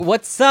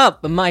What's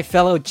up, my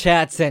fellow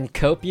chats and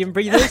copium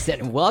breathers,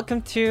 and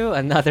welcome to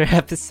another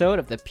episode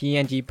of the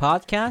PNG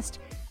podcast.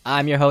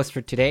 I'm your host for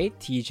today,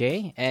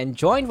 TJ, and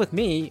joined with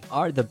me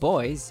are the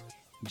boys,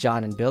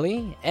 John and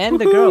Billy, and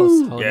the girls,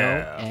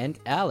 Hono and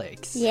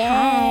Alex. Yay!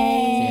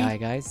 Say hi,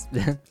 guys.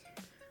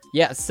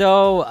 Yeah,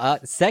 so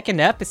second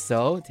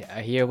episode,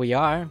 here we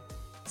are.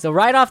 So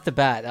right off the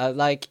bat,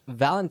 like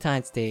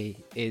Valentine's Day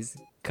is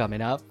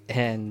coming up,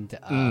 and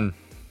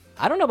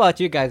I don't know about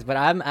you guys, but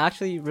I'm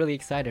actually really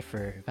excited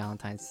for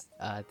Valentine's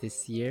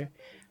this year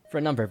for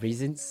a number of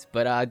reasons.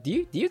 But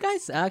do you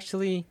guys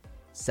actually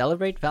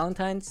celebrate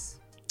Valentine's?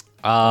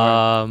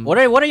 What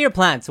are your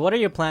plans? What are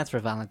your plans for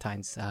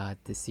Valentine's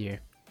this year?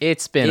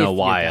 It's been If a you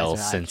while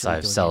guys are since actually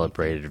I've doing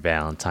celebrated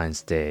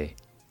Valentine's Day.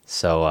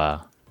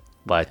 So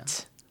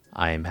but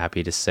I am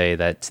happy to say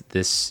that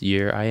this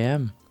year I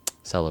am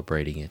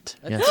celebrating it.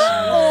 Yes.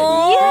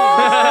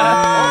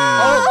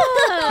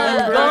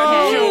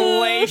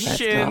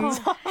 Congratulations!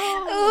 Billy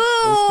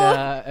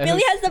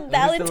has the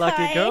Valentine. Who's the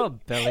lucky girl,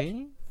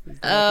 Billy?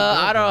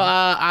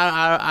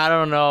 I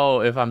don't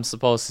know if I'm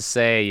supposed to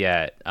say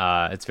yet.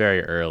 It's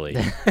very early,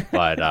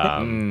 but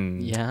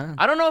Yeah.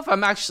 I don't know if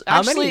I'm actually.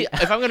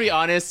 If I'm gonna be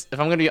honest,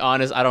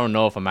 I don't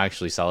know if I'm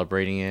actually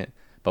celebrating it.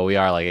 But we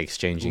are like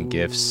exchanging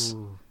gifts.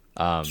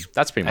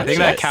 That's pretty much. I think it.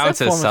 that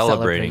counts It's a as form of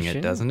celebrating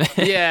it, celebration. doesn't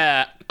it?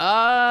 Yeah.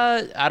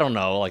 I don't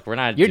know. Like we're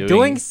not. You're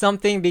doing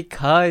something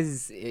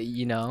because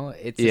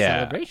it's a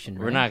celebration.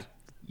 We're right? not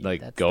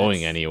like That's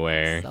going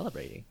anywhere.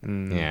 Celebrating.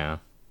 Yeah.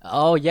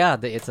 Oh yeah,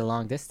 it's a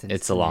long distance.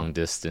 It's a long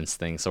distance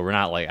thing, so we're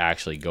not like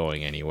actually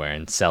going anywhere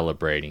and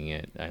celebrating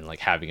it and like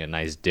having a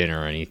nice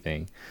dinner or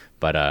anything.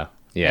 But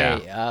yeah,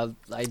 Hey,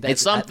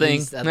 it's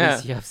something. At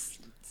least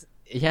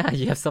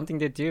you have something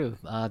to do.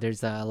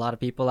 There's a lot of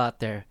people out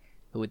there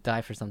who would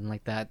die for something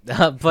like that.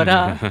 But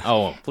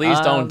oh, please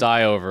don't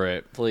die over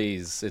it,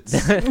 please.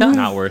 It's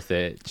not worth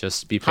it.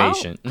 Just be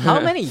patient. How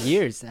many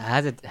years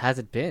has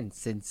it been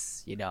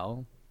since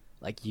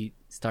like you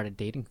started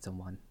dating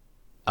someone?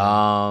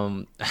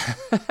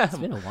 It's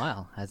been a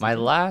while. Hasn't My it?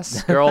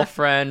 last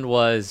girlfriend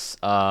was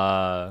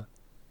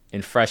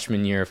in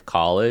freshman year of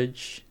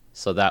college,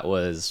 so that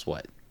was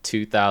what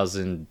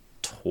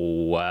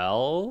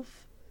 2012.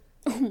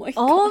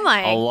 Oh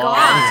my A long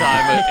god.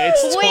 time.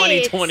 It's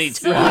Wait, 2022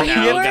 so now,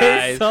 you were-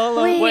 guys. So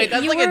long. Wait, Wait,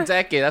 that's you like were- a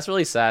decade. That's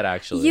really sad,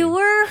 actually. You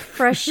were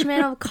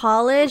freshman of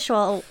college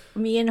while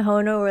me and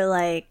Hono were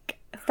like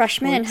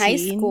Freshman in high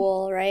 14?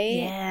 school, right?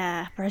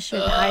 Yeah,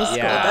 freshman in high school.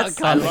 Yeah,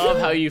 That's I so love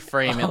how you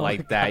frame it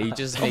like that. You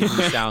just make me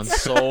sound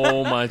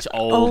so much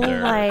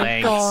older. my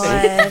Thanks.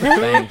 God.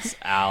 Thanks,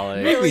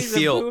 Alex. Make me Billy's a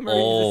feel boomer.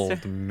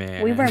 old,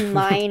 man. We were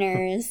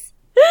minors.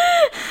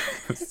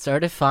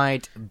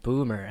 Certified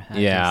boomer. as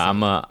Yeah, they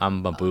say.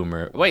 I'm a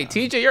boomer. Wait,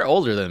 TJ, you're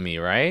older than me,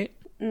 right?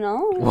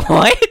 No.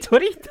 What?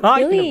 What are you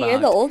talking Billy, about? you're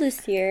the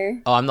oldest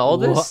here. Oh, I'm the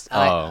oldest.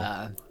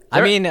 I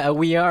mean,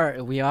 we are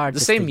The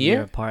just same a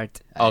year?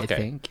 apart. Okay. I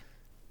think.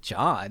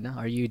 John,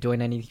 are you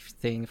doing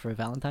anything for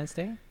Valentine's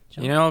Day?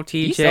 John? You know, Do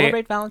you TJ,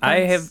 celebrate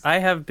Valentine's? I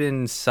have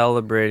been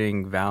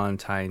celebrating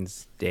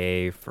Valentine's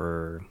Day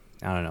for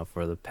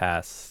the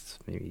past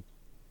maybe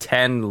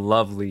 10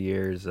 lovely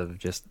years of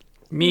just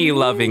me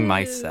loving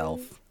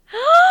myself.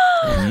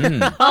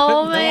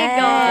 Oh my Yes.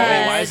 god.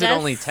 Wait, why is it That's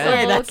only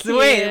 10? so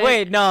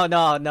Wait, no. I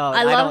love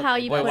don't- how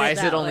you Wait, put why it is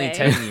that it only way.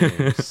 10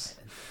 years?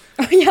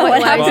 Yeah,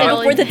 what Why happened is it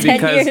before the only- 10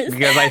 because years?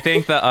 because I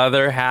think the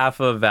other half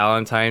of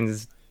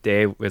Valentine's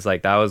Day was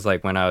like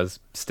when I was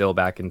still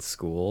back in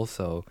school,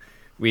 so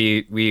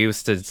we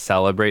used to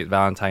celebrate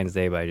Valentine's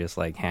Day by just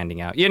like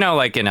handing out,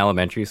 like in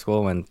elementary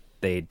school when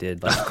they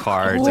did like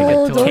cards and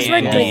Oh, get those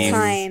were good candies.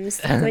 times.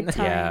 Good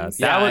Yeah, times.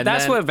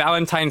 that's and what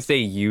Valentine's Day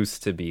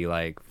used to be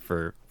like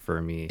for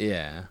me.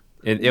 Yeah.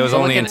 It was So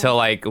only look at- until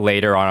like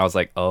later on I was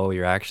like, oh,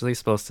 you're actually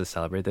supposed to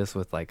celebrate this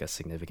with like a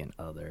significant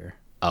other.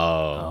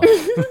 Oh.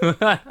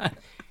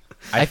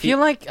 I feel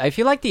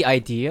like the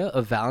idea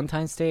of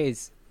Valentine's Day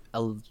is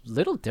a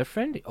little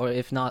different, or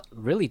if not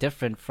really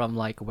different from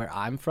like where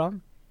I'm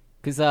from.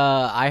 Because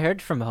I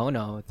heard from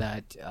Hono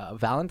that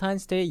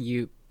Valentine's Day,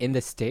 in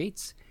the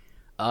States,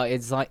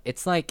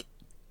 it's like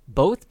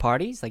both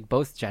parties, like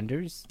both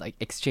genders, like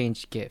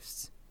exchange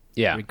gifts.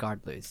 Yeah.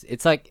 Regardless,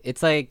 it's like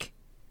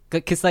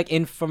because like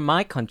from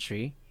my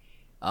country,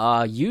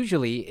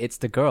 usually it's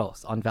the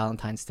girls on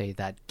Valentine's Day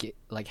that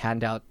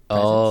hand out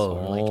presents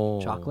or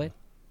like chocolate.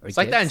 Or It's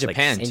like that in gifts.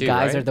 Japan And too,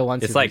 guys right? are the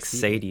ones It's who like receive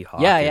it. Sadie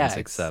Hawkins, Yeah,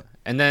 except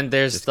And then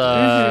there's Just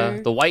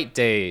the white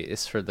day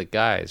is for the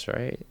guys,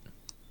 right?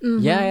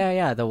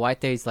 Yeah. The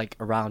white day is like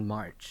around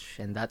March,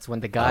 and that's when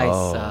the guys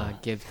Oh.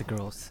 give the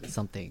girls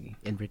something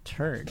in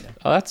return.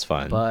 Oh, that's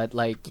fun. But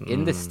like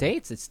in the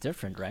States, it's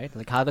different, right?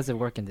 Like how does it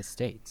work in the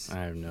States? I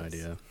have no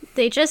idea.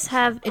 They just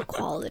have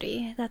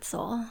equality. That's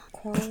all.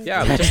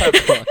 yeah,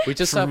 we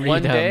just have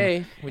one Freedom.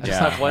 day. We just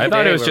have one I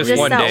thought day it was where just we- Just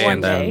one that day, one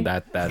and day.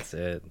 then that's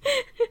it.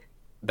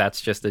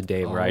 That's just a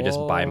day where I just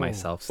buy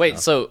myself stuff. Wait,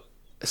 so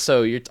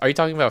are you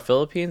talking about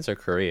Philippines or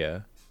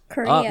Korea?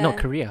 Korea. No,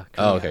 Korea.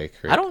 Oh, okay,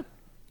 Korea.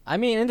 I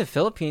mean, in the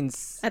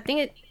Philippines, I think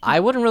it. I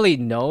wouldn't really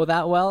know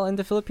that well in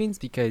the Philippines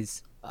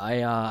because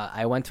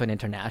I went to an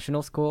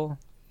international school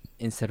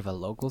instead of a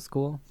local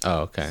school. Oh,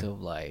 okay. So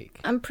like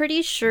I'm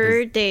pretty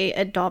sure they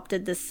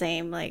adopted the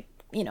same, like,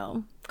 you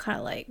know, kind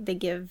of like they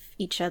give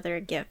each other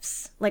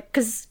gifts. Like,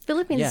 because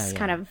Philippines is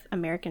kind of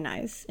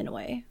Americanized in a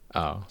way.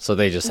 Oh, so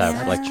they just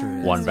have like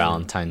Yeah. one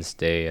Valentine's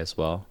Day as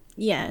well.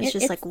 Yeah, it's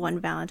just It's- like one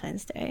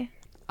Valentine's Day.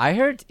 I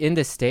heard in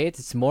the States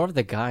it's more of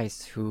the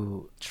guys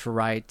who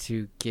try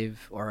to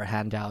give or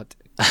hand out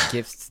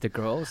gifts to the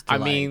girls. To, I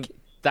mean, like,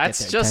 that's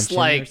get their just attention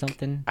or like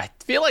something. I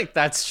feel like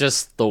that's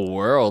just the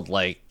world.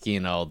 Like, you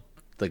know,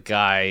 the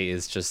guy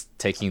is just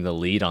taking the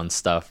lead on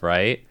stuff,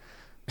 right?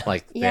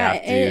 Like they Yeah,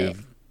 have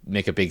to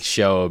make a big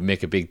show,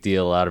 make a big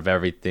deal out of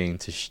everything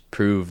to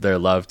prove their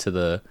love to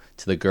the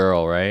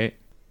girl, right?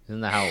 Isn't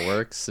that how it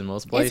works in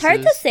most places? It's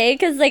hard to say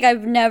because like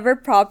I've never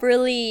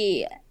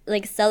properly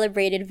like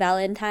celebrated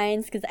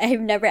Valentine's because I've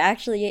never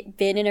actually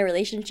been in a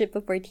relationship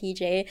before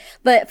TJ.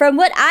 But from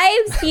what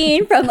I've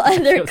seen from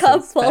other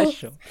Feels so couples,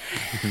 special.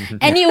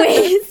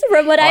 anyways,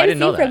 from what I I've didn't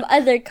know seen from that.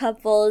 other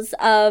couples,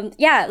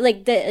 yeah,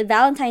 like the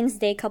Valentine's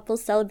Day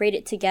couples celebrate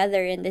it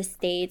together in the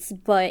States,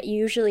 but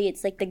usually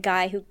it's like the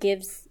guy who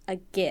gives a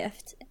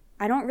gift.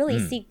 I don't really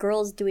Hmm. see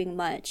girls doing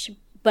much,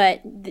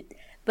 but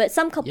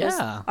some couples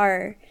Yeah.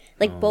 are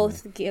like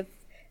both give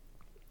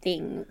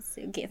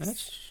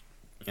gifts.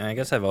 Yeah, I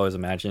guess I've always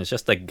imagined it's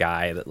just a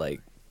guy that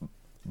like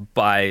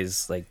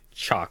buys like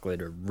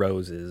chocolate or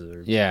roses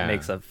or Yeah.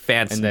 makes a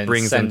fancy And then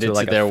brings them send it to to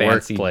like their a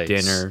fancy workplace.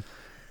 dinner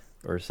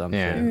or something.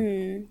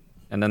 Yeah.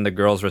 And then the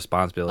girl's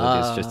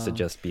responsibility is just to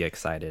just be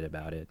excited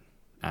about it.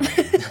 I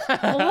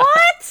don't know.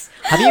 What?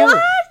 Have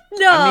you?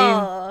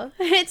 No,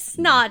 it's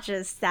not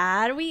just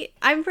that.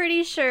 I'm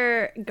pretty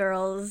sure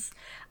girls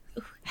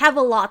have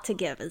a lot to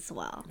give as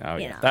well. Oh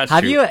you yeah, know? that's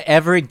Have true. you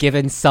ever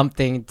given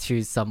something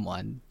to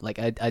someone like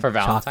a For chocolate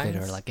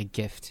Valentine's? or like a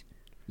gift?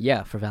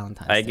 Yeah, for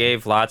Valentine's. I Day.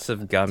 gave lots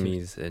of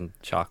gummies and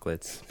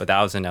chocolates, but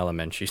that was in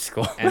elementary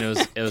school. And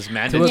it was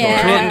mandatory.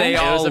 Yeah. And they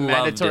it was all a loved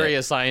mandatory it.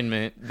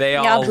 assignment. They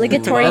Yeah, all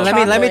obligatory loved Let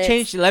me chocolates.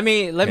 change. Let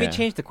me Yeah.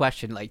 change the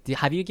question. Like,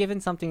 have you given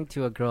something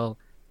to a girl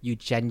you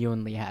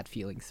genuinely had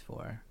feelings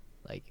for,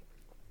 like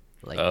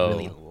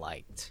really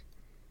liked,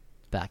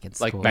 back in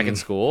school? Like back in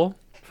school?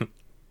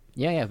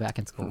 Yeah, back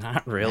in school.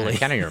 Not I really.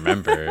 can't even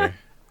remember.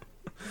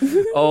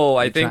 Oh,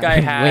 I think I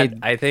trying- had. Wait,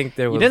 I think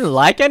there You was. didn't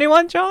like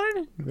anyone,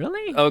 John?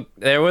 Really? Oh,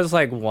 there was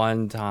like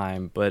one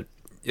time, but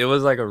it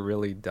was like a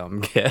really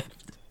dumb gift.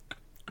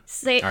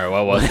 Say, All right,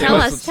 what was it? tell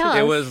us, tell us.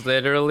 It was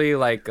literally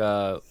like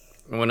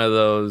one of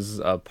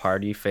those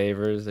party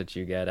favors that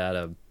you get at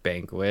a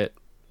banquet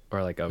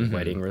or like a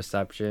wedding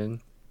reception.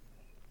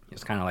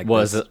 It's kind of like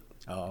Was this, it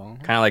Oh.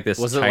 kind of like this.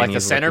 was it like a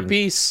Chinese-looking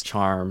centerpiece?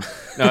 charm?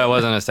 No, it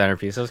wasn't a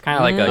centerpiece. It was kind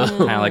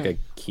of like a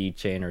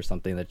keychain or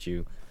something that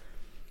you,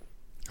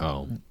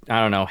 Oh. I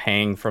don't know,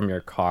 hang from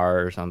your car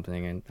or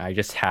something. And I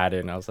just had it,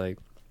 and I was like,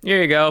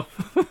 "Here you go."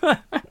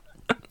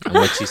 And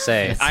what'd she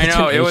say? I Such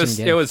know an it Asian was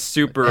gift. it was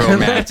super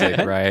romantic,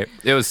 right?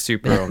 It was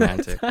super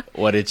romantic.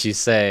 What did she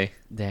say?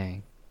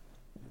 Dang.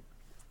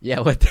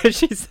 Yeah, what did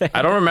she say?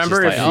 I don't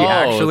remember She's if like, she "Oh,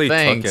 actually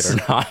thanks." took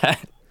it or not,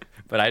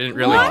 but I didn't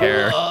really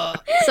care.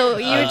 So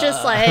you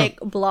just like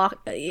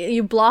block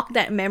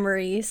that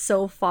memory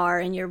so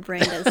far in your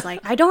brain that's like,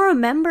 I don't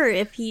remember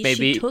if she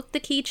Maybe- took the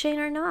keychain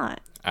or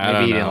not. I Maybe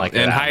don't you know. didn't like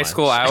it In that high much.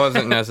 school, I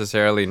wasn't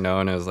necessarily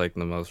known as like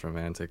the most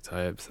romantic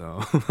type,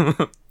 so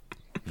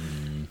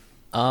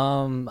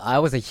I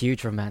was a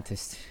huge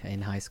romanticist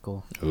in high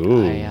school.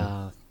 Ooh.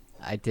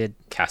 I did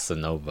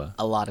Casanova.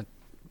 a lot of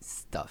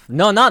stuff.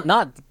 No, not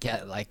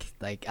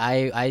like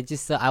I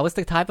just I was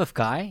the type of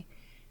guy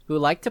who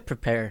liked to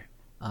prepare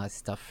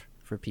stuff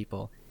for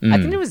people. I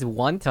think there was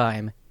one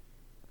time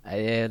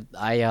I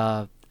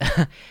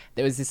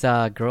there was this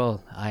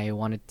girl I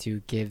wanted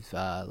to give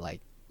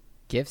like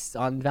gifts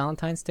on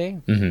Valentine's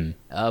Day.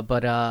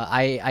 But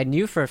I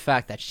knew for a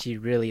fact that she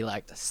really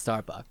liked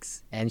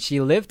Starbucks, and she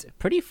lived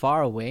pretty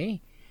far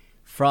away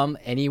from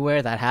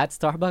anywhere that had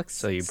Starbucks.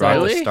 so you brought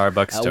Really? the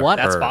Starbucks to what?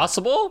 That's her.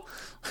 possible?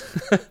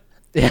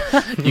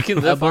 You can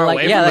live But far like,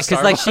 away yeah, from the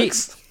 'cause, like, she-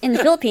 Starbucks? In the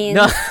Philippines.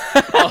 No,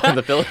 Oh, in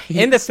the Philippines.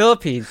 in the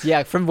Philippines,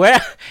 yeah. From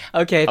where?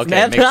 Okay, it's Okay,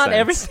 not, makes not sense.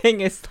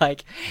 everything is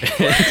like.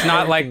 It's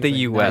not like the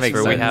U.S. makes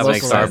where we sense, have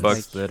makes sense.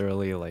 Starbucks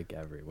literally like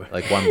everywhere.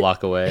 Like 1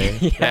 block away.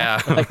 Yeah.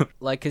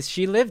 like cause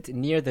she lived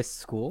near the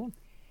school,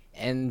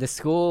 and the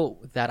school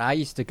that I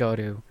used to go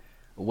to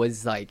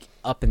was like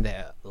up in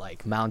the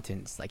like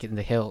mountains, like in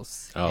the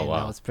hills. Oh, and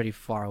wow. I was pretty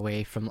far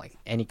away from like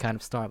any kind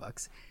of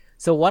Starbucks.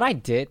 So what I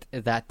did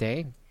that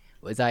day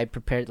was I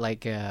prepared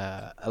like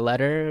a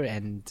letter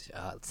and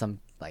some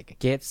like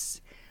gifts,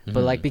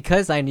 but like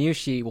because I knew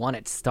she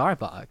wanted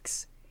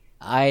Starbucks,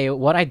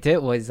 what I did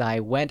was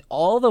I went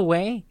all the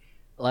way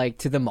like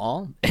to the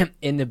mall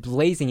in the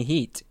blazing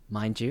heat,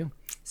 mind you.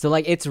 So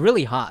like it's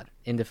really hot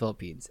in the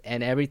Philippines,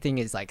 and everything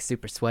is like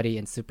super sweaty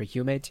and super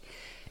humid.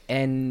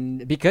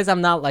 And because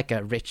I'm not like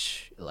a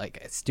rich like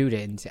a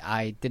student,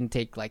 I didn't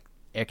take like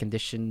air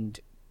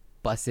conditioned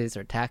buses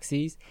or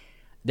taxis.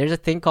 There's a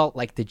thing called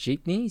like the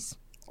jeepneys.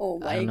 Oh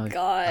I don't my know if,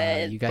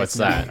 god. you guys What's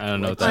know that? I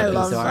don't know what what I that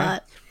jeepneys love are.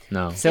 that.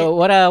 No. So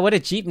what a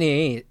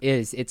jeepney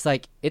is?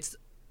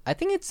 I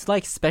think it's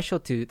like special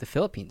to the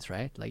Philippines,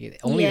 right? Like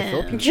only the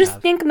Philippines. Just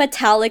have think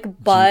metallic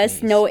bus,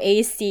 jeepneys. no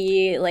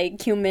AC,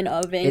 like human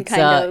oven It's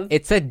kind of.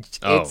 it's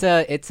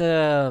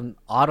a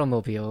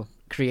automobile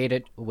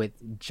created with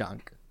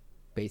junk,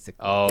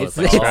 basically. Oh, it's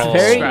like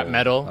scrap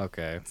metal.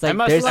 Okay. It's like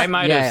I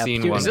might yeah, have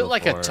seen pure- one. Is it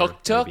like a before,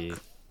 tuk-tuk? maybe.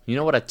 You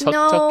know what a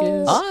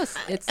tuk-tuk is?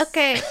 It's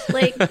Okay,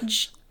 like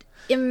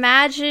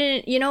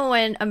imagine,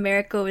 when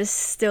America was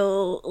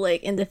still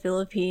like in the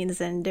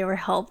Philippines and they were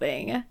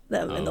helping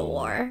them in the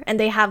war, and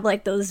they have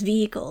like those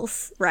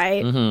vehicles,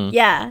 right?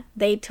 Yeah,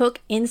 they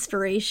took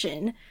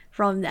inspiration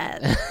from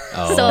that.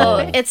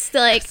 So it's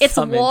like it's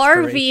Some war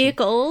inspiration.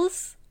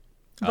 vehicles,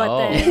 but Oh.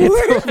 then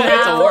It's a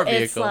now war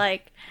it's vehicle.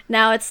 like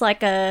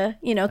a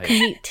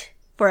commute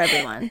for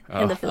everyone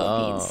in the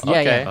Philippines. Yeah,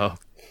 Okay. yeah. Oh.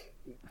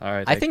 All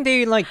right. I think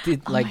they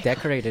did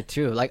decorate it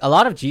too. Like a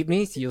lot of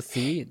jeepneys, you'll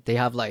see they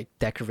have like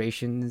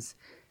decorations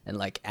and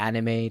like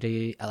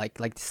animated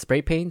like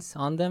spray paints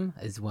on them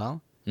as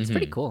well. It's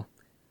pretty cool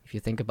if you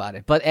think about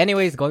it. But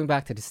anyways, going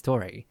back to the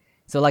story.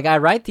 So like I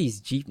ride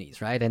these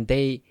jeepneys, right? And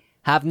they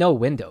have no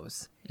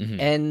windows.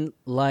 And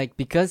like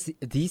because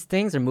these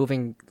things are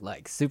moving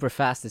like super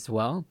fast as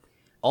well,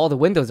 all the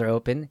windows are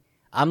open.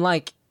 I'm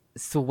like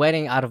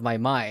sweating out of my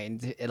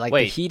mind. Like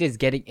Wait. the heat is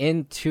getting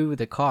into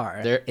the car.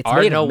 There It's are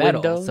made no of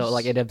metal, windows? so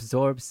like it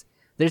absorbs.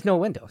 There's no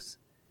windows.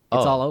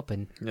 It's Oh. all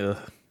open. Ugh.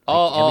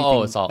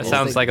 Everything- it's all. That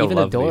sounds like a even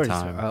the lovely doors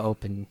time. are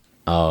open.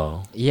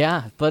 Oh.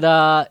 Yeah, but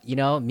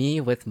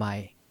me with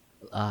my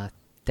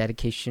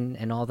dedication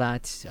and all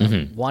that,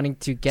 wanting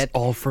to get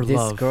all for this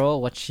love.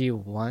 girl what she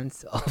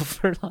wants, all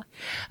for love.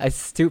 A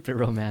stupid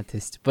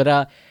romantic.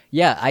 But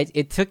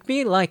it took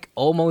me like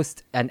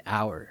almost an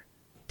hour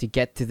to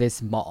get to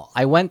this mall.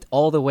 I went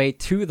all the way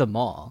to the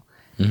mall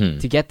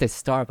to get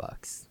this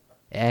Starbucks,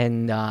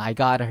 and I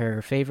got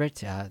her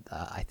favorite.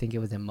 I think it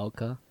was a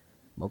mocha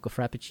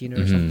frappuccino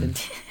or something.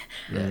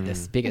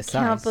 The biggest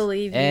size. Can't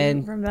believe you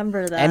and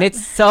remember that. and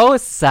it's so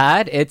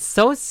sad. It's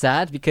so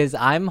sad because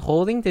I'm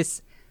holding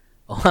this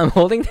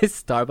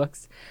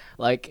Starbucks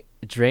like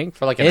drink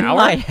For, like, an in hour?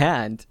 my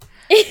hand.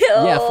 Ew.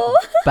 Yeah,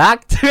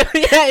 back to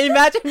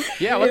imagine.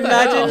 Yeah, what the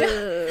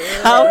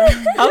imagine how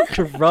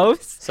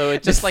gross. So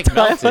it the just like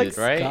melted, Starbucks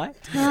right? got.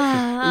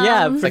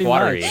 Yeah, It's like pretty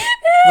watery. much.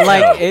 But,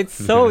 like it's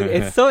so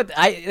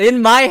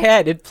in my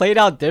head it played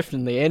out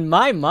differently. In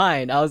my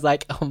mind, I was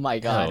like, oh my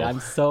god, Oh. I'm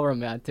so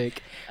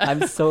romantic.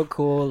 I'm so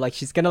cool. Like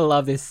she's gonna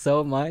love this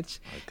so much.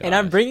 Oh And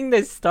I'm gosh. bringing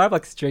this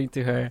Starbucks drink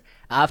to her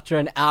after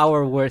an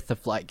hour worth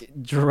of like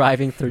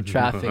driving through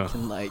traffic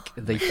and like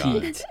the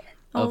heat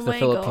of the my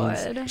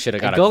Philippines. God. Should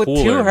have I got go a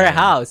cooler, to her man.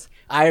 house.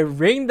 I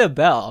ring the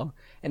bell.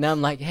 And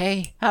I'm like,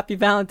 hey, happy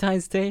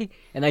Valentine's Day.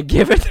 And I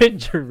give her the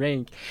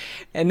drink.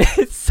 And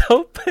it's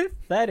so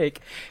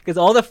pathetic. Because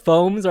all the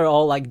foams are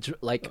all like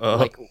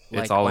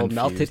it's all infused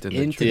melted in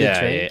the into the Yeah,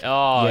 drink. yeah.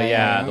 Oh, Yeah, yeah,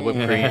 yeah. the whipped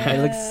cream.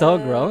 It looks so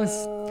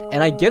gross.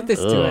 And I give this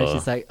to her. And Ugh.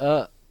 she's like,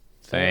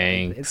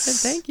 Thanks. It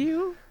said, thank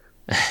you.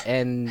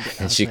 And, I And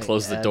was she like,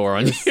 closed the door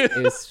on it was- you.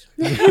 it was-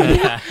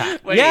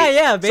 Wait,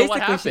 yeah, so basically.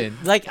 what happened?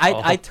 Like,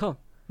 I Oh. told.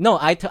 No,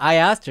 I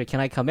asked her, can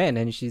I come in?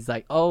 And she's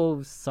like,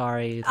 oh,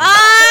 sorry. Like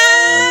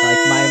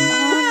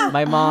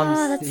my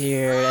mom's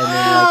here, and then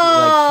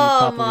like she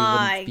probably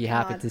my wouldn't be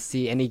happy God. to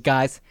see any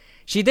guys.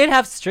 She did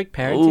have strict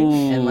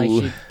parenting, and like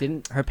Ooh. she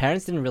didn't. Her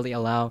parents didn't really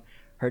allow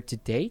her to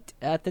date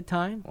at the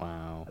time.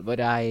 Wow. But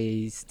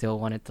I still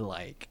wanted to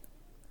like,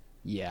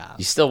 yeah,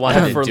 You still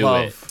wanted to For do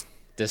love. it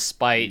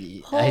despite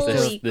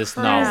Holy this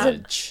crap.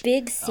 knowledge.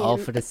 Big simp. all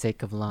for the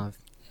sake of love.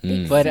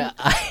 Mm. But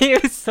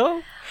it was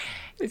so.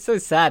 It's so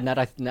sad now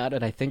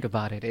that I think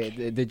about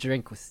it. The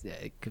drink was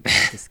it could be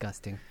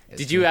disgusting. It was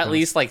Did you so at gross.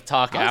 least like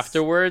talk I was-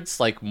 afterwards?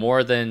 Like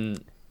more than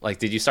like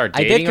did you start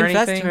I dating did or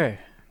confess anything? to her.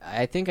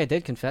 I think I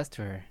did confess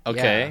to her.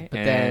 Okay, yeah,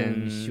 but then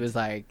and- she was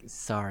like,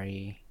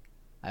 "Sorry,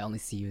 I only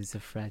see you as a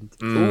friend."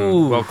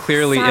 Ooh. Well,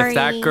 clearly, if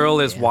that Sorry.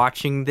 girl is Yeah.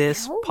 watching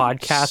this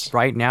podcast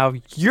right now,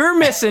 you're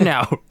missing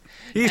out.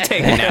 He's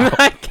taking out.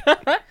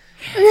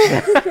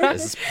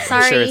 This is- I'm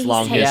Sorry, sure it's he's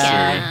long taken.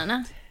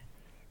 history.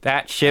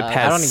 That ship I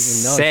has don't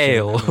even know.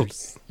 sailed. If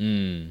she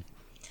Mm.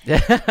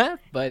 remembers.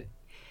 But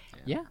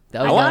yeah,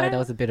 that was gotta- that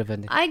was a bit of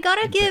an. I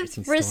gotta give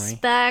embarrassing story.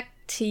 respect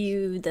to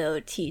you though,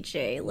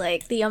 TJ.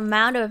 Like the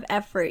amount of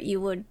effort you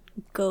would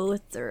go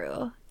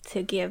through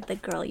to give the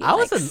girl you I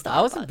was like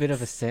I was a Starbucks. bit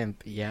of a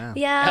simp. Yeah.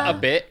 Yeah, A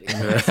bit. bit.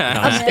 Yeah, Just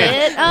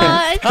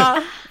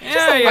yeah.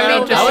 I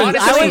mean, just I was-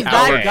 honestly, I was that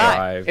hour guy.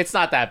 drive. It's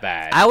not that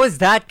bad. I was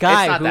that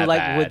guy not who that like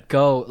bad. would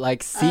go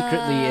like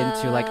secretly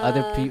into like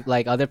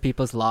other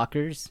people's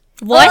lockers.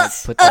 what?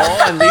 Put them-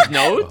 Oh, and leave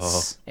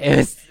notes. It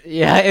was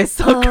it's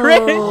so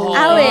cringe.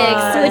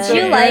 Alex, would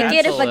you Okay, like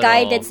it that's if a a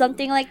guy little- did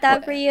something like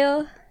that for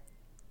you?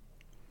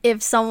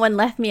 If someone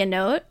left me a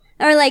note,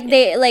 Or like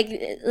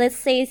let's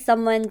say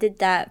someone did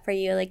that for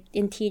you, like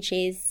in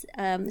TJ's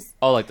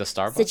Oh, like the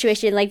Starbucks.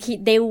 situation, like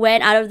they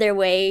went out of their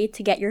way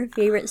to get your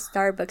favorite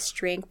Starbucks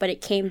drink, but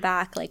it came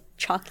back like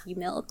chalky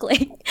milk.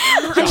 Like,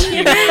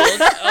 Chalky milk.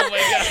 Oh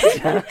my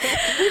god.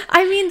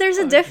 I mean, there's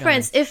a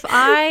difference. If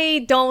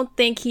I don't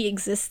think he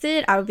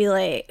existed, I would be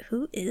like,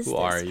 who is Who this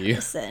are you?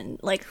 person?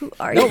 Like, who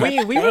are No,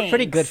 you? we were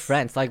pretty good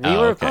friends. Like we Oh,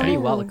 were okay. pretty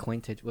well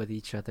acquainted with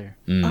each other.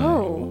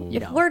 Oh, You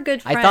if know, we're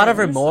good friends. I thought of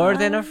her more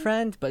than a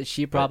friend, but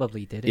she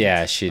probably didn't.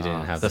 Yeah, she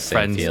didn't have the the same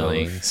friend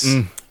zone. feelings.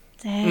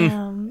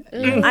 Damn.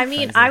 I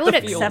mean, I would The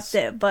accept feels.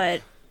 it,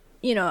 but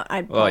you know,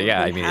 I'd Well, probably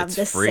yeah, I mean, have it's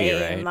the free,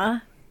 same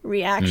right?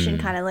 reaction,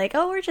 kind of like,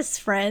 oh, we're just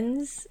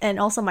friends, and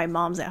also my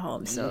mom's at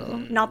home,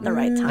 so not the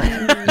right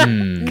time.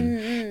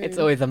 It's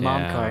always the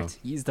mom Yeah. card.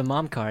 Use the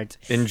mom card.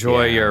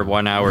 Enjoy Yeah. your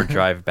 1 hour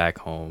drive back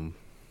home.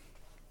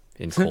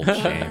 In cold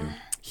shame,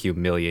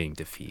 humiliating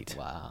defeat.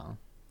 Wow.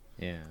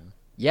 Yeah.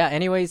 Yeah.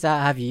 Anyways,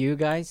 have you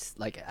guys,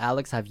 like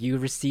Alex, have you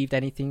received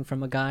anything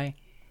from a guy?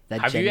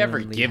 That Have you ever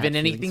genuinely given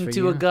had feelings anything for to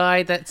you? a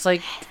guy that's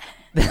like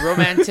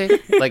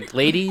romantic? Like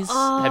ladies,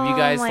 have you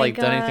guys Oh my like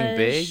done anything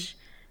big? gosh.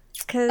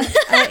 Cause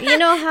you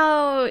know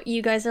how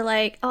you guys are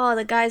like, oh,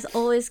 the guys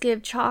always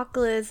give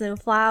chocolates and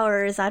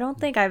flowers. I don't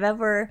think I've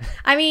ever.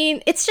 I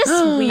mean, it's just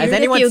weird. Has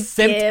anyone if you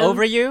simped give...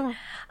 over you?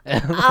 I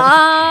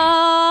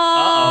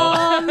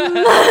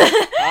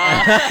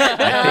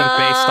think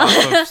based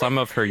off of some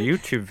of her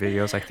YouTube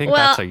videos, I think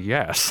Well- that's a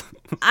yes.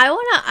 I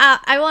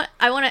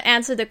wanna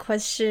answer the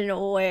question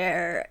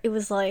where it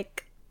was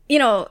like, you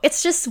know,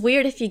 it's just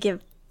weird if you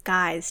give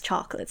guys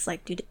chocolates.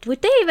 Like,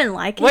 would they even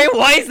like it? Wait,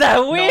 why is that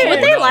weird?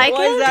 Would they like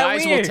Why is it? that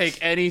Guys weird? will take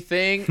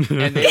anything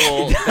and they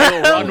will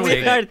run with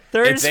We are it.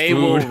 thirst They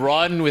will food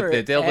run with for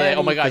it. They'll be like,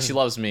 oh my god, anything. she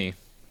loves me.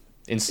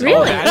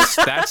 Really?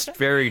 That's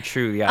very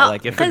true. Yeah,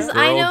 like if a 'cause I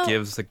girl know-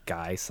 gives a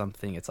guy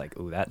something, it's like,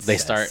 ooh, that They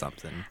says start-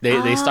 something.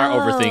 They start Oh.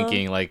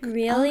 overthinking like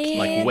really?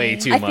 like way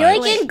too I much.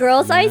 feel like in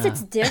girls' eyes, Yeah.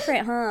 it's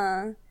different,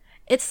 huh?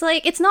 It's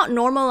like it's not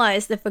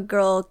normalized if a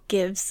girl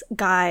gives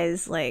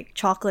guys like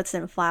chocolates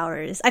and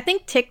flowers. I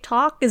think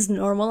TikTok is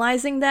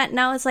normalizing that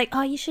now. It's like,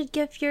 oh, you should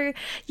give your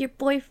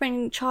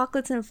boyfriend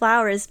chocolates and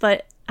flowers,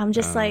 but I'm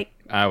just like,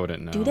 I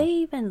wouldn't know. do they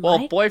even Well,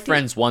 like?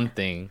 boyfriend's one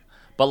thing,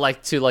 but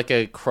like to like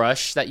a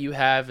crush that you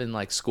have in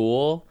like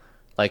school,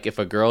 like if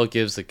a girl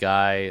gives a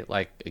guy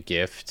like a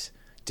gift,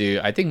 dude,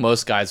 I think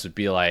most guys would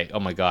be like,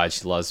 "Oh my god,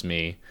 she loves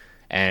me."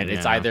 And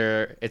it's Yeah.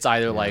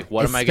 either like,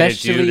 what am I gonna do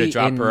to Especially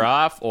drop in- her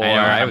off, or I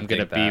know, I I'm would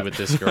gonna think be that. with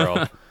this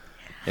girl.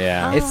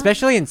 Yeah.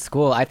 Especially in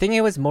school. I think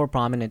it was more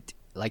prominent,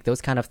 like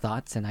those kind of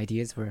thoughts and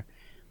ideas were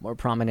more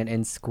prominent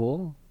in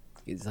school.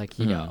 It's like,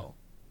 you know,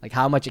 like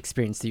how much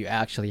experience do you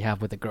actually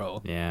have with a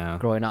girl Yeah.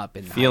 growing up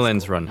in high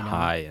Feelings school, run you know?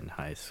 high in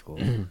high school.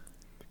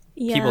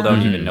 Yeah. People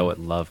don't even know what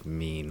love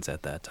means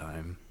at that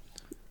time.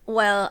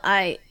 Well,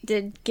 I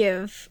did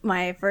give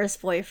my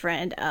first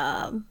boyfriend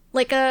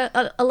like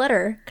a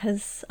letter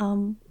because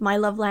my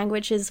love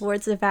language is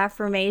words of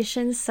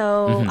affirmation.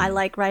 So I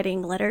like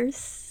writing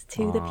letters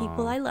to the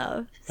people I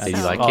love. Did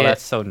you like Oh, it?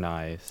 that's so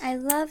nice. I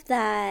love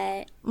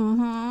that.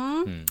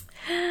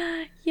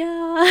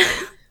 Yeah.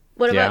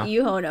 What Yeah. about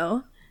you,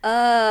 Hono?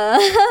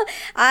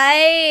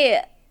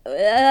 I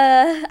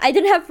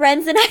didn't have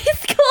friends in high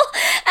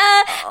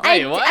school.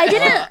 Wait, what? I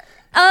didn't.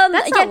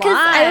 That's yeah, a because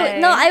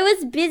lie. I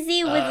was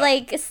busy with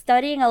like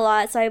studying a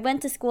lot, so I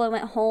went to school and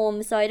went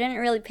home, so I didn't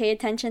really pay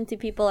attention to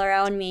people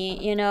around me,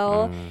 you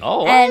know. Oh,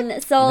 what?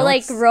 And so know,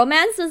 like it's-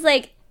 romance was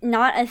like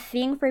not a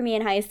thing for me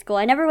in high school.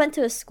 I never went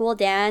to a school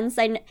dance.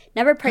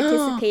 Never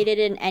participated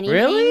in anything.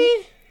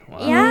 Really?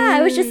 Yeah,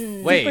 I was just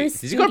Wait,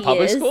 super did you go to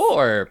public studious. school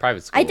or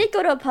private school? I did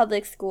go to a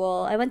public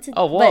school. I went to.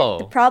 Oh, whoa. But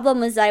the problem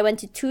was I went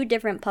to two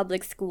different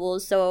public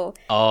schools, so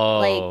Oh,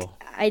 like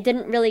I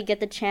didn't really get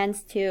the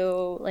chance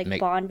to like Make,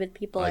 bond with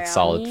people like around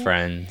solid me.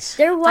 friends.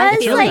 There was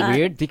It's feel really like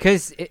weird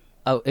because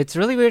it's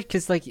really weird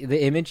because like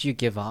the image you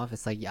give off,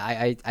 it's like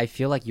I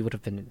feel like you would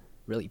have been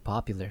really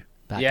popular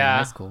back in Yeah,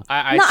 high school.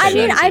 I'd no, say I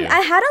mean that too. I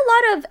had a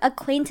lot of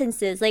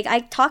acquaintances. Like I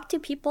talked to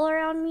people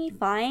around me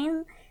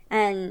fine,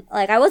 and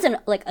like I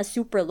wasn't like a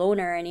super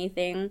loner or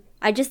anything.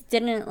 I just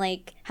didn't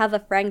like have a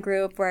friend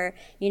group where,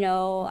 you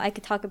know, I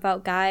could talk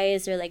about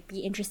guys or like be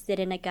interested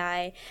in a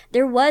guy.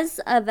 There was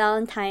a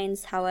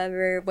Valentine's,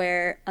 however,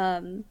 where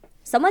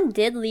someone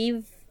did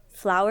leave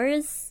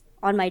flowers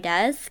on my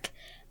desk,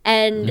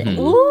 and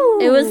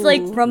it was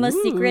like from a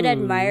secret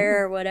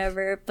admirer or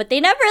whatever, but they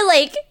never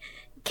like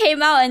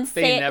came out and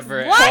They say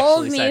never told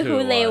actually me said who who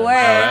it they was. were.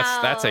 Oh,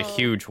 that's a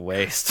huge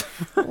waste.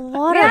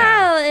 What?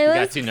 Yeah, it You was,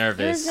 got too it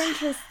nervous. was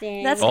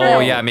interesting. That's Oh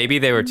kinda- yeah, maybe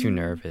they were too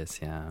nervous.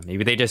 Yeah,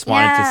 maybe they just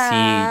wanted to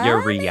see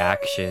your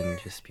reaction.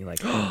 Just be like,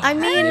 I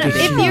mean, Did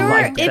if you you're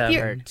like if that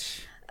you're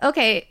merch?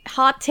 okay,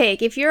 hot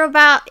take. If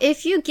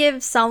you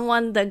give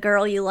someone the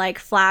girl you like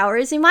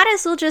flowers, you might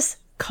as well just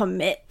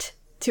commit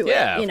to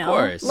Yeah, it. You of know,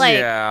 course. like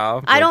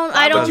yeah, I don't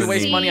Why would you see-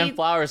 waste money on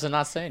flowers and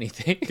not say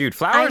anything? dude.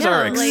 Flowers I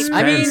are know, like-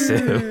 I mean-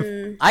 expensive.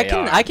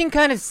 I can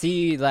kind of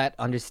see that,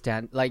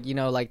 understand, like, you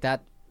know, like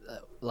that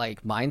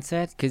like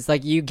mindset, because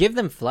like you give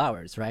them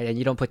flowers, right, and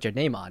you don't put your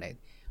name on it.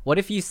 What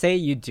if you say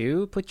you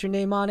do put your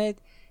name on it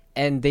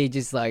and they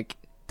just like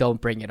don't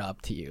bring it up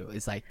to you.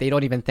 It's like they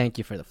don't even thank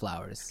you for the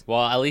flowers.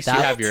 Well, at least you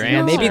That- have your yeah,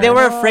 answer. maybe they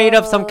were afraid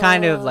of some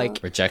kind of like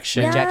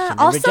rejection. Yeah. rejection. And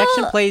also-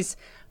 rejection plays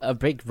a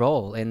big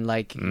role in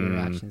like your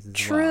actions as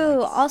True.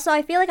 well. Also,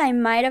 I feel like I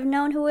might have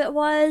known who it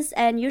was,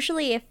 and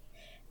usually if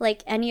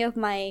like any of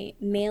my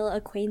male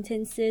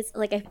acquaintances,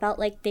 like I felt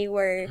like they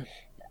were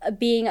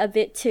being a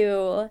bit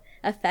too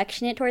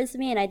affectionate towards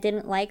me and I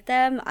didn't like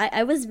them,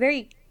 I was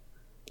very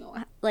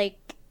like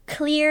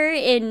clear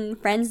in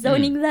friend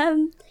zoning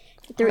them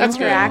through That's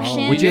good.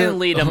 interaction. Would you didn't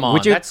lead them on.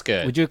 That's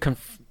good. Would you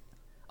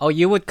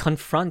you would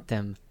confront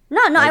them. No,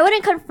 I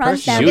wouldn't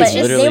confront them, She but was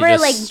if they literally were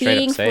just like straight up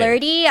being say it.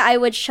 flirty, I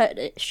would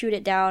shoot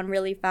it down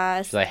really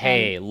fast. It's like,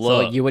 hey, So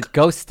look, you would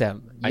ghost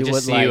them. I You just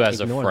would, see like, you as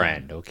a ignore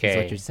friend, them, okay? Is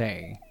what you're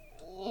saying.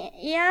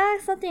 Yeah,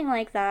 something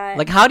like that.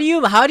 Like how do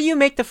you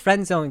make the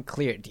friend zone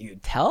clear? Do you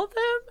tell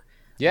them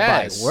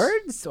yes. by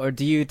words or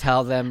do you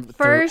tell them First,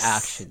 through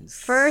actions?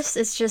 first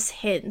it's just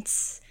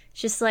hints.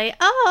 Just like,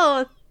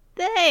 oh,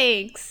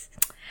 thanks.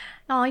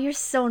 Oh, you're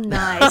so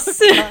nice.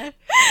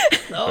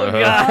 Oh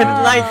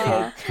god,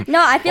 like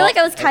No, I feel like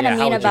I was kind of yeah,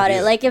 how mean would you about do it.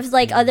 it? Like if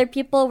like other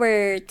people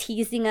were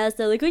teasing us,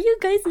 they're like, "Oh, you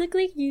guys look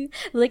like you.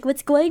 Like,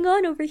 what's going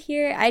on over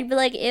here?" I'd be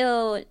like,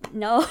 "Ew,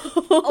 no."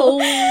 Oh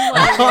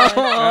my god.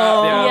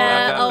 Yeah,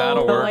 Yeah, that'll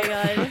oh work.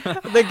 my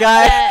god. the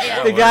guy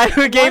Yeah, the guy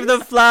who gave the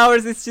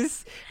flowers is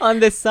just on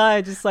the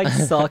side just like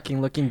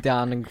sulking, looking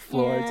down on the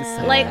floor, just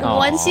Yeah. like, Like Aw.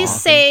 once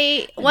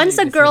a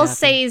This girl would happen.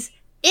 says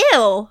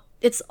ew,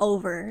 it's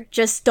over.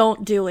 Just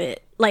don't do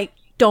it. Like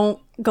don't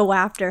go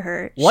after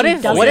her. what She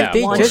if doesn't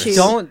they want just you.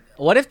 don't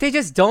what if they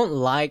just don't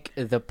like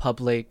the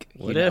public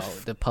What you know,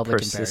 if the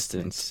public embarrassment?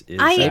 persistence is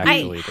I-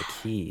 actually the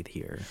key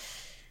here?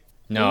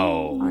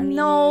 No. I mean,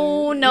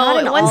 No,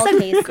 not in once all a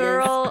cases.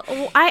 girl,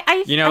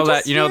 I You know I that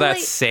just you know feel that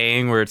like-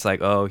 saying where it's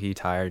like, "Oh, he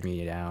tired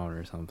me down"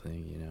 or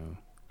something. You know,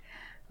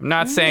 I'm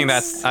not saying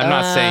that's. I'm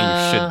not saying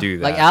you should do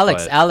that. Like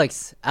Alex,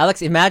 but-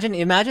 Alex,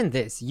 imagine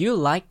this. You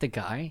like the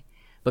guy,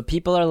 but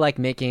people are like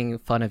making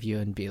fun of you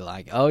and be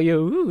like, "Oh,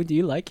 ooh, do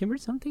you like him or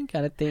something?"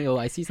 kind of thing. Oh,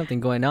 I see something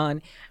going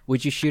on.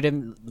 Would you shoot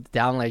him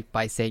down like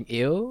by saying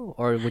 "ew,"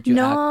 or would you?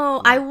 No,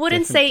 act, I like,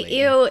 wouldn't say differently?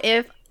 ew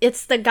if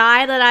it's the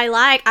guy that I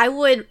like. I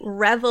would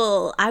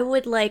revel. I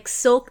would like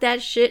soak that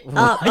shit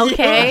up.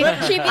 Okay,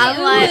 I'm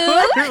like,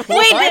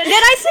 wait,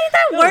 did I say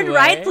that word way.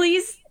 right?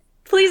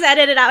 Please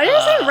edit it out. Did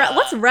I say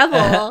what's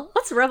revel?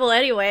 What's revel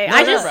anyway? No,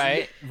 I no, just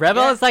right.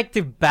 Rebel is like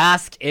to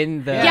bask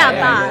in the. Yeah,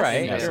 you're bask.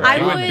 right. That's You're I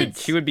right.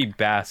 He would be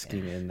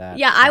basking in that.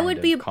 yeah, I kind would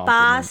of be compliment.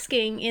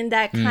 basking in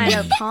that kind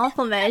of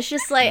compliment. It's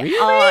just like,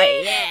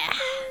 oh yeah,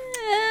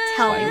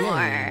 tell me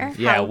more.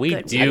 Yeah, how we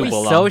good do I'd we be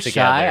belong so together,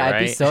 shy. I'd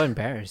be right? so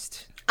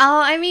embarrassed.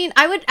 Oh, I mean,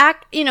 I would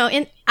act,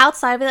 in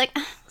outside, be like,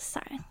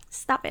 sorry,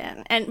 stop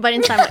it, but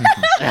inside,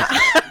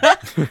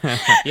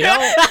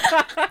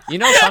 You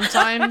know,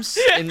 sometimes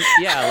in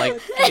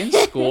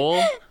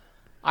school,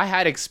 I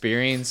had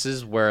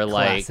experiences where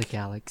like Classic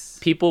Alex.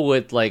 people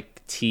would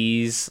like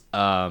tease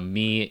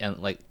me and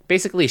like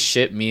basically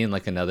ship me and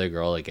like another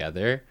girl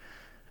together,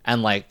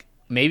 and like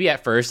maybe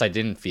at first I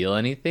didn't feel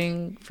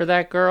anything for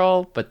that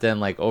girl, but then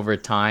like over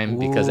time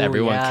because Ooh,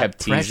 everyone yeah, kept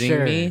teasing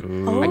pressure. me,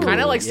 Ooh. I kind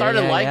of like Yeah,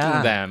 started yeah, liking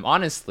yeah. them.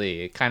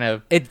 Honestly, it kind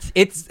of. It plants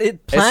It's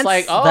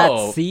like, that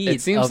oh, seed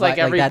it seems of, like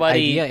that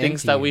everybody idea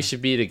thinks into that you. we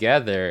should be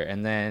together,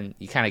 and then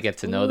you kind of get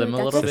to know Ooh, them a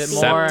that's little bit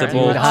susceptible more.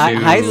 Susceptible Dude, to,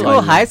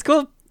 high school,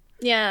 like,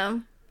 yeah.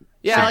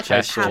 Yeah, I like high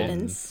suggestion. school.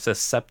 Happens.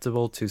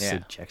 Susceptible to Yeah.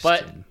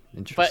 suggestion.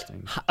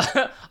 Interesting.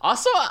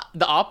 Also,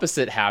 the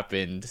opposite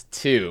happened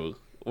too,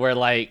 where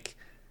like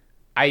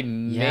I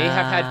may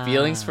have had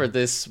feelings Yeah. for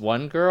this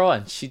one girl,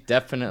 and she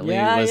definitely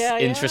Yeah, was yeah,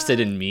 interested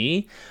in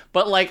me.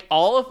 But like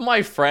all of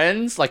my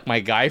friends, like my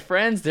guy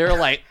friends, they're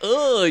like,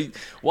 "Ugh,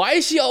 why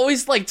is she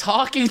always like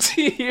talking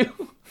to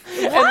you?"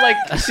 And like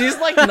she's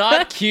like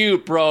not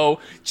cute, bro.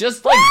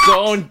 Just like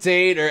don't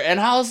date her. And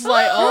I was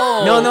like,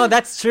 "Oh, No,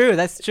 that's true.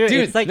 That's true.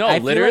 dude, it's like, no, I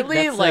feel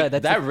literally, like,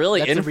 that's that really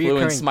that's a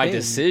influenced reoccurring my thing.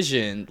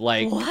 decision.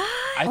 Like,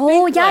 I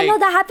Oh think, yeah, like, no,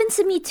 that happened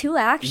to me too.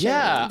 Actually,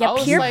 Yeah, I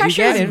was peer like, You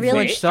pressure get is really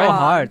influenced so strong.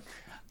 hard.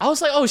 I was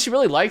like, oh, she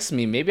really likes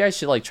me. Maybe I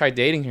should like try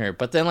dating her.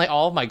 But then like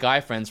all of my guy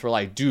friends were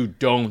like, dude,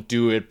 don't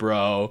do it,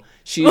 bro.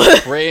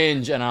 She's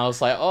cringe. And I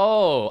was like,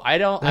 oh, I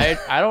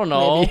don't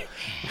know.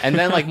 And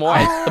then like the more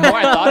I thought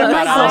about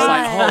it, I was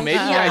like, oh, maybe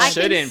Yeah, I I can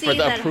shouldn't see for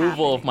the that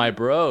approval of my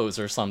bros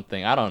or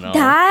something. I don't know.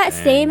 That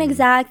same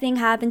exact thing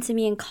happened to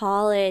me in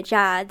college.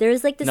 Yeah, there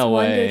was like this No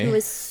one dude way. who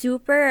was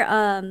super.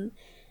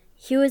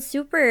 He was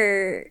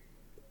super.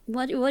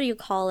 What do you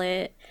call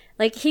it?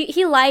 Like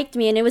he liked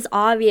me and it was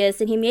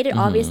obvious and he made it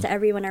obvious to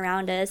everyone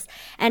around us.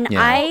 And Yeah.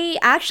 I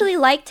actually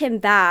liked him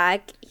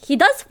back. He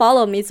does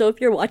follow me, so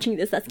if you're watching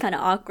this, that's kind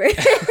of awkward.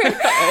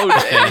 Oh,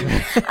 dang.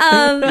 But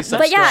yeah, I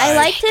subscribe.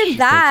 liked him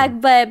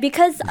back. But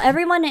because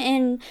everyone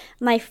in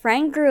my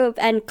friend group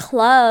and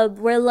club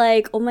were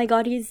like, "Oh my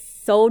god, he's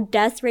so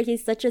desperate.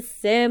 He's such a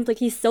simp. Like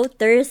he's so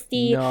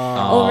thirsty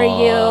over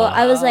you."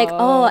 I was like,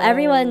 "Oh,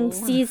 everyone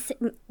sees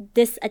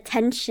this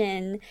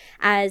attention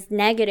as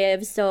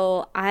negative,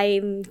 so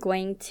I'm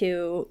going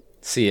to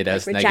see it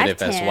as reject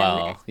negative as him.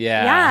 well.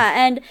 Yeah.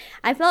 Yeah, and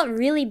I felt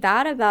really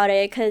bad about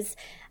it because,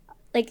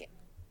 like,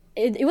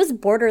 it was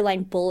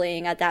borderline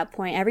bullying at that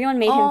point. Everyone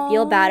made him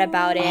feel bad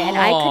about it, and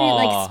I couldn't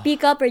like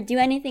speak up or do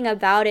anything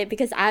about it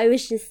because I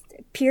was just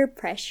peer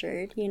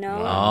pressured. You know?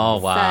 Oh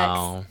It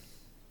wow.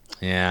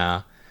 sucks.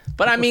 Yeah.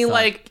 But I mean, suck.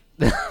 like,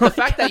 the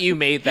fact that you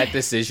made that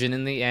decision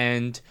in the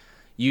end,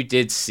 you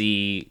did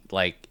see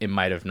like it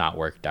might have not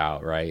worked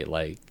out, right?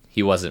 Like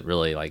he wasn't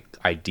really like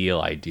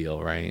ideal,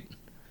 right?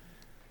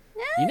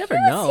 You never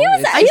was- know. he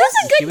was- It's he was just-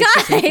 a good she was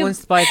just guy.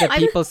 influeed by the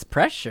people's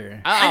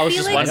pressure. I was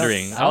feel just like-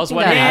 wondering. I I was don't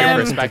think wondering that your had anything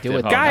to do perspective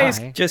with on Guys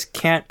that. Guy. just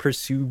can't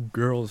pursue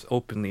girls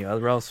openly,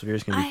 or else you're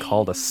just gonna be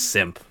called a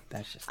simp.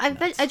 That's just.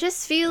 I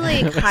just feel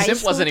like high Simp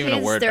school wasn't even a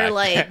kids, word they're back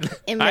like then.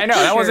 immature. I know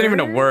that wasn't even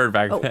a word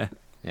back then.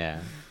 Yeah.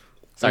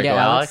 Sorry, Yeah, go,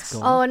 Alex, Alex.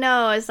 go on.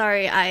 Oh no,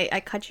 sorry,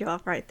 I cut you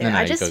off right there. No,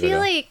 I you just go, feel go.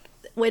 like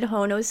with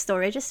Hono's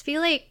story, I just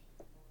feel like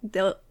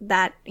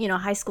that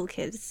high school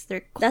kids,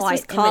 they're This quite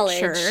was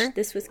college. immature.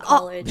 This was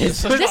college.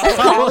 This is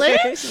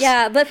college.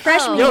 Yeah, but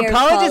freshman Oh. Yo, year of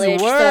college college, is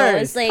so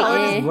worse. it's like,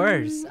 College eh. is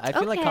worse. I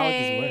feel like college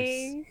is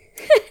Okay.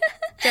 worse.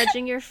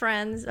 Judging your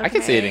friends. I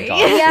could see it in okay.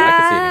 college. too. I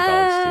could see it in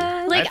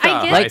college too. Like I thought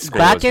I Like, high get school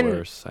back was in-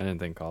 worse. I didn't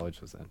think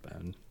college was that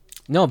bad.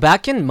 No,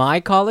 back in my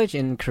college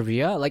in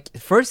Korea, like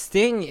first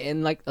thing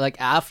in like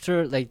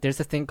after like there's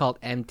a thing called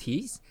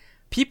MTs.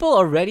 People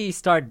already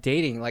start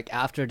dating like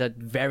after the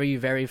very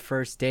very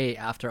first day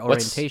after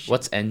orientation.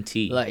 What's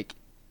NT? like?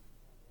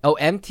 Oh,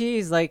 MT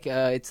is like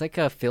it's like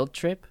a field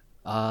trip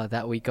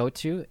that we go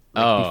to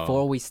like,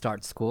 before we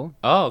start school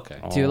oh, okay.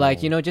 to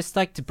like just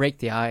like to break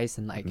the ice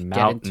and like get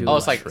Mountain into Oh,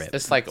 it's like, like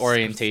it's like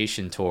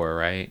orientation tour,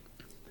 right?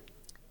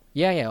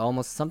 yeah,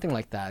 almost something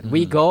like that.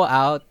 We go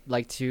out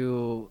like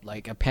to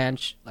like a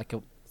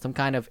some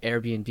kind of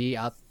Airbnb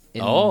out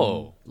in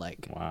Oh.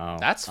 like Wow,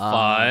 That's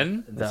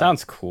fun. that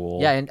sounds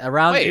cool. yeah, and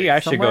around Wait, maybe I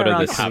should somewhere go to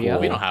around this Korea.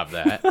 We don't have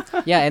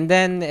that. Yeah, and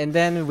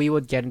then we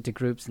would get into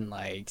groups and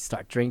like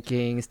start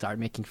drinking, start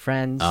making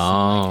friends, and,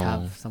 Oh. like,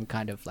 have some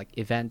kind of like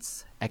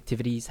events,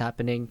 activities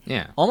happening.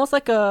 Yeah. Almost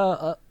like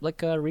a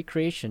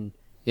recreation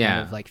Yeah.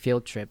 kind of like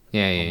field trip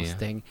Yeah, yeah, almost yeah.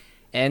 thing.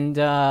 And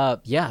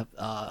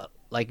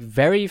like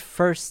very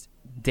first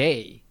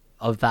day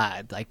of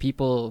that, like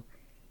people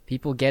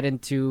get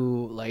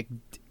into like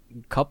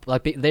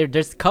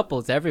there's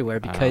couples everywhere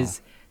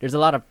because there's a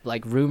lot of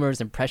like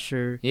rumors and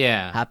pressure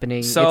Yeah.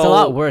 happening. So- it's a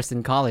lot worse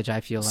in college,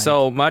 I feel like.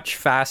 So much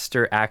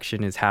faster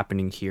action is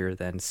happening here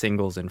than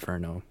Singles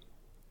Inferno,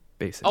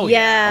 basically. Oh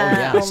yeah. Oh,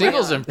 yeah. my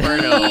Singles God.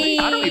 Inferno.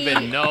 I don't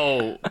even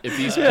know if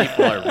these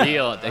people are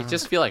real. They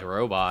just feel like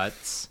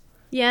robots.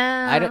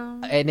 Yeah. I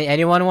don't.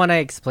 Anyone want to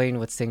explain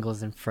what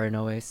Singles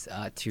Inferno is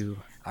to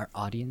our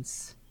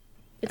audience?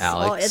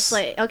 Alex. It's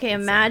like okay,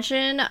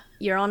 imagine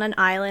you're on an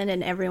island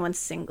and everyone's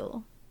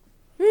single.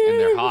 And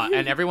they're hot.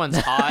 And everyone's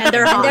hot. And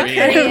they're hot.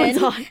 Korean.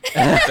 Korean.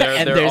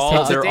 And They're there's-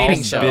 all, it's a they're dating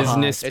all show.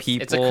 business It's a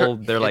people.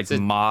 cur- they're like it's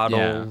a-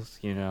 models,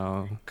 you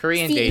know.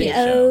 Korean dating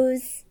show.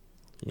 CEOs.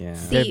 Yeah.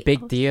 They're See-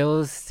 big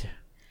deals.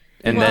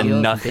 And Well- then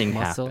deals, nothing big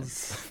happens.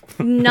 muscles.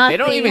 Nothing They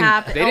don't even.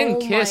 happened. They didn't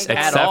Oh kiss my God.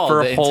 at Except all.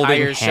 for The holding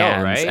entire hands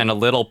show, right? and a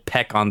little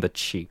peck on the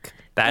cheek.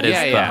 That is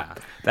Yeah, yeah.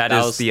 that That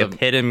is was the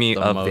epitome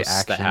the of the most that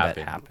action that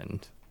happened.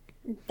 happened.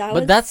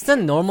 But that's the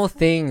normal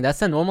thing. That's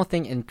the normal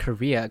thing in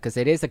Korea because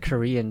it is a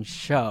Korean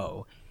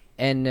show,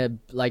 and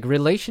like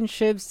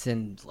relationships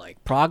and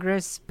like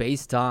progress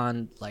based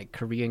on like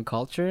Korean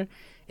culture,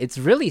 it's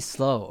really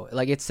slow.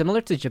 Like it's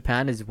similar to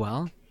Japan as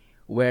well,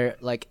 where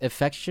like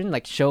affection,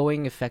 like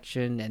showing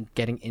affection and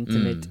getting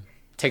intimate,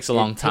 Takes a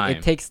long time.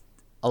 It takes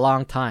a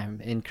long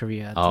time in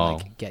Korea to Oh.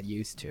 like get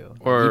used to.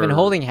 Or- Even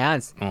holding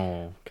hands.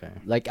 Oh, okay.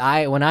 Like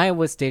when I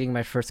was dating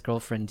my first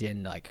girlfriend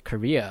in like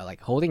Korea, like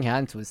holding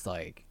hands was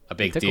like A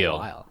big it took deal. A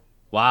while.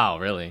 Wow,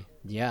 really?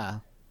 Yeah.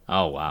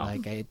 Oh, wow.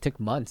 Like it took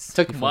months.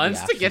 Took before we months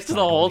to actually get to the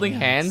started holding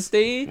hand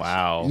stage?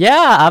 Wow.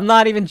 Yeah, I'm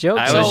not even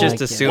joking. I was So,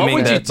 just assuming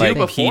what would you that do like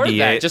before PDA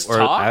that? Just or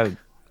talk?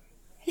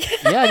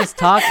 Yeah, just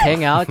talk,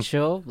 hang out,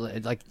 chill,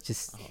 like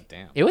just. Oh,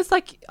 damn. It was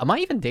like, am I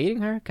even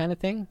dating her, kind of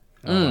thing.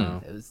 It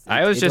was,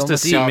 I was it just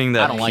almost- assuming I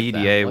that don't like that.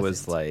 PDA It was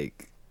wasn't.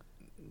 like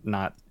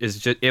not is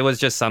just it was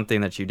just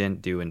something that you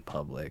didn't do in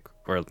public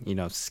or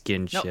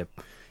skinship.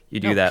 You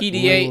do No, that.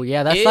 PDA Ooh,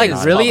 yeah, that's is like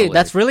really, public.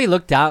 that's really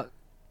looked out.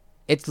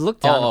 It's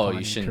looked down Oh, upon you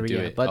in shouldn't Korea,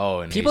 do it. but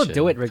Oh, in people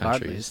do it Asian regardless.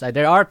 countries. Like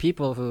there are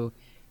people who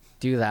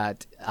do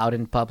that out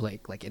in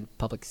public, like in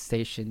public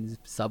stations,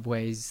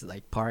 subways,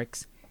 like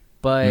parks.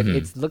 But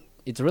Mm-hmm.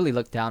 it's really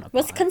looked down upon.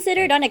 What's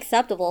considered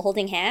unacceptable?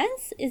 Holding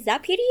hands? Is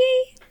that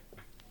PDA?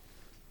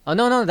 Oh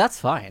no, that's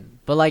fine.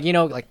 But like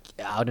like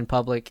out in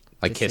public,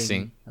 Like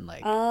kissing. and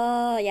like.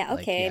 Oh, yeah,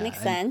 like, okay, yeah, makes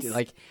and, sense.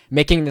 like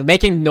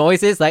making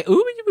noises like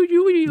ooh,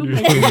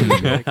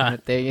 that kind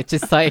of thing. It's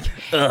just like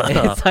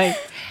it's like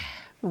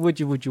would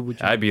you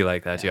I'd be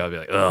like that too. I'd be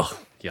like, ugh,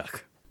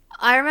 yuck.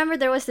 I remember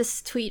there was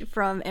this tweet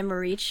from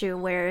Emorichu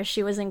where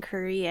she was in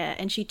Korea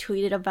and she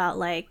tweeted about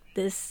like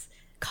this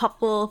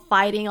couple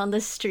fighting on the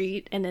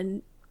street and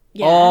then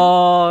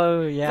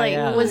Oh yeah, like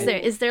yeah.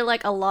 is there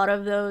like a lot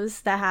of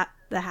those that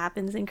that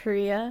happens in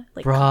Korea.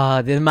 Like,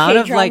 Bruh, the amount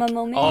of K-drama like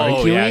moment?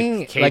 Oh, yeah, arguing,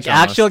 like K-drama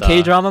actual stuff.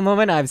 K-drama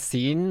moment I've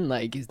seen,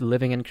 like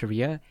living in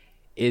Korea,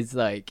 is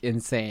like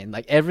insane.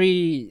 Like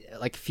every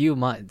like few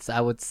months, I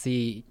would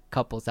see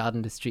couples out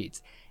in the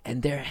streets,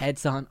 and their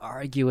heads on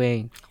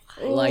arguing,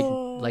 like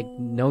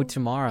no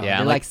tomorrow. Yeah,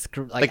 They're, like,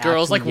 like the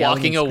girl's like actually yelling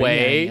walking and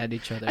screaming away, at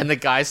each other. and the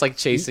guy's like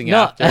chasing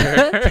No. after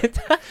her.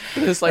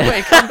 It's like,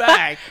 wait, come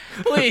back,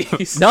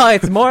 please. No,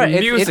 it's more. The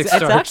It's, music it's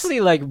starts. actually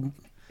like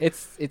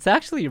it's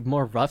actually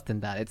more rough than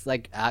that. It's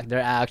like they're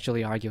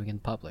actually arguing in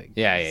public.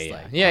 Yeah, It's yeah,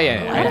 like, yeah,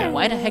 yeah, why, yeah.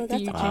 why the heck do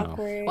that's you?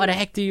 awkward. Why the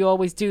heck do you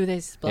always do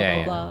this? Blah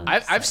Yeah, blah yeah. blah.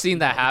 I've seen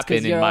that It's 'cause happen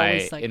in you're my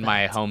always like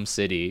my that. home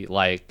city.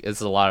 Like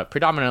it's a lot of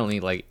predominantly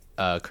like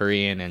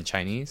Korean and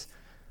Chinese,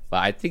 but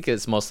I think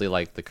it's mostly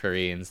like the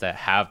Koreans that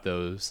have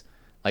those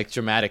like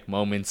dramatic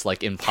moments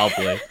like in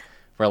public.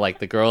 Where like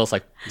the girls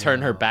like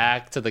turn her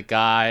back to the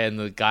guy and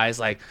the guy's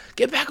like,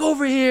 get back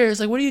over here. It's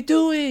like, what are you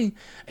doing?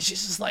 And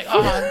she's just like,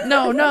 oh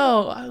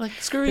no, I'm like,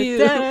 screw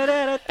you.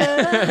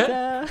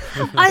 I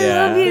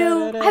Yeah. love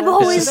you. I've It's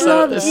always just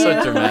loved it's you.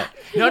 so dramatic.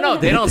 No,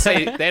 they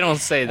don't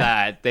say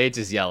that. They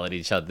just yell at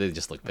each other. They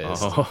just look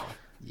pissed. Oh,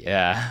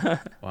 Yeah.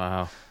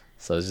 wow.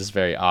 So it's just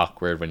very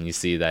awkward when you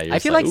see that. You're I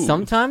just feel like "Ooh."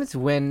 sometimes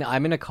when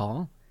I'm in a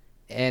call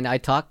and I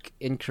talk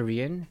in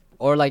Korean,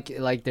 or like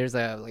there's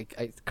a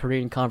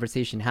Korean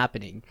conversation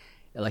happening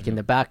like in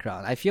the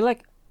background, I feel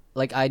like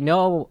I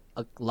know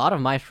a lot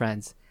of my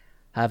friends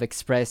have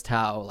expressed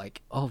how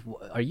like, oh,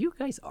 are you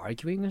guys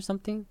arguing or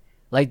something?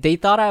 Like they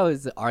thought I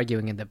was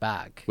arguing in the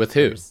back. With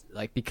who?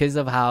 Like because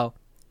of how,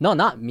 no,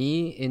 not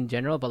me in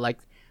general, but like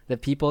the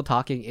people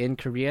talking in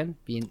Korean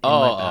being in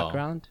Oh. my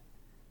background.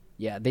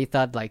 Yeah, they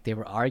thought like they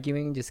were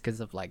arguing just because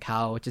of like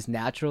how just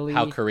naturally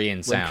How Korean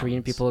when sounds.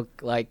 Korean people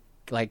like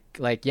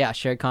yeah,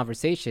 share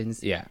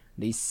conversations. Yeah.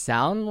 They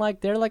sound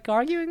like they're like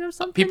arguing or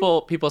something.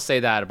 People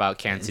say that about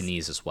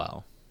Cantonese as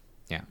well.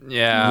 Yeah.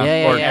 Yeah.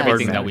 Yeah, or yeah.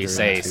 Everything or that we Mandarin,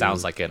 say too.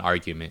 sounds like an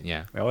argument.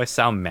 Yeah. We always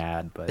sound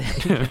mad, but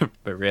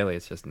but really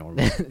it's just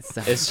normal.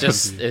 It's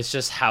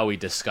just how we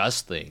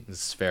discuss things.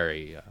 It's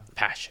very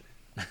passionate.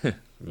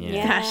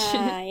 Yeah.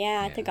 Passionate.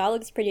 Yeah.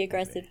 Tagalog's pretty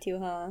aggressive too,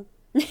 huh?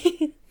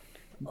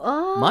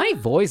 Oh. my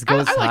voice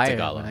goes I like higher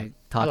Tagalog. when I I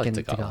talk like in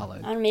Tagalog. Tagalog.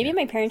 I don't know, maybe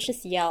my parents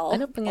just yell.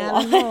 Ano a pa nga,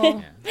 lot.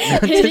 ano?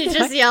 He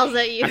just yells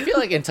at you. I feel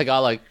like in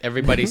Tagalog,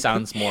 everybody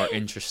sounds more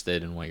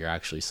interested in what you're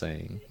actually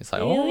saying. It's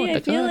like, Really, oh, I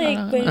feel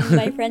like when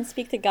my friends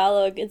speak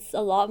Tagalog, it's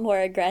a lot more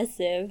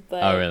aggressive.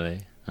 But Oh,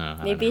 really? Oh, I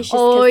don't maybe know. it's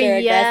just because Oh they're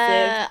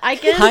yeah, I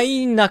guess.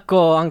 Hay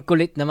nako, ang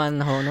kulit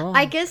naman, Hono.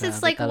 I guess it's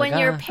Grabe like when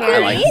your talaga.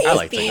 parents I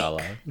like speak.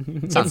 Tagalog.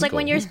 It's Sounds like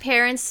cool. when your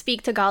parents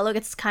speak Tagalog,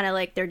 it's kind of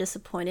like they're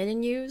disappointed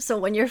in you. So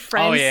when your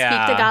friends yeah.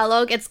 speak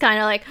Tagalog, it's kind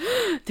of like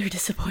they're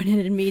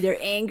disappointed in me. They're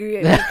angry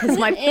at me because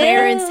my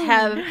parents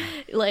have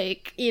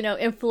like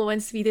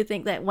influenced me to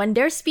think that when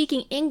they're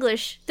speaking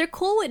English, they're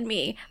cool with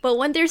me. But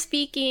when they're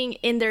speaking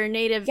in their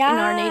native in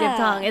our native Yeah.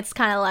 tongue, it's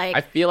kind of like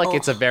I feel like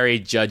it's a very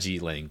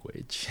judgy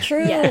language.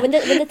 true. Yeah. When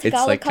the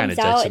Tagalog like, kinda comes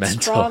out, it's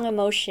judgmental. strong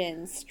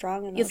emotions. Strong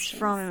emotions. it's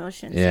strong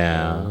emotions.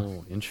 Yeah.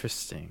 Oh,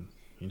 interesting.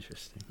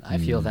 Interesting. I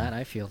feel that.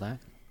 I feel that.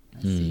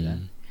 I see that.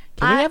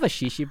 Can we have a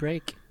shishi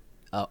break?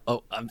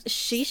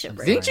 Shisha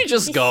break. Didn't you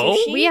just go?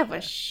 Sushi? We have a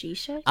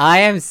shisha. I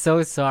am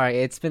so sorry.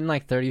 It's been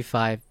like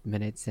 35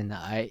 minutes, and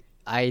I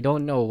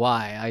don't know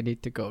why. I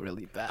need to go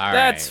really bad. All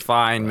That's right.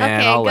 fine,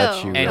 man. Okay, I'll go.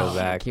 let you And- go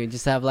back. Can you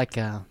just have like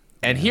a?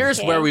 And here's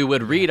Okay. where we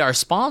would read our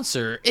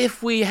sponsor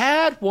if we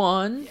had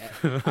one.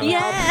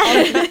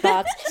 Yeah.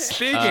 Thoughts.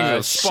 Speaking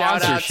of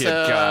shout out sponsorship,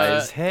 to-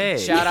 guys, hey.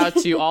 Shout out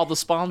to all the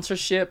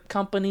sponsorship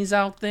companies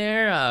out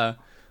there.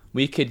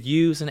 We could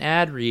use an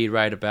ad read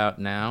right about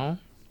now.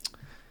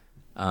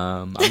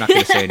 I'm not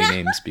going to say any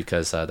names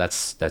because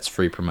that's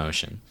free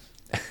promotion.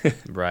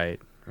 Right.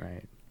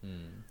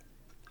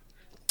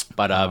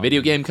 But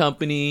video game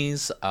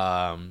companies,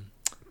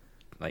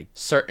 Like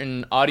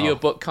certain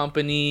audiobook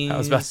companies, I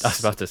was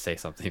about to say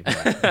something.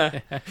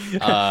 But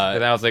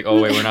and I was like, oh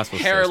wait, we're not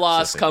supposed to. hair say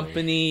loss specifically.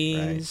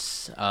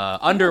 companies,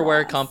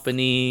 underwear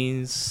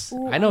companies.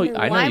 Ooh, I know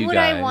Why you would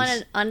guys. I want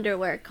an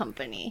underwear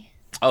company?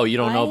 Oh, you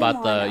don't know I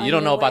about want you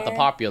don't know about the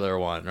underwear. popular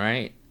one,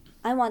 right?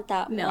 I want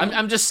that. No. one.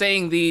 I'm just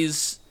saying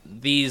these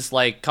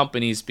like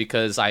companies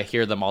because I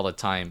hear them all the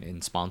time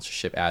in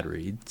sponsorship ad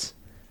reads.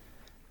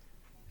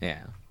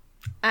 Yeah.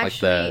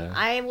 Actually, the-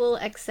 I will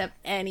accept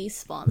any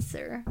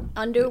sponsor,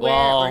 underwear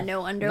Well, or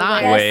no underwear.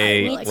 not- I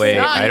Wait, like wait.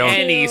 it. Not I don't.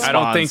 any I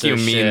don't think you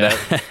mean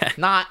sponsorship. that.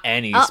 Not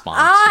any Oh,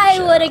 sponsorship. I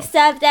would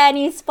accept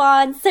any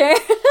sponsor.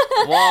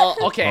 Well,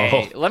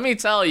 okay. Oh. Let me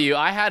tell you,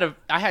 I had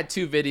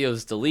 2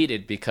 videos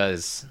deleted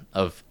because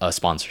of a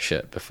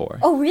sponsorship before.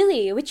 Oh,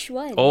 really? Which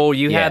one? Oh,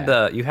 you Yeah.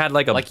 had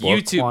like a Like book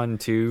YouTube- one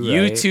too.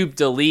 Right? YouTube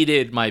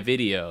deleted my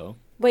video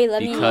Wait,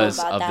 let me know because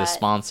about of that. the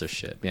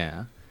sponsorship.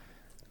 Yeah.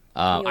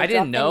 You I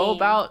didn't drop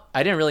the name.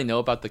 I didn't really know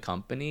about the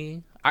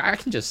company. I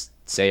can just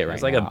say it right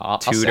It's like now. a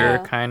I'll say tutor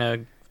it. kind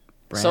of.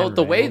 So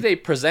the way they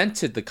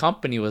presented the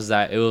company was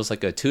that it was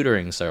like a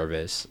tutoring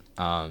service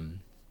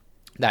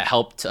that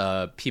helped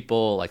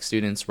people like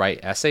students write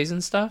essays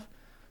and stuff.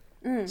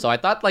 So I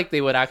thought like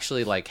they would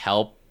actually like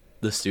help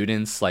the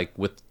students like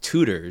with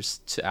tutors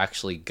to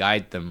actually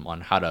guide them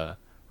on how to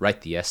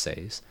write the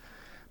essays.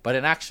 But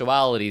in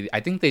actuality, I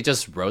think they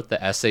just wrote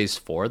the essays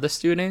for the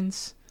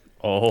students.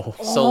 Oh,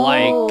 So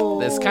like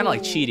it's kind of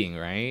like cheating,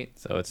 right?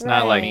 so it's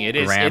not like It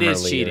is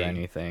Grammarly cheating. or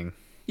anything.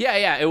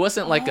 Yeah. It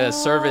wasn't like a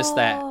service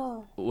that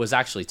was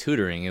actually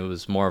tutoring. It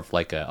was more of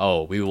like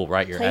we will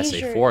write your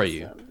essay for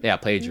you. Plagiarism. Yeah,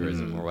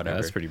 plagiarism or whatever.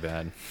 That's pretty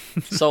bad.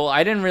 So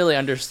I didn't really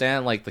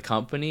understand like the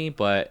company,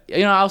 but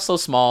I was so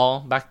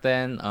small back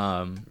then.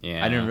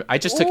 Yeah. I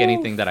just took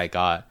anything that I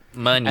got.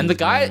 Money. And the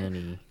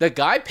money.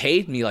 guy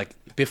paid me like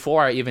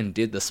before I even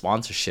did the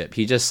sponsorship.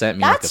 He just sent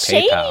me That's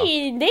like a PayPal.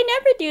 shady. They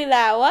never do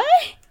that. What?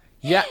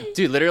 Yeah,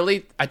 dude,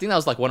 literally, I think that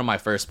was like one of my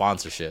first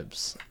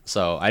sponsorships.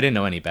 So I didn't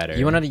know any better.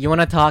 You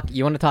wanna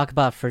talk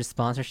about first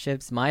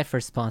sponsorships? My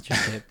first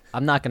sponsorship.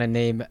 I'm not gonna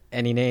name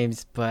any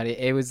names, but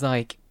it was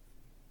like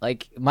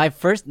my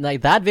first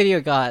that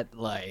video got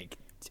like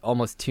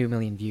almost 2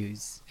 million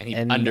views. And he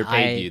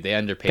underpaid you. They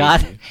underpaid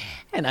got, you.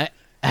 And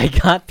I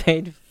got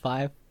paid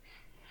 $500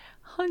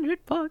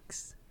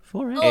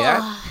 for it.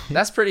 Yeah,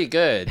 that's pretty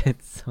good.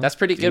 It's so That's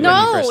pretty good when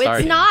you No, first it's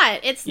started. not.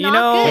 It's You not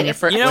know, good. When you're It's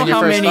fir- You know when you're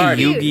how first many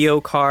starting.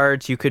 Yu-Gi-Oh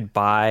cards you could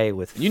buy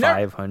with You know-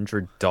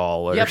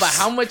 $500? Yeah, but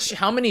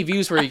how many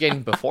views were you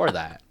getting before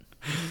that?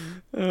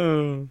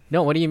 No,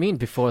 what do you mean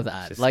before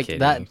that? Just like kidding.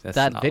 that That's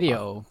that not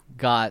video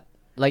got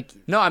like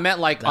No, I meant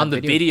like That on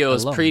the video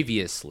videos alone.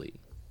 previously.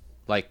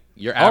 Like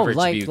your average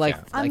view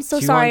count. I'm like so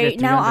 200, sorry.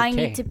 Now I 300K.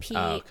 need to pee.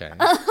 Oh, okay.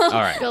 All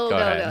right. go, go go,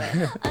 ahead.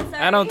 go. I'm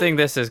sorry. I don't think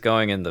this is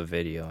going in the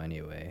video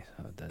anyway,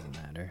 so it doesn't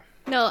matter.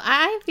 No,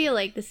 I feel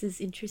like this is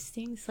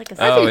interesting. It's like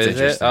a I Oh, think it's is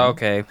it? interesting.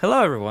 Okay.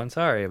 Hello, everyone.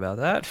 Sorry about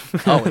that.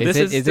 Oh, This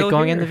is it still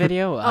going in here. the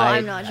video?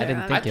 I'm not sure. I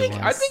didn't I think it was.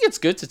 I think it's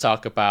good to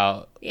talk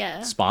about yeah.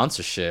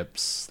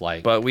 sponsorships.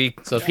 Like, But we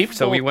so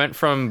we went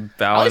from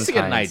At least to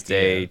get an Valentine's idea.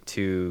 Day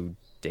to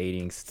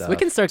dating stuff. we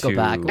can circle to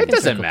back. We It can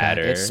doesn't circle back.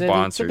 matter. It's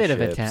a bit of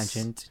a Sponsorships.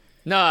 tangent.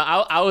 No,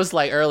 I was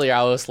like earlier.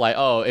 I was like,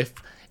 oh, if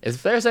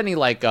there's any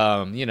like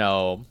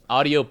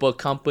audiobook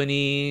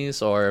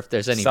companies or if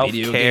there's any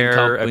video game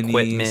self-care companies,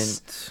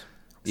 equipment,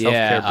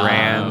 yeah, self-care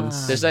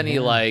brands. there's any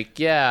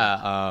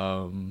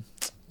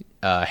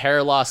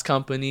hair loss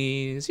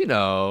companies,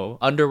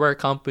 underwear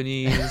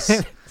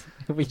companies,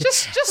 we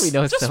just we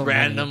know just so many.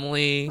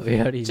 randomly, We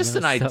already just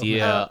know an so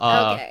idea.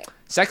 Okay.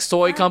 Sex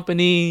toy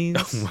companies.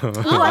 Ooh,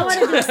 I want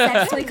to do a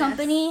sex toy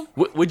company.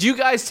 Would you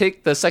guys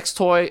take the sex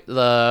toy?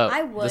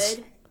 I would.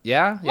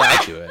 Yeah,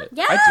 I'd do it.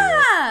 Yeah. I'd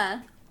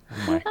do it.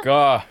 Oh my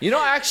god.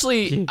 I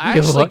actually You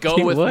go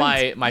what? with What?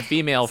 my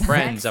female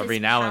friends Sex every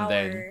is now and power.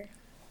 then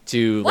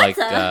to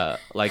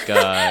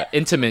What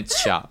intimate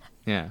shop.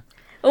 Yeah.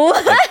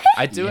 What?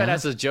 I do it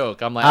as a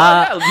joke. I'm like,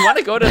 Uh, oh, yeah, you want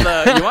to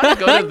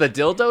go to the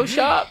dildo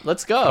shop?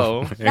 Let's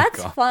go.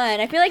 That's fun.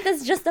 I feel like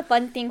that's just a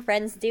fun thing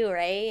friends do,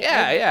 right?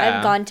 Yeah.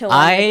 I've gone to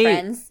one with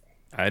friends.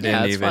 I Yeah,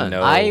 didn't it's even fun.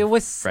 know. I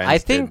was. friends I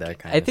did think. that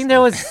kind I of think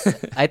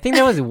stuff. I think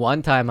there was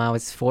one time I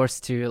was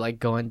forced to like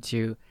go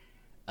into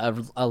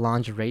a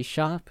lingerie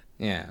shop,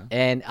 Yeah.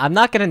 and I'm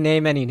not gonna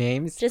name any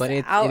names, Just but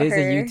out it is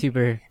a her.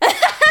 YouTuber.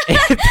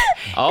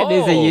 Oh,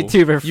 is a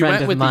YouTuber You friend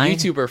went of with mine. the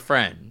YouTuber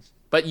friend,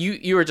 but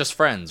you were just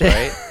friends,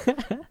 right?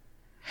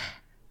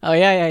 Oh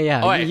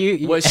yeah. Oh,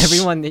 wait, was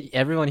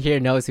everyone here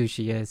knows who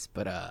she is,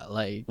 but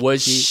like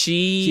Was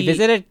she she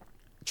visited.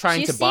 trying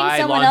She's to seen buy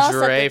someone else at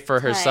lingerie the for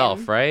herself,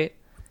 time. right?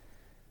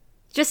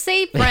 Just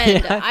say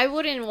friend. Yeah. I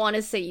wouldn't want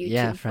to say YouTube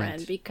Yeah, friend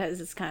friend. because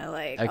it's kind of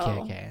like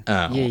Okay.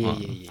 Oh,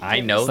 Yeah.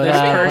 I know But, this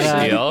uh, No person.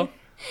 big deal.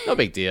 No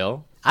big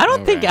deal. I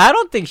don't think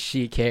Alright.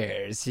 she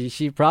cares.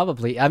 She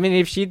probably. I mean,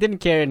 if she didn't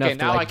care enough to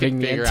now I like can bring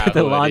me figure into out the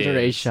who it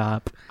lingerie is.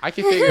 shop, I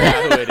can figure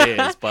out who it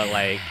is, but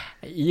like,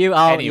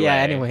 Anyway. yeah.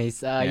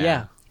 Anyways, Yeah.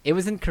 yeah. It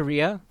was in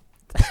Korea.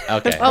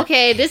 okay.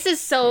 Okay, this is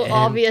so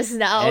obvious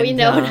now. We and,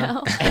 know uh,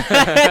 now.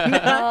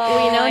 Oh,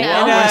 We know my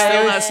now. Well, we're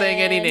still it not was-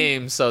 saying any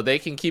names, so they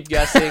can keep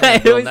guessing.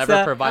 And It we'll was,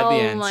 never provide the Oh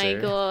answer. my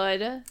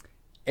god.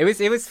 It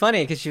was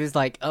funny because she was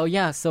like, "Oh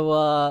yeah, so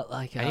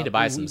like I need to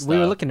buy some We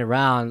were stuff." looking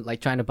around,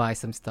 like trying to buy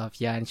some stuff,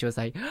 yeah." And she was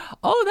like,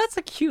 "Oh, that's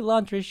a cute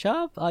laundry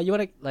shop. You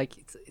wanna like?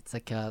 It's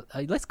like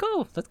let's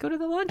go to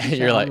the laundry shop."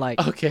 You're I'm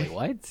like, "Okay." "Wait,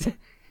 what?"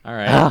 All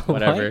right, What?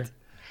 whatever.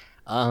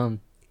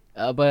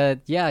 But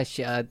yeah,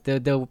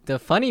 the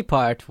funny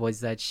part was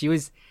that she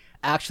was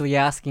actually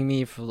asking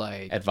me for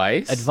like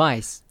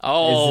advice.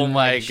 Oh As in,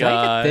 my like, should I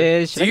god! get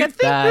this? Should Do I you get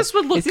think that? this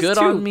would look Is this good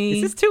too, on me?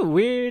 Is this too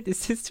weird?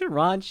 Is this too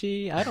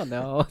raunchy? I don't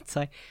know. It's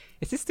like,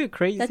 is this too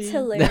crazy? That's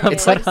No,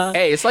 hilarious. but,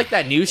 Hey, it's like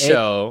that new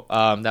show,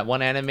 that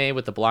one anime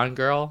with the blonde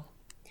girl.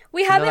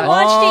 We haven't that?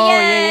 watched oh, it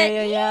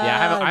yet. Yeah. Yeah, I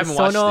haven't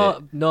watched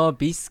Sono no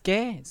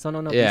Bisque. Sono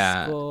no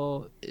Yeah.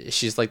 Bisco.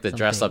 She's like the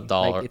dress up Something.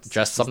 doll, Like, or it's-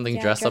 dress something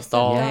Yeah, dress up dress up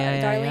doll. doll. Yeah,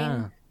 yeah,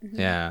 Darling.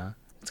 Yeah,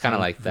 it's kind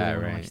of like that, Really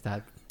wanna right? watch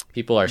that.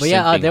 People are But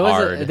yeah, simping there was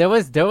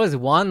hard. there was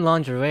one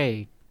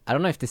lingerie. I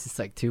don't know if this is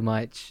like too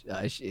much.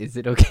 Is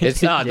it okay?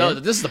 It's to not. No,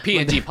 share? this is the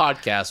PNG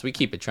podcast. We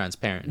keep it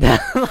transparent.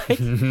 Like,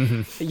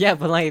 yeah,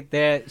 but like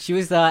there, she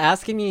was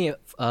asking me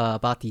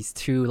about these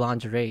two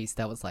lingeries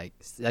that was like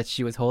that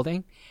she was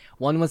holding.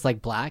 One was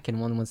like black and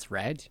one was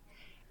red,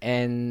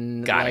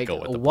 and Gotta like go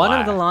with the one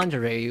of the black.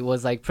 lingerie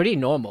was like pretty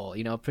normal,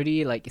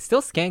 pretty like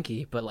still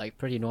skanky, but like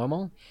pretty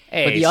normal.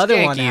 Hey, but the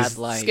other one Skanky's- had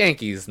like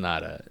Skanky's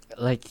not a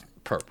like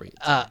appropriate.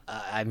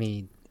 I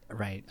mean,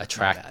 right,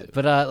 Attractive.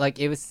 but like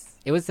it was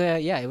it was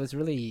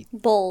really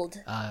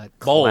Bold.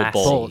 bold.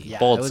 bold, yeah, it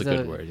Bold's was a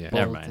good a word. Yeah, bold,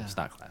 never mind. It's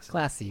not classic.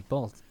 classy,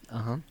 bold.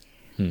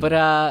 Hmm.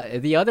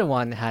 But the other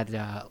one had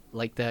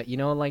like the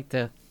like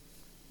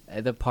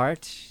the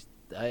part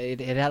it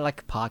had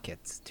like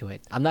pockets to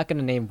it. I'm not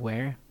gonna name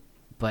where,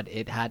 but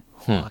it had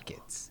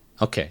pockets.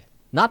 Okay.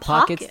 Not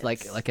pockets,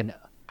 Pockets? like an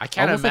I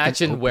can't Almost like an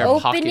imagine open- where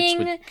pockets Opening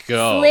would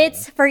go.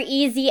 slits for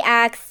easy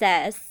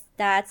access.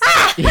 That's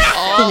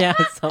yeah.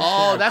 something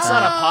Oh, like that's that.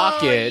 not a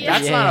pocket.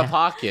 That's not Yeah. a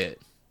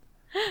pocket.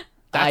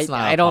 That's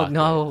not. I a don't pocket.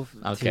 know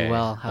Okay. too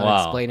well how to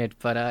Wow. explain it,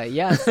 but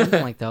yeah,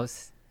 something like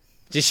those.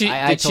 Did she?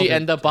 I Did told she her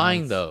end up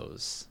buying once.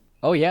 those?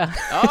 Oh yeah.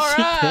 All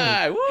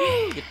right.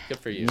 Woo! Good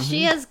for you.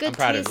 She has good I'm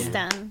proud of taste you.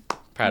 then.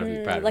 Proud of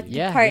you. Proud of lucky you.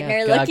 Yeah, partner,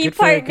 yeah. lucky Good for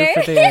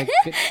partner.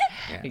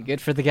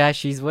 good for the guy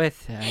she's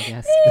with, I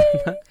guess.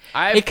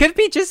 I've, It could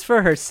be just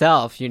for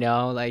herself,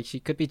 like she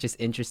could be just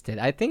interested.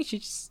 I think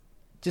she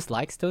just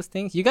likes those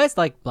things. You guys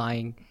like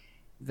buying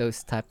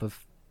those type of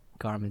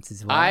garments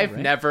as well. I've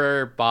right?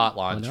 never bought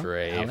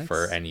lingerie Alex?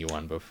 for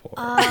anyone before.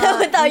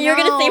 I thought you were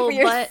gonna say for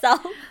No,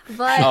 yourself.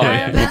 But Oh, I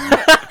yeah.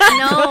 remember.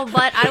 No,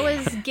 but I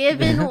was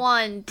given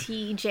one.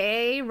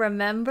 TJ,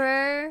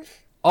 remember?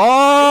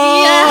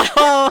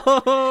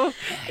 Oh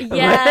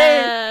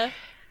Yeah.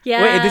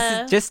 Yeah. Wait, this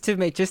is just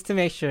to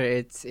make sure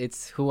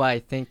it's who I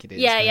think it is.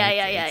 Yeah,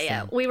 right?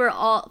 yeah. We were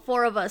all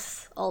four of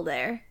us all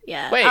there.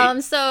 Yeah. Wait.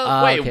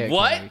 So Wait,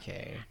 what?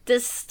 Okay. the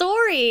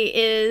story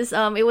is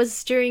it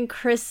was during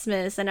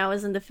Christmas and I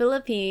was in the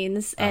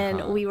Philippines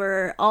and we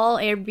were all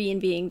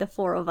Airbnb-ing, the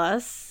four of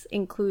us,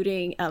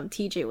 including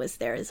TJ was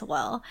there as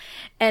well.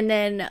 And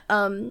then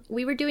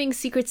we were doing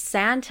Secret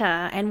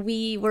Santa and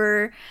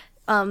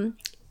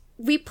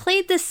we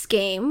played this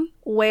game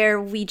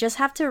where we just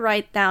have to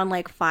write down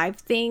like 5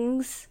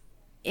 things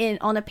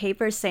on a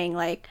paper saying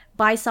like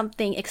buy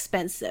something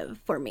expensive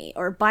for me,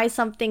 or buy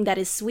something that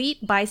is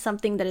sweet, buy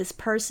something that is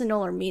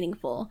personal or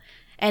meaningful.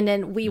 And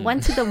then we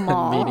went to the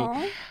mall.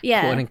 Quote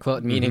Yeah,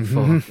 unquote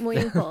meaningful.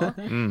 meaningful.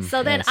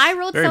 So then yes. I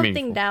wrote Very something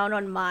meaningful. down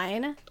on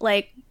mine,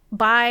 like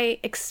buy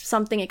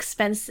something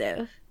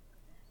expensive.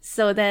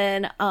 So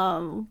then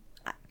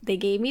they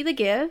gave me the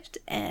gift,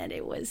 and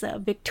it was a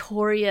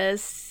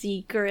Victoria's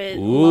Secret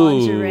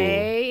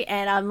lingerie,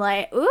 and I'm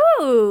like,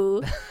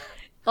 ooh,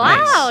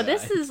 wow, Nice.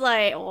 this is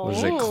like,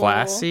 Was it oh.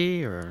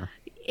 classy or?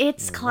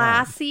 It's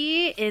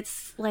classy.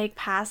 It's like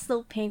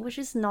pastel pink, which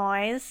is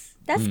nice.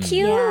 That's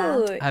cute.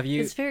 Yeah. Have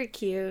you? It's very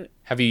cute.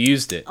 Have you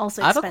used it?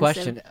 Also I have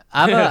expensive. a question.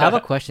 I have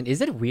a question. Is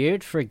it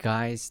weird for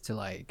guys to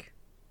like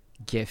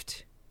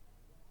gift,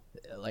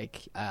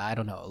 like I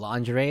don't know,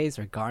 lingeries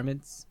or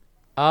garments?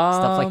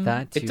 Stuff like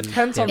that It to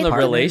depends their on the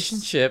partners?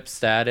 relationship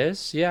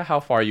status. Yeah, how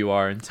far you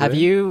are into Have it.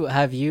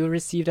 you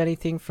received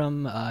anything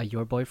from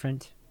your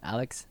boyfriend,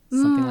 Alex?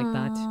 Something like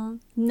that?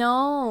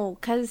 No,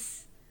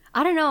 because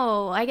I don't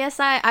know. I guess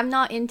I'm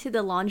not into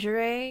the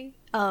lingerie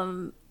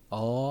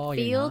Oh, you're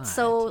field. not.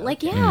 So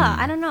like, yeah,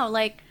 I don't know.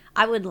 Like,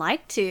 I would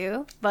like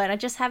to, but I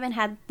just haven't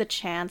had the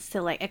chance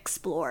to like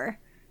explore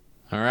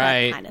All that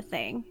right. kind of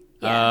thing.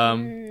 Yeah.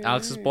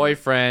 Alex's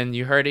boyfriend,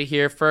 you heard it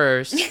here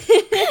first.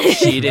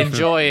 She'd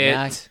enjoy it.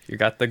 Yeah. You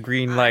got the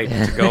green light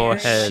to go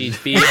ahead. She'd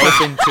be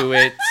open to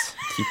it.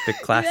 Keep it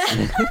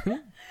classy.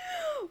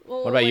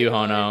 What about you,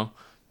 Hono?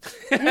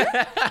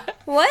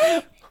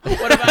 What?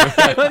 What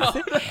about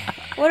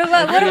What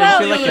about I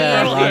feel like you?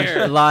 Here.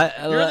 You're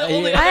the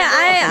only-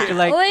 I feel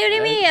like- what do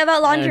you mean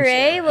about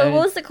lingerie? What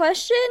was the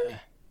question?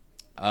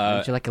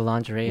 Would you like a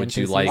lingerie? would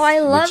you enthusiast? like- Oh, I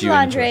would love you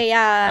lingerie. enjoy-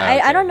 Yeah,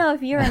 Okay. I don't know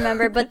if you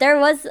remember, but there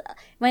was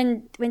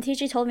when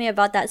TJ told me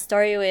about that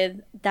story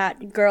with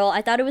that girl.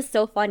 I thought it was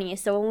so funny.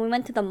 So when we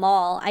went to the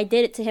mall, I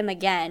did it to him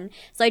again.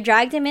 So I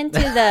dragged him into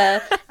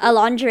the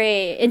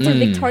lingerie into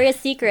Victoria's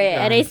Secret,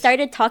 and I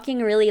started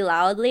talking really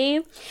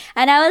loudly.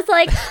 And I was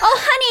like, "Oh,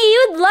 honey,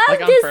 you'd love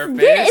Like on this.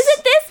 purpose?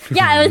 Isn't this?"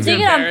 Yeah, I was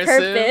doing it on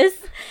embarrass him? purpose.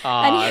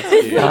 Aw, And that's he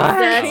was cute. like, I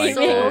That's like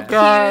so that.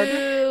 God.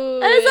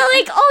 cute. I was all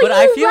like, "Oh, But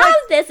I you feel love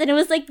like- this," and it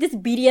was like this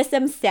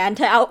BDSM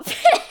Santa outfit.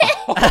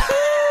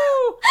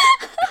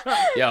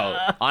 Yo,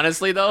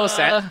 honestly though,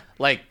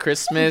 like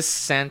Christmas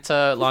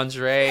Santa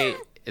lingerie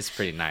is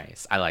pretty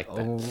nice. I like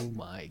that. Oh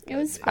my god. It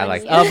was I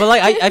like funny. But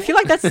like I feel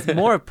like that's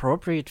more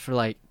appropriate for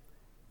like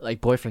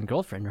boyfriend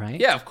girlfriend, right?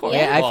 Yeah, of course.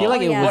 Yeah, I feel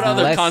like it What was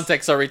other less-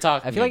 context are we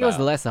talking I feel like it was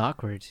about? less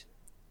awkward.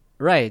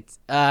 Right.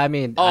 I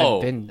mean, Oh,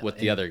 I've been with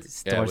the in other- yeah,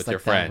 stores with your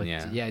like that friend, with-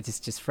 yeah. Yeah, it's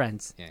just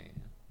friends. Yeah, yeah.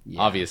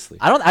 Yeah. Obviously.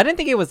 I didn't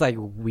think it was like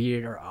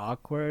weird or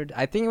awkward.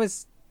 I think it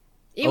was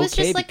It was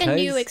okay just like a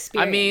new because-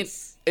 experience. I mean,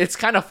 it's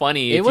kind of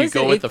funny It if you was-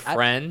 go with a it- I-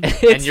 friend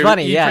it's and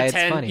funny, you yeah, it's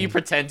pretend, funny. You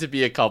pretend to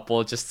be a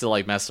couple just to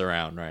like mess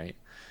around, right?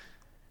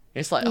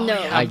 It's like, oh, No.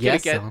 yeah, I I'm gonna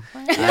guess get, so.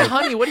 yeah,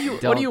 honey, what do you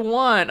Don't.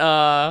 want?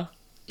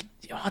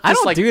 want I this,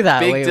 don't like, do that.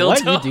 big Wait,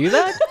 dildo. what? You do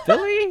that,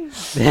 Billy?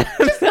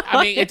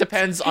 I mean, it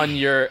depends on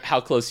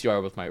how close you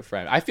are with my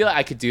friend. I feel like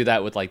I could do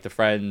that with like the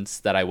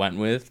friends that I went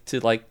with to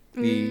like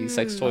the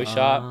sex toy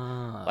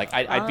shop. Like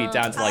I'd be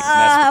down to like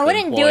mess with I the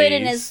wouldn't do it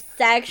in a employees.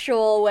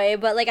 sexual way,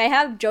 but like I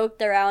have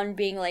joked around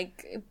being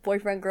like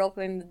boyfriend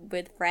girlfriend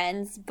with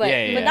friends, but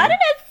Yeah. not in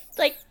a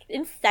like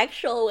in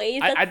sexual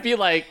ways. I'd be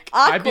like with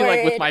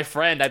awkward. my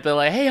friend. I'd be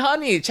like, "Hey,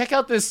 honey, check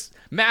out this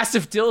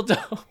massive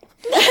dildo.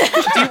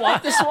 Do you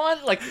want this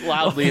one?" Like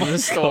loudly in the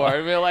store.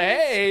 I'd be like,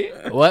 "Hey."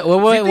 What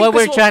think we're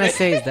this will trying to fit?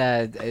 say is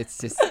that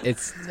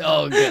it's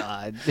oh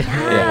god.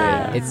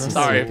 It's just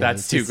Sorry so if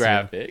that's good. too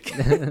graphic,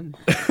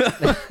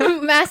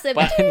 Massive.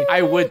 but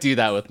I would do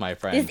that with my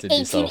friends. This It'd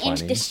be so 18-inch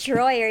funny.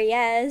 destroyer,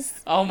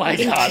 yes. Oh my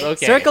god.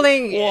 Okay.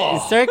 Circling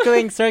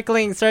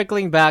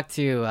back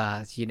to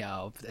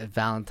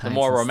Valentine's, The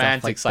more and stuff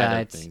romantic like side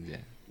that. of things. Yeah.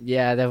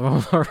 Yeah, the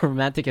more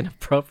romantic and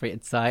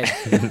appropriate side.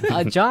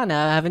 John,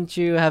 haven't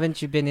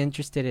you been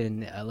interested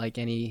in like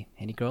any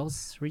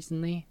girls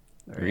recently?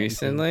 Or anything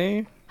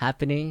Recently?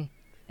 happening?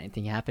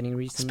 Anything happening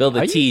recently? Spill the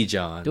Are you tea,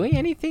 John. doing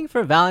anything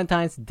for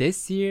Valentine's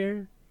this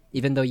year?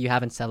 Even though you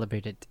haven't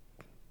celebrated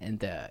in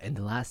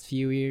the last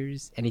few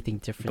years, anything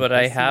different? But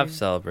I this have year?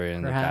 celebrated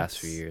in the past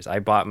few perhaps? years. I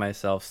bought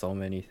myself so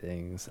many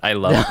things. I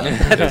love them.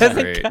 That's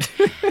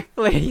great.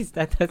 Please,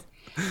 that's.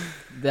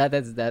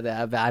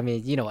 I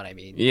mean, you know what I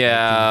mean.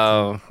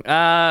 Yeah.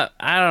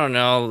 I don't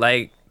know.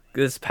 Like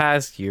this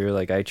past year,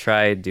 like I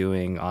tried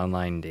doing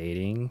online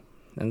dating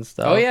and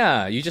stuff. Oh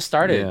yeah, you just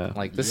started. Yeah.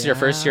 Like this is your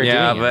first year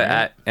Yeah, doing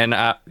but it.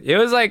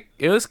 Right?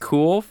 it was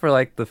cool for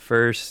like the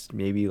first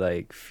maybe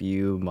like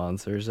few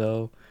months or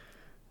so.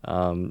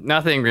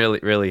 Nothing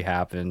really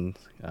happened.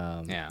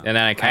 Yeah. And then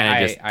I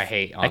kind of just I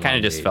hate. I kind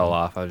of just fell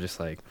off. I was just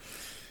like,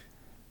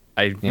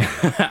 I don't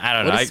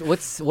know.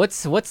 What's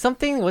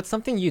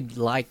something you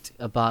liked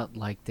about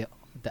like the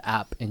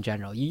app in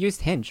general? You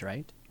used Hinge,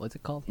 right? What's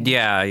it called? Hinge?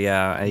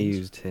 Yeah, I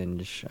used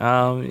Hinge.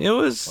 It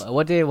was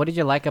What did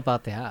you like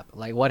about the app?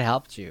 Like, what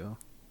helped you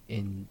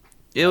in?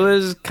 it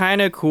was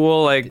kind of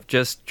cool, like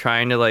just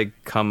trying to like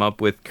come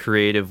up with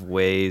creative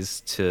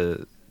ways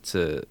to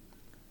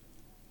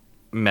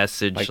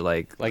message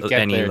Like get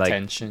any their like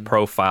attention.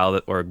 profile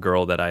or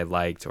girl that I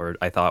liked or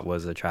I thought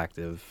was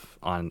attractive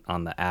on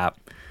the app.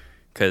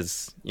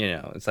 Because,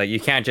 it's like you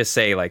can't just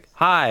say like,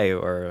 hi,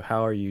 or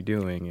how are you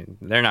doing? And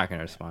they're not going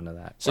to respond to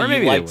that. So or you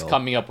maybe they liked will.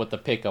 coming up with the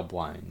pickup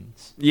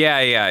lines. Yeah.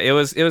 It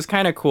was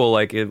kind of cool.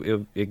 Like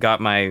it got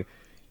my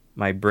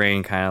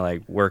brain kind of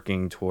like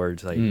working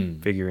towards like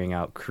figuring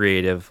out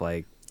creative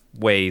like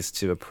ways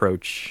to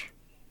approach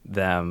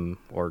them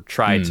or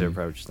try to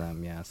approach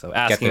them. Yeah. So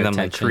asking their them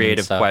like attention and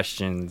creative stuff.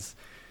 questions.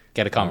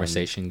 Get a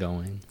conversation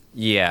going.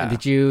 Yeah.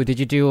 Did you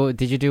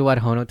do what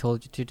Hono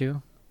told you to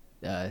do?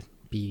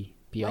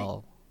 Be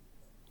all.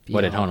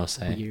 What did all Hono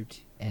say? Weird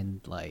and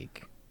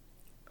like.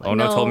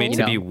 Ono told me No.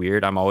 to be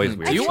weird. I'm always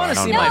weird. Do you so wanna I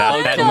don't see know. my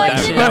that, photo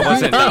collection?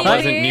 that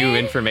wasn't Weird. new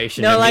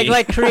information. No, to like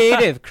me.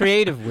 creative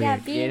Yeah,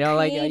 weird. be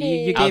Like you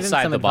gave him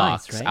Outside some the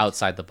advice, box. right?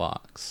 Outside the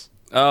box.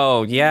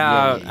 Oh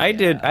yeah, Yeah. I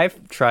did.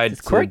 I've tried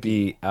It's to quirky.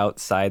 be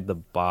outside the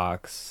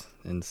box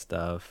and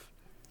stuff.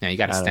 Yeah, you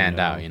got to I don't stand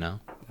know. out. You know.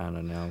 I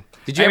don't know.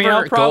 Did you I mean, ever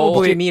I'll go?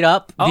 probably- Did you meet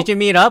up? Oh. Did you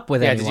meet up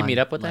with Yeah, anyone? did you meet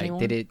up with Like, anyone?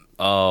 Did it?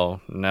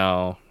 Oh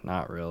no,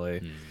 not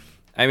really.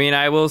 I mean,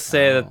 I will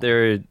say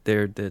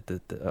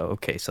that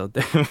okay. So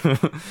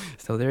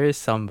so there is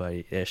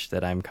somebody ish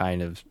that I'm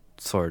kind of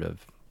sort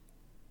of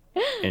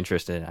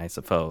interested in, I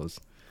suppose.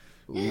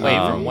 Wait,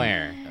 from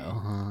where?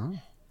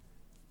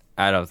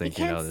 I don't He think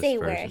you know can't this say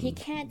person. where. He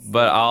can't say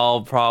But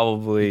I'll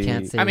probably. You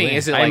can't say I mean, where.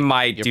 is it I like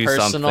might your do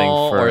personal something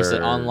or is it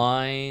for-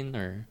 online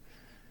or?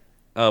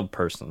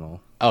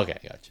 Personal. Okay,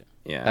 gotcha.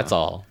 Yeah. That's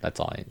all. That's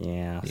all.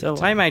 Yeah. need So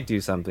to I know. might do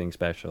something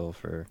special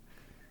for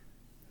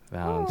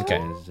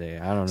Valentine's Day.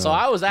 I don't know. So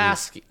I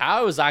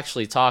was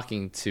actually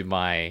talking to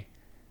my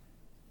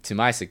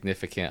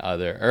significant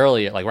other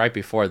earlier, like right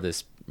before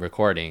this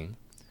recording,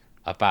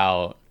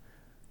 about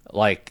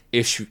like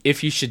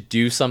if you should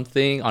do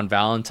something on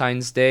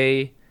Valentine's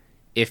Day,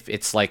 if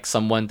it's like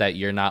someone that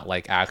you're not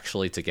like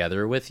actually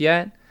together with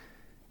yet.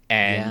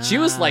 And she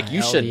was like,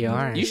 you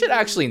LDR. should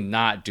actually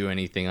not do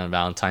anything on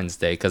Valentine's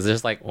Day because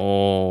there's like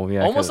Oh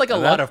yeah. almost like a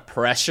lot of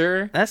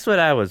pressure. That's what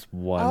I was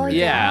wondering.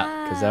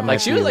 Yeah. Because that Like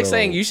might she be was a like little-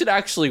 saying you should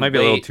actually might be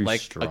a little wait too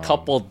like strong. a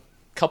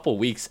couple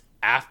weeks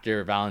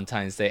after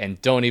Valentine's Day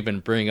and don't even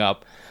bring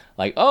up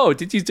like, oh,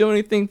 did you do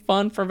anything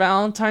fun for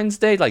Valentine's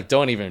Day? Like,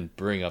 don't even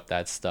bring up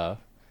that stuff.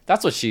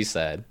 That's what she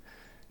said.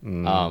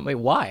 Wait,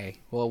 why?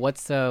 Well,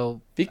 what's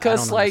so?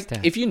 Because I don't like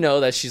understand. if you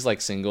know that she's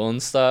like single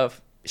and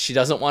stuff, she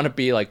doesn't want to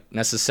be like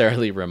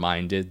necessarily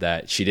reminded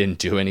that she didn't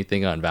do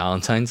anything on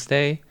Valentine's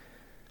Day.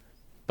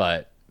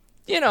 But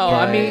I mean,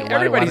 Why don't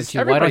everybody's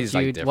you-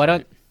 like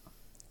different.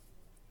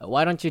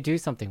 why don't you do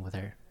something with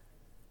her?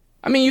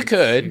 I mean, you your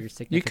could,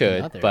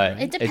 significant other, but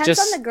right? It depends just,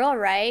 on the girl,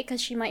 right?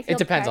 Because she might feel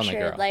depends on the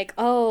pressured. girl. Like,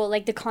 oh,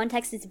 like the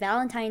context is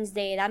Valentine's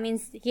Day. That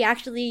means he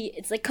actually,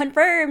 it's like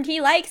confirmed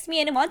he likes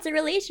me and wants a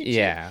relationship.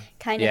 Yeah.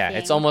 Kind of Yeah, thing.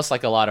 it's almost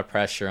like a lot of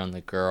pressure on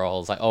the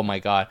girls. Like, oh my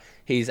god,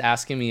 he's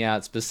asking me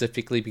out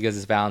specifically because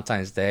it's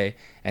Valentine's Day,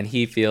 and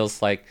he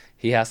feels like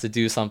he has to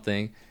do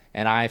something,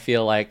 and I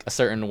feel like a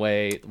certain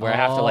way where I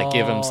have to like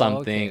give him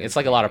something. Okay, It's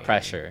like a lot of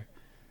pressure.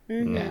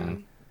 Yeah.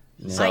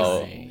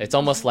 So it's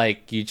almost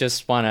like you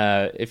just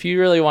wanna, if you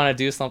really want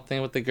to do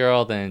something with the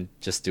girl, then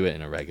just do it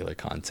in a regular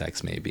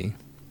context, maybe.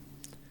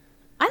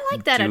 I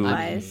like that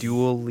advice.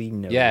 Duly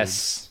noted.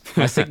 Yes,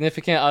 my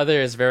significant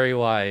other is very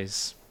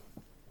wise.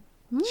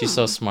 She's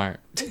so smart.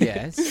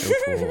 Yes. So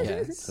cool.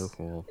 Yes. So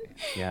cool.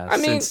 Yeah. I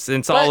mean,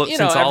 since but, all you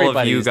know, since all of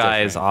everybody you is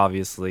guys different.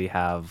 obviously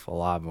have a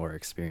lot more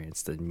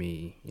experience than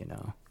me, you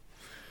know.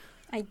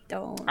 I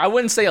don't. I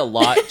wouldn't say a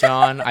lot,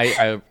 John.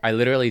 I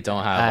literally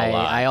don't have a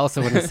lot. I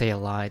also wouldn't say a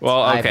lot.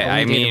 Well, I've okay.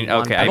 only I mean, dated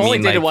one okay. I've I only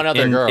mean, dated like, one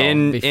other in, girl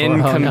in before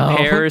Hono.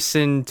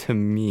 comparison to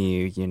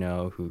me, you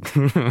know, who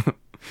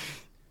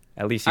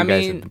at least you I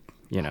guys, mean, have,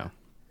 you know.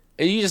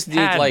 You just need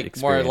had like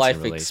more experience in life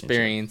relationships.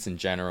 experience in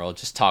general.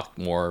 Just talk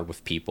more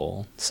with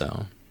people.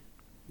 So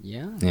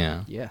Yeah.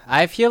 yeah. Yeah.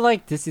 I feel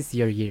like this is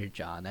your year,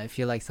 John. I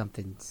feel like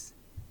something's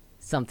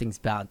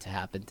bound to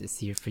happen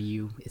this year for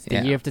you. It's the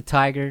Yeah. year of the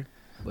tiger.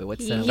 Wait,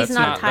 what's He's that?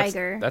 not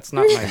Tiger. That's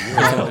not my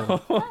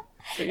year.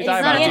 It's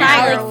not me and a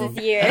tiger. Alex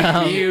this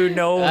year. Do you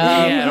know me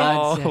at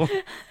all?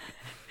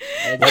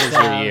 What is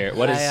your year?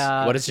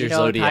 What is your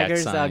zodiac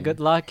tigers, sign? good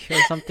luck or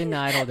something.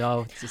 I don't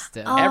know. It's just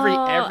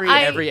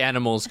Every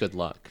animal's good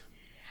luck.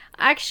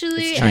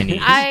 Actually, It's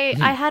Chinese. I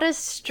had a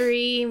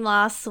stream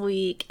last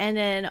week, and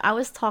then I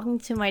was talking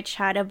to my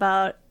chat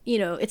about,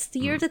 it's the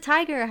year of the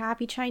tiger,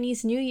 happy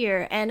Chinese New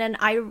Year, and then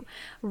I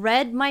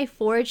read my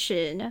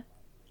fortune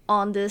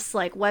on this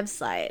like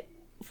website,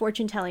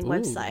 fortune telling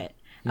website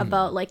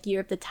about like year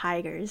of the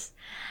tigers,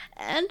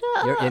 and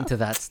You're into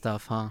that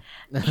stuff, huh?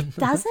 it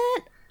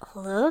doesn't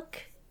look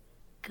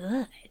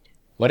good.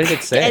 What did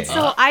it say? And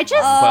so I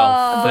just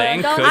Well,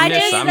 thank don't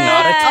goodness say I'm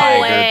that. not a tiger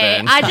away.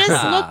 then. I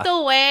just looked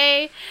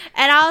away,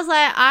 and I was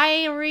like, I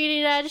ain't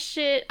reading that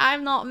shit.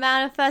 I'm not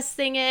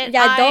manifesting it.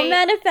 Yeah, don't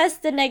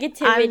manifest the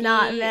negativity. I'm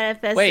not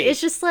manifesting. Wait. It's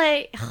just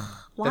like,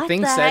 what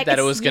thing the said heck? that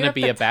it It's was gonna year of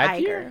be the a bad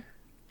tiger. year?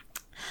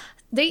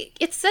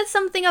 It said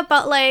something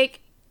about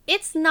like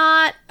it's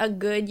not a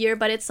good year,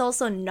 but it's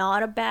also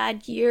not a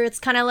bad year. It's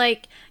kind of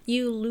like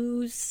you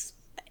lose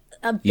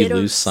a bit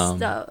lose of some,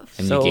 stuff.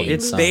 and you So gain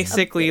it's some.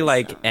 basically A bit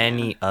like some,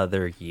 any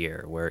other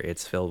year where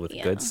it's filled with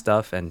Yeah. good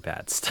stuff and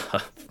bad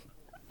stuff.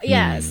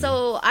 Yeah,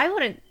 so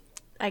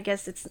I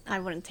guess I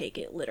wouldn't take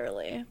it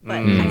literally,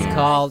 but It's Yeah,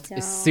 called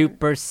don't.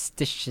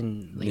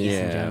 superstition, ladies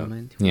and Yeah.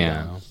 gentlemen.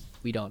 Yeah.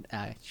 We don't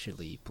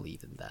actually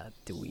believe in that,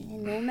 do we?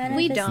 No We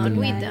manifesting don't,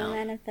 we that, don't. No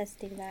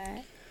manifesting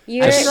that.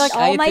 You're feel like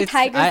all my it's-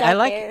 tigers I out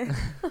like- there.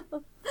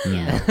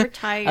 yeah, we're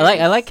tired.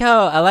 I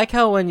like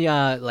how when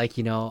like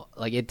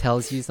like it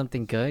tells you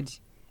something good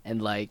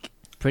and like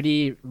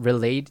pretty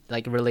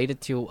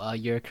related to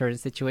your current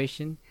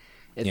situation.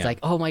 It's Yeah. like,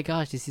 oh my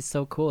gosh, this is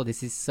so cool.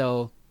 This is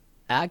so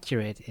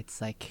accurate. It's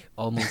like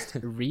almost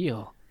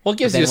real. Well, it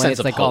gives But you a then when sense it's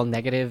of like all hope.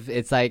 negative,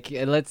 it's like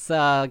let's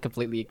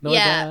completely ignore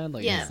yeah, that.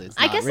 Like, yeah. it's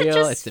I not guess real. it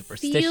It's just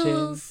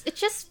superstition.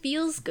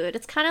 feels good.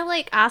 It's kind of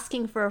like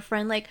asking for a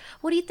friend, like,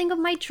 "What do you think of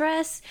my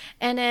dress?"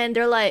 And then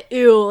they're like,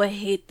 "Ew, I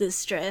hate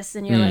this dress,"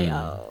 and you're like,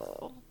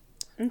 "Oh,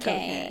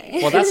 Okay.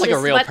 Well, that's like a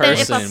Just- real but then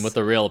if a person with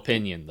a real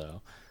opinion,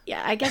 though,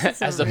 yeah." I guess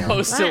it's as a real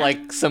opposed to one.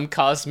 like some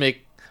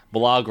cosmic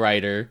blog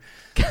writer.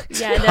 yeah,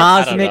 I don't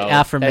Cosmic know,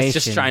 affirmation.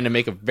 that's just trying to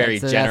make a very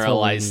That's what we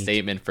generalized need.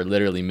 statement for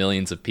literally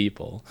millions of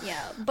people.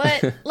 yeah,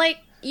 but like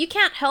you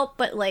can't help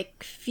but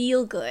like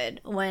feel good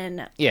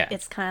when Yeah.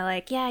 it's kind of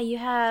like, yeah, you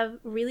have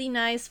really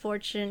nice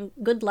fortune,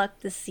 good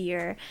luck this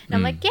year, and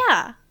I'm like,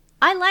 yeah,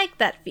 I like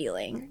that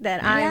feeling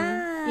that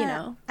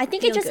I'm, I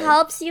think feel it just good.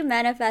 helps you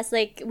manifest.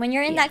 Like when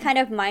you're in that Yeah. kind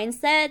of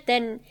mindset,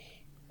 then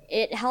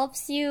it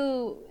helps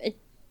you.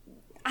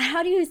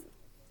 How do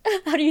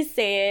you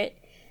say it?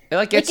 It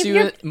like gets if you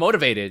you're-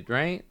 motivated,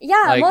 right?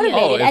 Yeah, Like,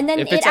 motivated, if, and then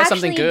if it it says actually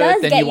something good,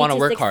 does then get you want to to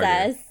work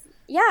success. harder.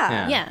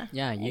 Yeah. Yeah.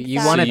 Yeah, you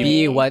want to be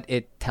Exactly. what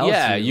it tells you.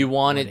 Yeah, you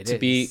want what it to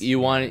be. is. You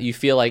want it. You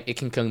feel like it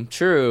can come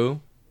true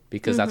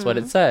because that's what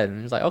it said.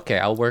 And it's like, okay,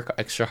 I'll work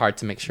extra hard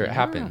to make sure it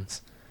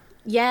happens.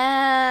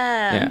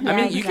 Yeah. Yeah, I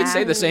mean, you could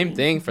say the same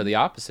exactly. thing for the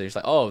opposite. It's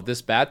like, oh,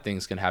 this bad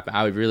thing's gonna happen.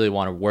 I would really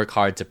want to work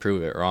hard to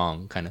prove it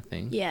wrong, kind of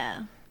thing.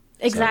 Yeah.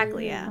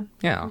 Exactly, yeah.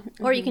 Yeah,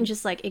 Or you can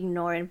just like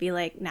ignore it and be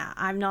like, nah,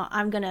 I'm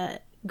gonna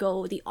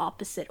go the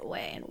opposite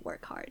way and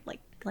work hard, like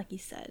you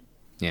said.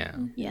 yeah.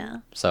 Yeah.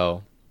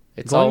 So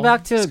it's Going all-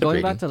 back to it's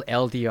good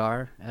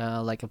LDR,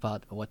 like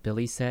about what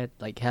Billy said.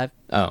 Like,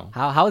 Oh,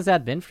 how has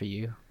that been for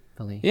you,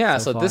 Billy? yeah.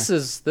 so So far?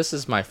 this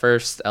is my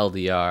first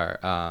LDR.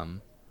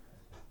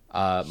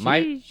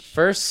 My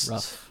Sheesh.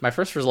 Rough. my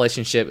first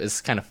relationship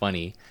is kind of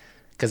funny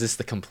because it's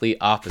the complete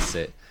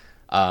opposite.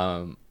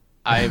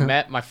 I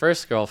met my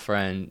first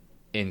girlfriend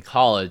in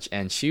college,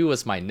 and she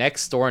was my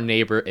next door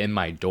neighbor in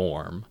my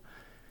dorm.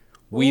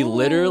 we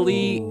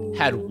literally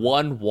had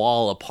one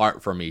wall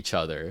apart from each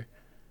other.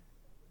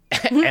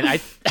 And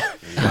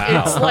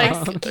it's like,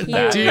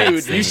 That dude, makes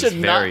you things should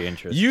not, very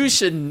interesting. you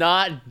should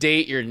not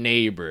date your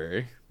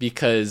neighbor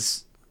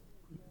because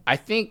I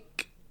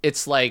think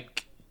it's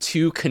like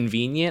too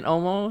convenient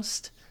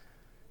almost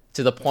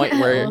to the point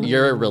where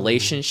your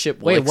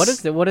relationship. Wait, what does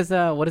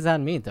that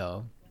mean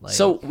though? Like,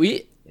 So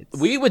we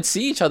would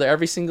see each other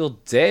every single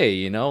day,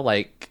 you know,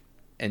 like,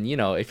 and you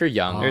know, if you're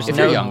young, There's if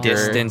no you're younger,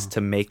 distance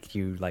to make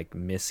you like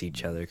miss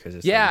each other because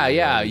it's Yeah, like,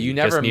 yeah, really- you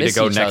just never need miss to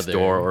go each next other.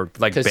 door or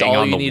like 'Cause bang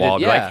all on you the needed- wall,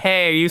 be yeah. like,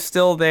 "Hey, are you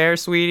still there,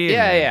 sweetie?"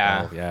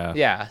 Yeah, And, yeah, oh,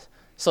 yeah.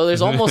 So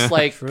there's almost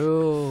like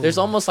true. there's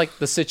almost like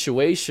the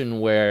situation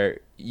where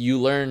you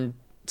learn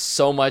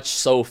so much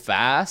so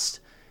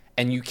fast,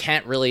 and you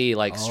can't really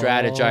like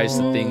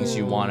strategize the things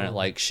you want to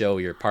like show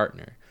your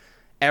partner.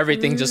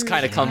 Everything just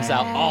kind of comes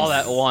out all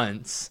at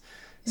once.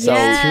 So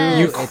Yes.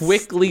 you It's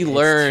quickly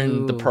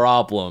learn the true.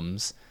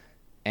 problems.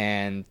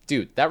 And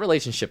dude, that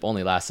relationship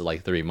only lasted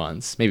like 3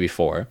 months, maybe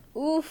 4.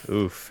 Oof.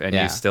 Oof, and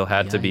Yeah. you still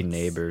had to be Yikes.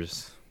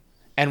 neighbors.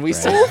 And we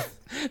still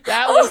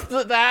that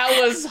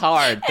was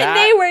hard. And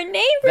they were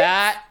neighbors.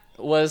 That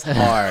was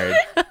hard.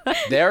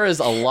 There is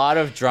a lot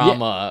of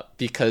drama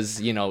because,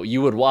 you know,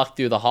 you would walk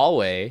through the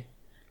hallway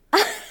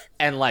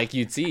and like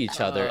you'd see each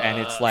other and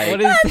it's like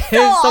What is this?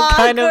 Some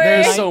kind of awkward.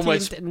 there's so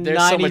much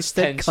 90s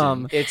tension.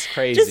 sitcom. It's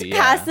crazy. Just yeah.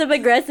 passive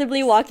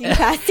aggressively walking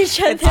past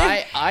each other.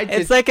 I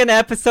did It's like an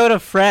episode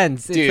of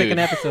Friends. It's like Dude. an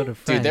episode of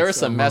Friends. dude, there was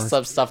some messed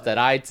almost. up stuff that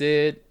I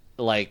did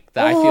like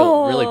that I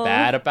feel really Oh.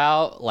 bad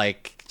about,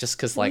 like just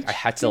because like I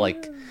had to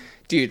like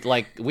dude,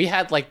 like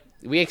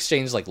we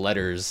exchanged like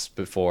letters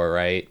before,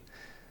 right?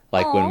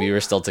 Like when we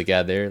were still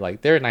together,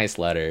 like they're nice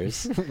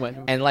letters.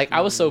 When- And like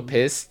I was so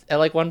pissed at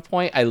like one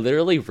point, I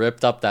literally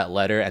ripped up that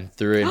letter and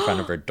threw it in front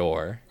of her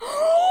door.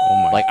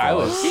 Oh my Like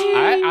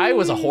god. I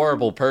was a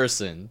horrible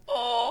person.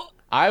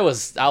 I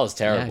was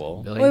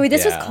terrible. Billy. Wait,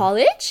 this Yeah. was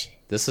college?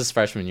 This was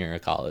freshman year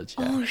of college.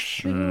 Yeah. Oh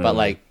shoot. But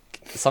like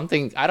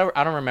something I don't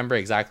remember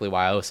exactly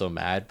why I was so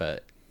mad,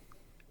 but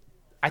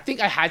I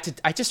think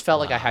I just felt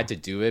like I had to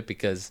do it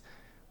because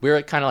we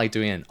were kind of like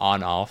doing an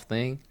on-off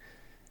thing.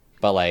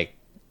 But like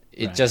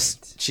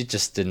she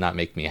just did not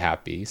make me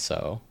happy,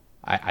 so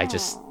I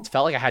just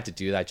felt like I had to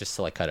do that just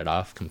to like cut it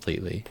off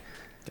completely.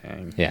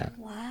 Dang. Yeah.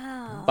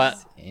 Wow. But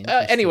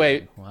Interesting.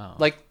 anyway, Wow.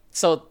 like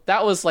so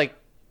that was like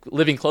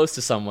living close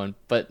to someone,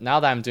 but now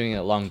that I'm doing it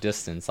long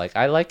distance, like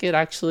I like it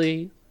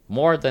actually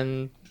more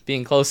than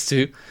being close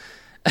to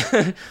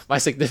my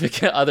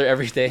significant other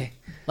every day.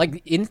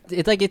 Like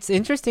it's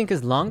interesting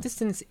because long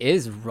distance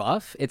is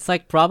rough. It's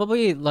like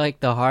probably like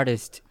the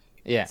hardest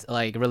Yeah.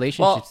 like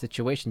relationship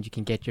situation you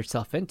can get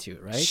yourself into,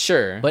 right?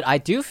 Sure. But I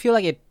do feel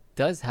like it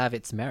does have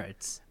its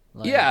merits.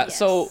 Like, yeah,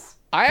 so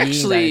I being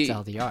actually that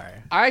it's LDR.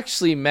 I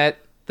actually met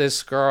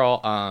this girl.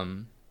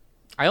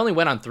 I only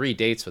went on 3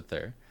 dates with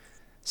her.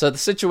 So the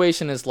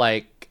situation is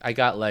like I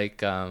got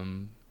like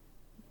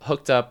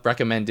hooked up,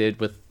 recommended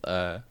with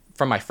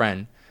from my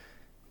friend.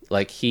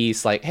 Like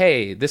he's like,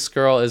 hey, this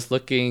girl is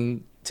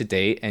looking to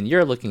date, and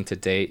you're looking to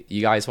date.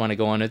 You guys want to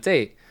go on a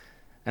date?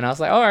 And I was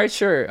like, all right,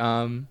 sure.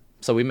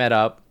 So we met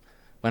up,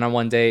 went on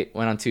 1 date,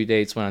 went on 2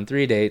 dates, went on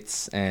 3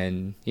 dates,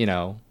 and you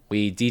know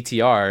we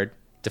DTR'd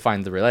to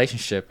find the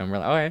relationship, and we're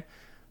like, okay,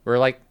 we're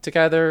like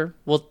together.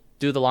 We'll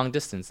do the long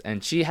distance,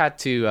 and she had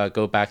to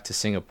go back to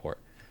Singapore.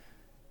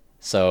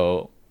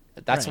 So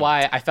that's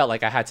why I felt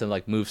like I had to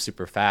like move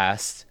super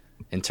fast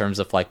in terms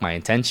of like my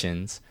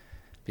intentions,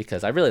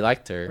 because I really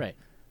liked her. Right.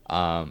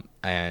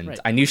 And Right.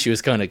 I knew she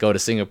was going to go to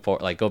Singapore,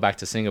 like go back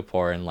to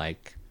Singapore in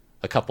like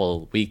a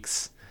couple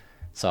weeks.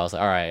 So I was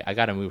like, all right, I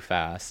got to move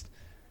fast.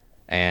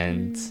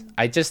 And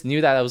I just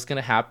knew that was going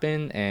to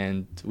happen.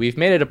 And we've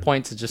made it a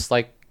point to just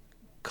like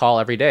call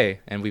every day.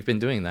 And we've been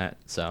doing that.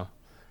 So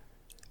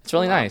it's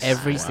really nice.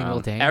 Every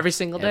single day. Every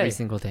single day. Every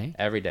single day.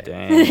 Every day.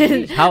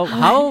 Dang. How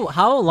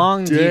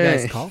long do you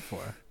guys Dang. call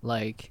for?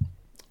 Like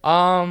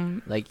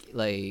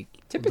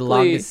Typically- the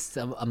longest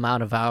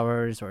amount of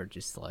hours, or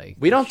just like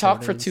We the don't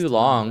talk for shortest too amount of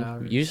long.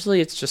 hours? Usually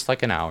it's just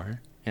like an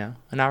hour. Yeah.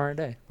 An hour a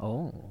day.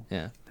 Oh.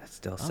 Yeah. That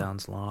still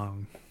sounds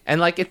long. And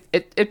like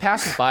it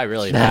passes by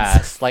really That's-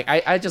 fast. Like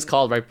I just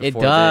called right It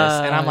before this,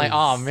 and I'm like,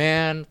 oh does.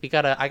 man,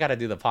 I gotta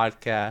do the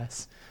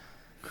podcast.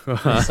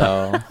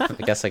 So I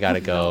guess I gotta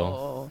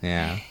go.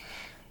 Yeah.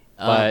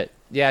 But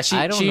yeah, she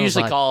I don't she know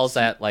usually about- calls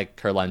at like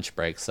her lunch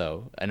break,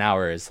 so an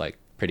hour is like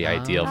pretty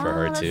ideal for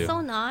her Oh, too. that's so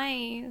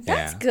nice.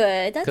 That's Yeah.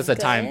 good. That's Because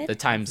good. the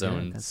time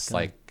zones that's good.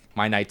 like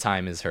my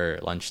nighttime is her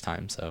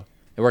lunchtime, so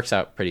it works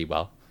out pretty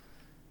well.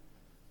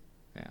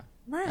 Yeah.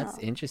 Wow. That's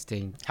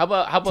interesting. How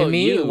about To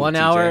me, you, 1 TJ?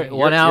 hour You're-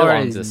 one you're hour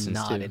long is distance,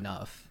 not too.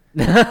 enough.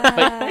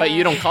 But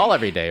you don't call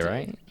every day,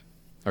 right?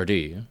 Or do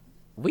you?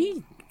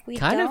 We We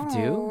kind of do.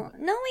 don't.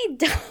 No, we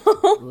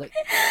don't. Like,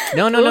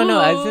 no.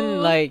 As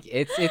in, like,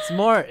 it's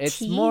more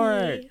it's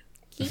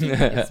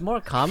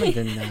more common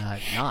than not.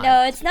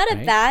 No, it's not a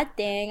right? bad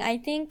thing. I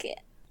think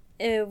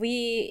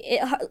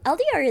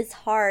LDR is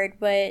hard,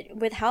 but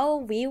with how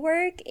we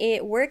work,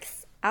 it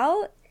works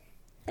out.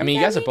 I mean,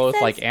 you guys are both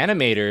like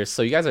animators,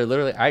 so you guys are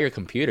literally at your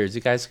computers.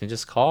 You guys can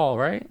just call,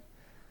 right?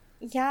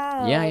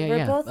 Yeah. Yeah.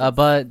 We're both.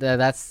 But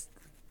that's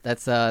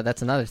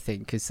another thing,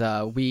 because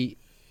we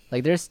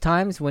like there's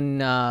times when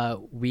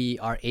we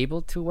are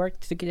able to work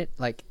to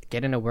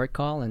get in a work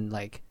call and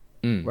like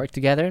work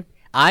together.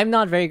 I'm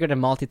not very good at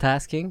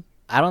multitasking.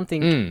 I don't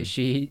think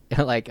she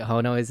like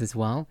Hono is as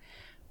well.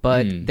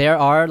 But there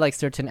are like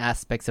certain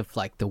aspects of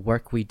like the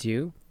work we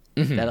do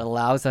that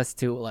allows us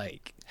to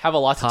like have a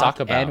lot to talk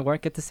about and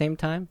work at the same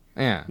time.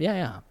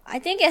 Yeah. I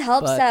think it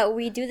helps that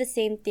we do the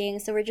same thing,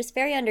 so we're just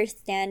very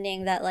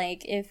understanding that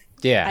like if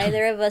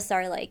either of us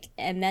are like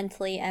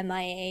mentally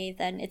MIA,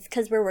 then it's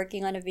because we're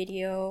working on a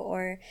video,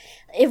 or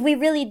if we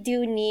really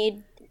do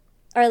need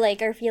or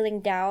like are feeling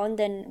down,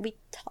 then we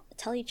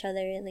tell each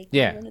other like we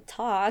want to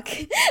talk.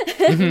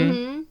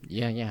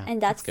 Yeah.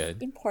 And that's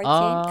good.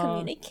 important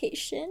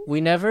communication. We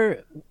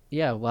never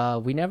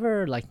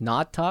like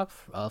not talk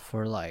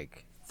for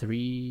like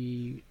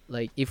 3,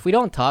 like if we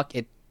don't talk,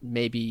 it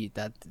maybe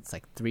that it's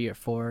like 3 or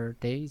 4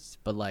 days,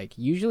 but like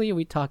usually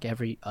we talk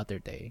every other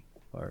day.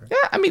 Or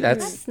I mean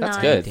that's nice.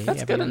 good. Day,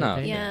 That's good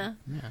enough. Yeah.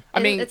 I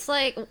mean, it's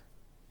like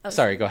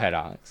sorry, go ahead,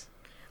 Alex.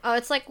 Oh,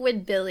 it's like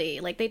with Billy.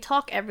 Like they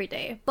talk every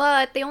day,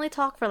 but they only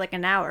talk for like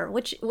an hour,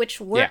 which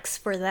works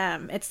for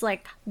them. It's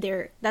like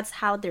that's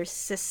how their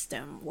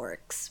system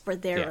works for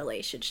their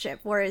relationship.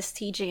 Whereas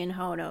TJ and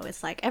Hono,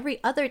 it's like every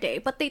other day,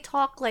 but they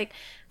talk like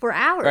for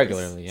hours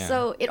regularly. Yeah.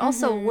 So it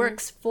also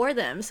works for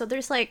them. So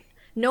there's like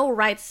no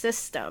right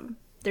system.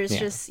 There's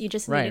just you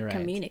just need to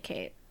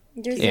communicate.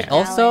 There's a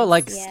Also,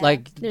 balance,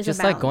 like There's just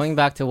a like balance. going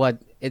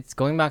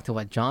back to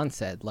what John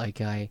said.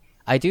 Like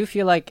I do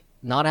feel like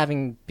not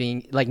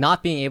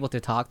being able to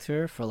talk to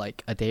her for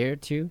like a day or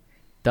two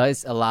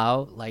does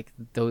allow like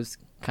those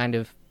kind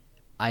of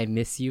I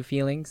miss you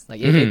feelings.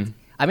 Like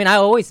I mean, I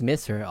always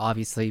miss her,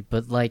 obviously,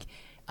 but like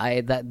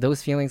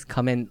those feelings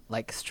come in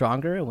like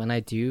stronger when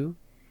I do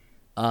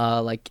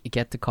like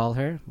get to call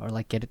her or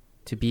like get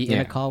to be in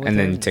a call with and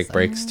her. then you take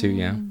breaks too.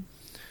 Yeah.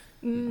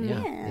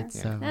 It's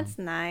That's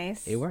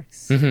nice. it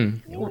works.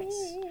 Mm-hmm. It works.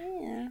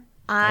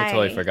 I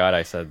totally forgot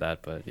I said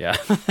that, but yeah.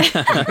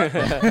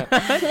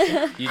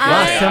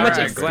 Wow, so much Glad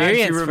you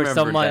experience for remembered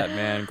someone. that,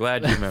 man.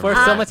 Glad you remembered.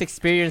 For so much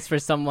experience for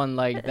someone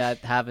like that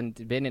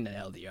haven't been in an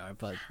LDR,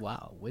 but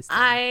wow, wisdom.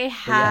 I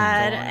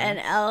had go on. an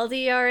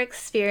LDR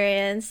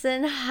experience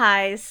in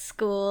high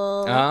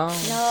school. Oh,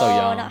 No, so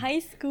young. not high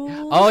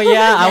school. Oh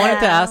yeah, I wanted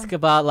to Yeah. ask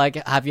about like,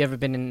 have you ever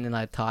been in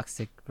a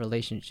toxic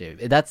relationship?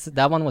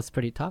 That one was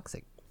pretty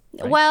toxic.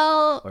 Right?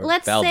 Well, Or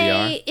let's LDR.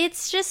 say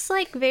it's just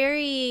like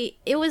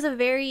it was a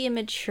very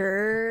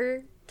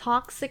immature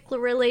toxic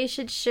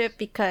relationship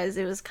because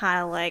it was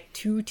kind of like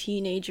two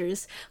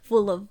teenagers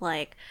full of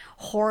like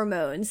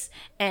hormones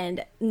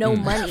and no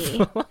money.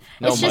 No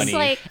It's just money.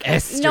 like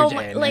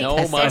Estrogen. like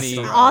No money.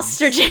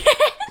 Oestrogen.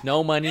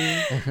 No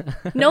money,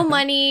 No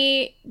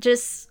money,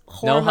 just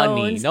no hormones.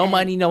 honey, no and-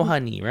 money, no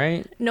honey,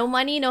 right? No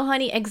money, no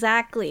honey,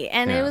 exactly.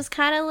 And Yeah. it was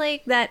kind of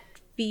like that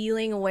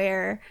feeling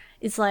where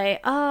it's like,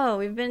 oh,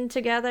 we've been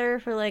together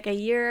for like a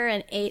year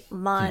and 8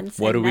 months.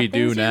 What and do we do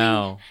nothing's really-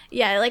 now?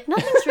 Yeah, like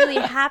nothing's really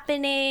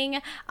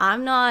happening.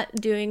 I'm not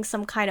doing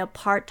some kind of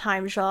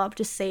part-time job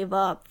to save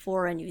up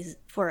for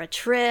a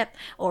trip,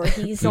 or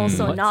he's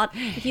also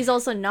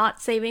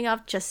not saving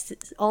up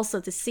also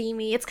to see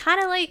me. It's kind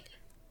of like,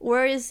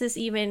 where is this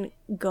even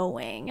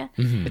going?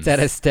 It's at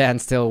a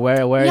standstill. Where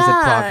is it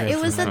Yeah, progressing?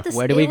 it was at the-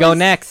 Where do it we go was-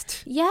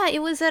 next? Yeah,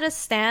 it was at a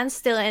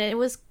standstill, and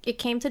it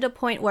came to the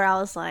point where I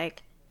was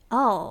like,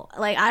 oh,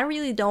 like I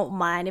really don't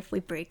mind if we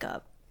break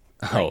up.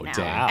 Oh Now.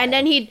 damn! And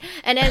then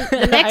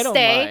the next don't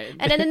day, mind.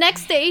 and then the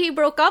next day he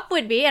broke up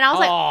with me, and I was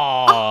like,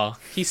 Oh,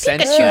 he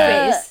sensed Pikachu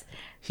that. face,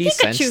 He Pikachu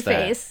sensed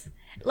that. face.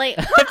 Like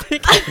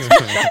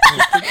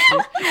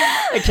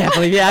I can't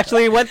believe he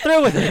actually went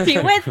through with it. he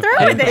went through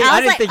I with didn't it. think, I I was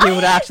didn't like, think he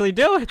would actually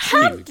do it.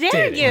 how You dare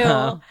did it.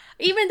 you?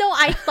 Even though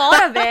I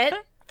thought of it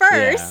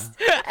first,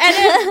 and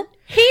then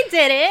he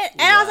did it,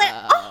 and I was like,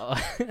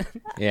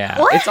 oh, Yeah,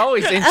 What? it's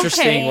always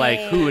interesting, Okay. like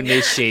who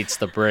initiates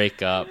the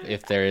breakup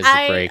if there is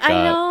a breakup.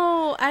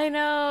 I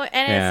know,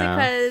 and Yeah.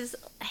 it's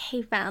because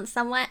he found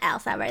someone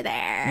else over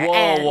there. Whoa,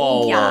 and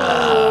whoa,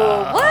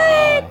 yeah.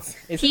 What?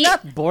 Isn't He-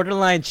 that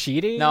borderline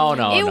cheating? No,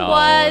 no, It no.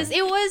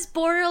 was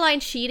borderline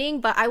cheating,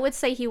 but I would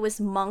say he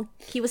was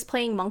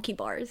playing monkey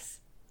bars.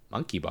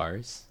 Monkey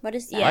bars. What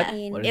does that Yeah.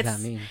 mean? What does that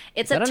mean?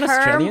 It's Is a that an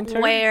Australian term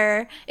term?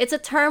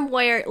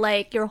 where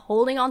like you're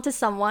holding on to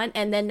someone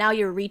and then now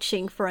you're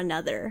reaching for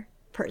another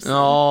person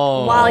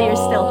Oh. while you're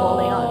still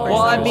holding on. For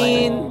Well, I someone.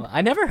 mean, Oh,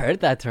 I never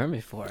heard that term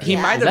before. he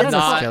Yeah. might Is have that an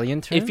not.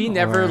 Australian term? If he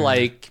never or-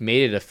 like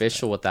made it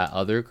official with that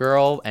other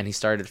girl, and he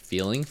started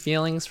feeling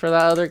feelings for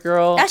that other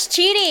girl, That's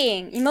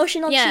cheating.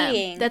 Emotional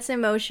cheating. that's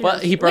emotional.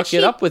 but he broke Which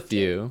it up with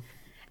you.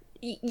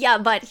 Yeah,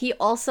 but he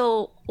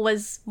also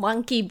was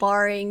monkey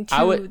barring to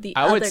I would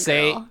other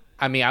say. girl.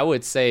 I mean, I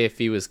would say if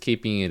he was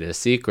keeping it a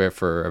secret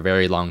for a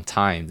very long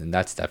time, then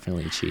that's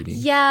definitely cheating.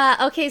 Yeah,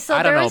 okay, so I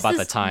don't there know was about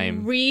this the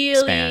time really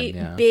span,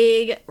 yeah.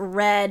 big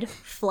red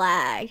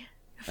flag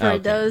For Okay.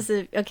 those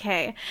of,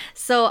 okay.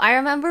 So I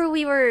remember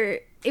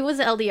it was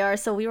LDR,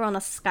 so we were on a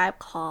Skype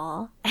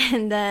call,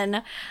 and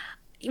then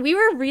we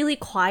were really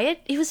quiet.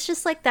 It was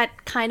just like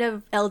that kind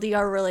of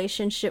LDR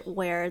relationship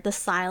where the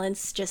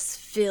silence just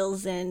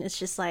fills in. It's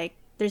just like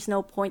there's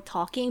no point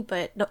talking,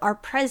 but our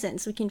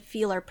presence, we can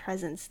feel our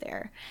presence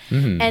there.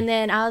 And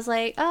then I was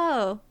like,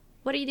 oh,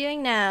 what are you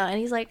doing now? And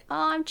he's like,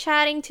 oh, I'm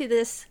chatting to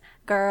this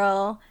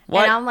girl.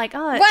 What? And I'm like,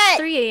 oh, it's What?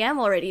 3 a.m.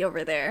 already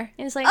over there.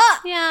 And he's like,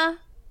 yeah.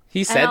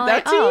 He said I'm that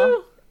like, to oh.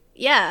 you?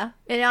 Yeah.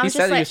 And I He was said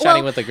just he like, was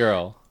chatting well, with a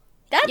girl.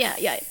 That's yeah,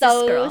 this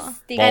so girl.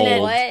 stupid. And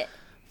then- What?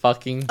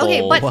 Fucking bold.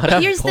 okay, but What a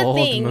here's the bold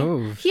thing.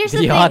 move. Here's the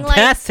the thing, like,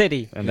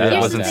 audacity. And that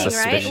here's wasn't the thing,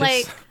 right?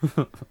 suspicious.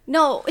 Like,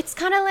 no, it's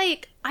kind of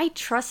like I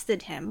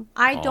trusted him.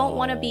 I don't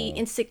want to be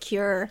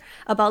insecure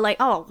about like,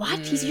 oh, what?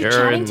 You're You're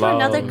chatting in to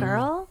another love.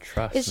 girl?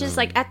 Trust It's just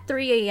like at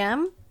 3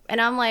 a.m. And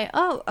I'm like,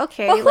 oh,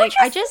 okay. But who Like,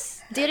 I just-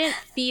 just didn't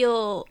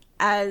feel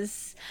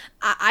as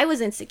I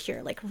was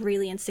insecure, like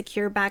really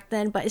insecure back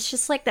then. But it's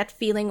just like that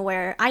feeling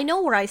where I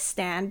know where I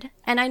stand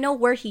and I know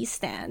where he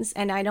stands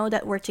and I know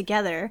that we're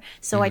together,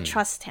 so I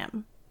trust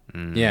him.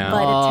 Yeah.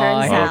 But it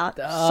turns out,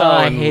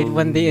 I hate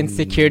when the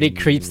insecurity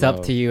creeps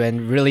up to you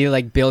and really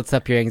like builds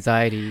up your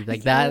anxiety.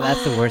 Like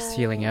that's the worst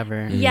feeling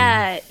ever.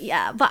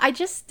 yeah. But I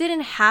just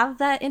didn't have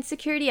that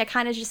insecurity. I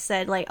kind of just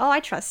said like, "Oh,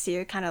 I trust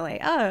you." Kind of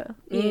like, "Oh,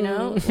 you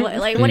know,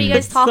 what are you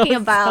guys talking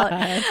about?"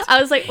 sad.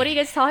 I was like, "What are you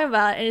guys talking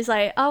about?" And he's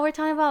like, "Oh, we're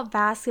talking about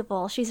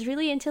basketball. She's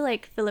really into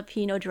like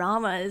Filipino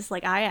dramas,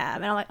 like I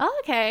am." And I'm like, "Oh,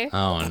 okay."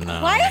 Oh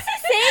no. Why is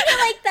he saying it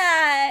like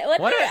that?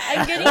 What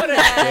I'm getting what a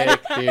mad.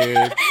 dick,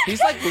 dude.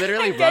 He's like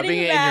literally I'm rubbing getting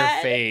it in your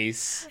mad.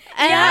 face.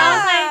 And I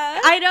was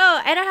Yeah. like, I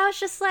know. And I was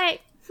just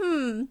like,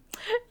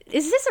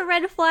 is this a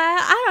red flag?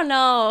 I don't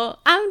know.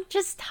 I'm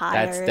just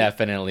tired. That's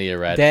definitely a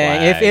red Dang,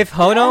 flag. if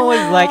Hono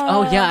was like,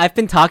 oh yeah, I've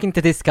been talking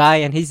to this guy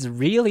and he's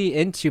really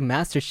into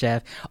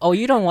MasterChef. Oh,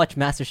 you don't watch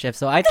MasterChef,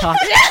 so I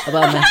talked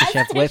about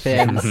MasterChef with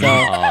him. So,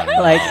 no.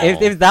 like,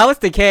 if that was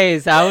the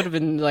case, I would have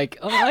been like,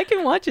 oh, I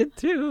can watch it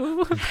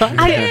too. I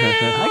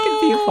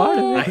can be a part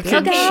of I it.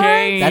 can Okay.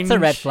 change. That's a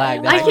red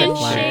flag. That's I a can red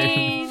flag.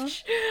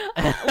 change.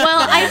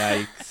 Well,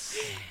 Yikes.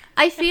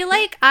 I feel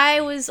like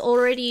I was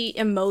already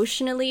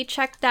emotionally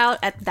checked out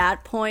at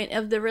that point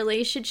of the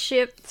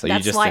relationship. So That's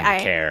you just why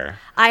didn't care.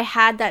 I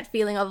had that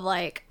feeling of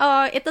like,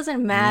 oh, it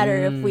doesn't matter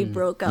if we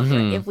broke up,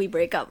 Mm-hmm. if we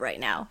break up right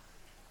now.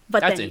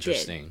 But That's then it did.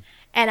 interesting.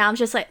 And I'm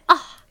just like,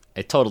 oh,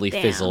 It totally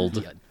Damn. fizzled.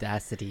 The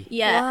audacity.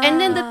 yeah. And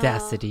then the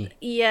Audacity.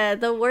 yeah,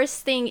 the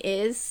worst thing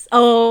is,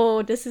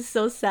 oh, this is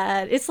so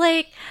sad. It's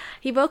like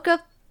he broke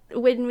up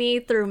with me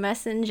through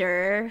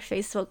Messenger,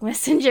 Facebook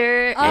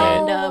Messenger,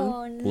 and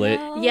Oh, Lit.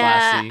 no.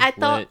 yeah, Classy, I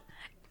thought,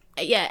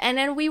 lit. yeah, and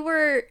then he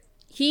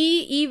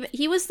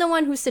was the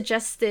one who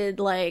suggested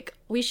like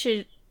we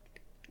should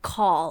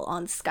call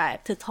on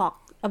Skype to talk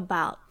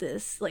about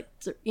this, like,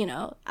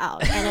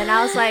 out. And then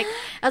I was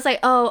like,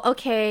 oh,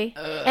 okay.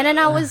 And then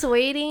I was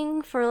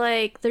waiting for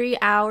like 3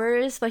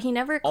 hours, but he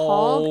never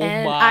called. Oh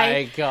and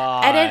my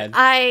god. and then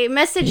I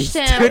messaged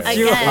him stood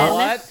you again. up.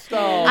 What the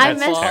I That's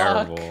messed-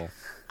 terrible.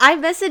 I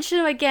messaged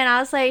him again. I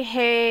was like,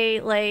 hey,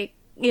 like,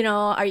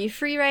 are you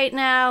free right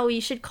now?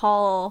 We should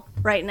call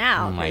right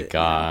now. Oh my You know?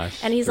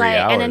 gosh. And he's 3 like,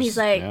 and then hours, he's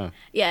like, yeah.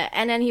 yeah.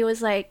 And then he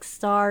was like,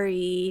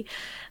 sorry,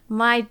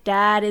 my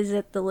dad is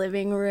at the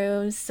living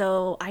room,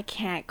 so I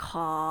can't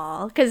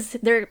call because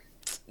their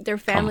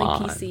family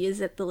on. PC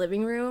is at the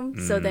living room.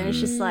 So then it's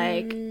just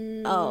like,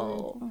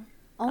 oh.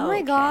 Oh my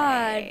Okay.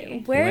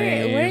 god. Where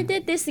Lame.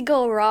 did this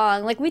go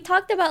wrong? Like we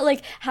talked about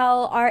like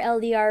how our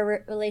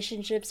LDR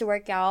relationships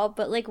work out,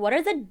 but like what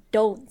are the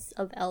don'ts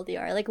of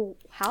LDR? Like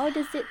how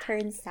does it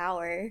turn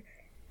sour?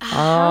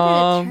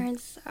 How did it turn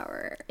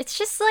sour? It's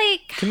just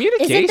like Is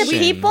Communication. it the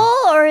people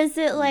or is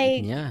it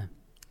like Yeah.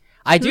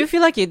 I do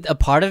feel like a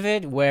part of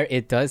it where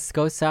it does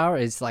go sour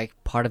is like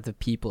part of the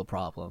people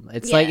problem.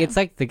 It's like Yeah. it's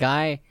like the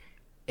guy.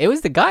 It was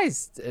the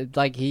guy's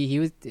like he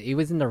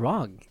was in the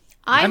wrong.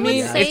 I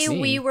mean, would say it's-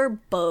 we were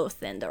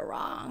both in the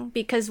wrong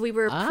because we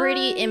were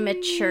pretty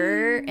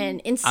immature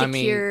and I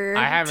insecure. mean,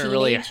 I haven't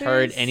really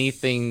heard teenagers.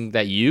 anything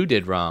that you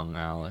did wrong,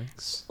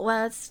 Alex.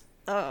 Well, it's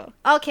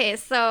okay.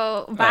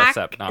 So back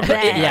except not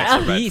then, Yeah,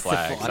 That's a red he's the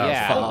flag. fault. That was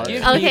Yeah. fault.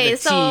 give Okay, me the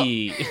so-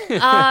 tea.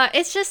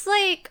 it's just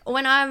like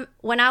when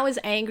I was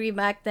angry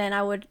back then,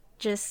 I would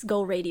just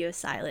go radio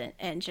silent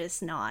and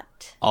just not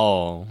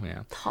Oh,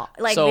 yeah. talk,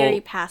 like So,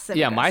 very passive.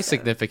 Yeah, my aggressive.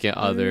 significant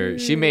other,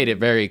 she made it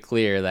very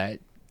clear that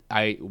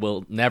I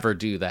will never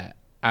do that.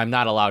 I'm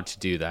not allowed to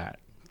do that.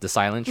 The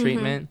silent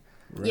treatment.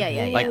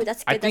 Yeah. Like Ooh,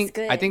 that's I good, think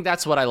that's good. I think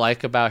that's what I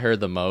like about her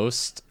the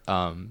most.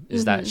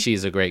 Is that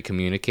she's a great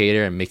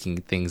communicator and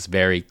making things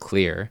very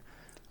clear,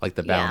 like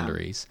the Yeah.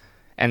 boundaries.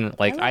 And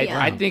like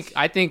yeah.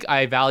 I think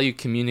I value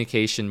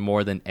communication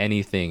more than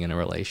anything in a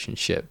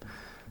relationship.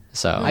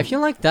 So I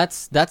feel like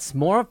that's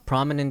more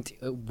prominent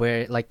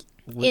where like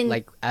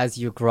like as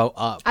you grow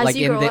up, As like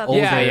you in grow the up.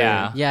 older,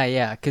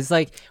 Yeah. Because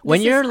like when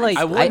This you're is- like,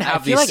 I wouldn't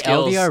have feel these like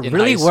skills LDR in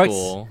really high works.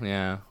 school,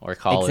 or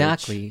college.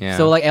 Exactly. Yeah.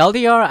 So like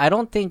LDR, I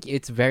don't think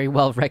it's very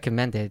well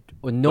recommended,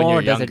 nor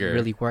you're does it younger.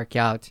 really work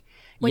out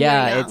when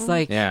yeah, you're young. it's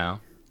like Yeah.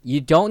 you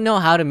don't know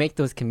how to make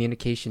those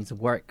communications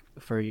work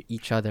for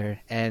each other,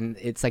 and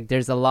it's like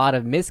there's a lot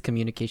of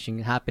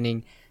miscommunication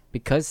happening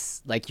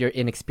because like you're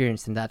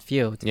inexperienced in that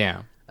field.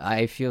 Yeah.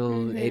 I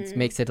feel it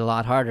makes it a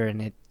lot harder,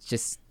 and it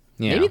just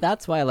Yeah. maybe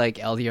that's why like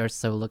LDR is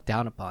so looked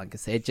down upon,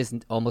 because it just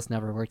almost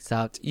never works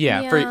out.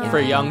 Yeah, Yeah. for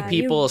young Yeah,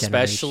 people you-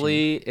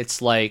 especially,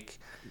 it's like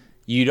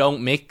you don't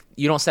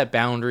set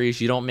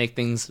boundaries, you don't make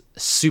things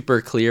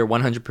super clear,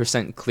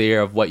 100% clear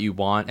of what you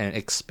want and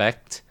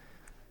expect.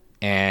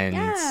 And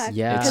Yeah,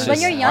 Yeah. because It's when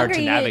just you're hard younger,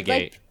 to you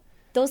navigate. like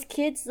those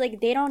kids like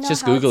they don't know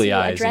Just how googly to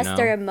eyes, you address know?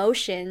 their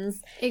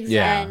emotions.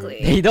 Exactly.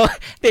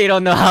 They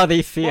don't know how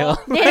they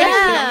feel. They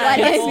don't know why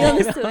do I feel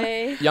this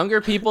way. Younger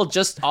people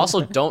just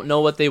also don't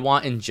know what they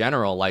want in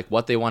general, like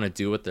what they want to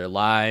do with their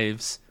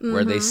lives,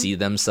 where they see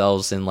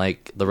themselves in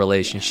like the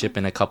relationship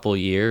in a couple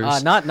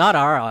years. Not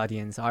our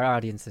audience. Our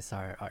audiences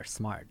are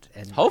smart,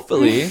 and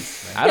Hopefully.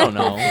 I don't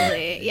know.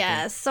 Hopefully,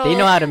 yeah. So they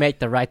know how to make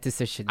the right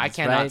decisions. I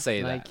cannot right?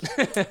 say Like,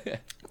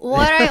 that.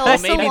 what I Well,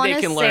 also maybe want they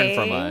to can say, learn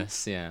from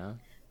us. Yeah.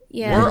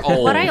 Yeah. We're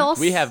old. What I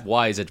also We have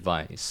wise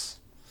advice.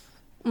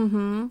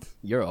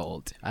 You're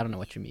old. I don't know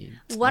what you mean.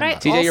 What I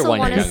TJ, you're also one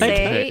want to year younger.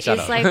 say Shut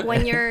is up. like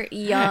when you're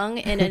young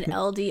in an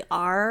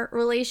LDR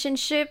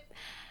relationship,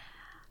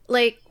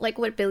 like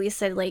what Billy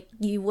said, like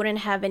you wouldn't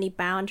have any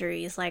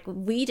boundaries. Like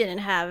we didn't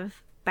have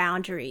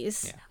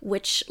boundaries,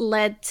 which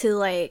led to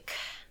like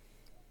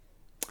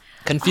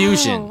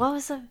Confusion. what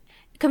was the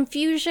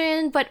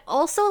confusion? But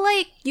also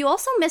like you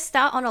also missed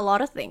out on a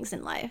lot of things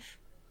in life,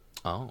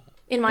 Oh.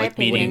 in my Like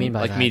opinion. What do you mean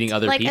by like that? meeting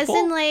other like people?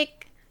 as in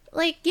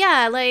like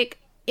yeah, like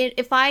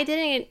if I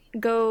didn't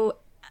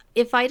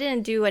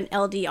do an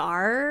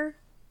LDR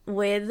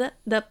with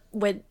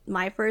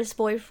my first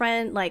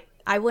boyfriend, like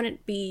I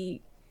wouldn't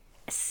be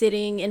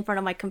sitting in front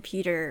of my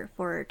computer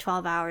for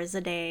 12 hours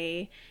a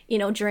day,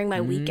 during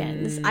my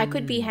weekends. I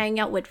could be hanging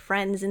out with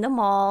friends in the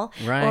mall,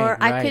 Right, or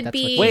I right, could that's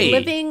be what you mean.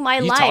 living my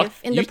you life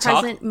talked- in the you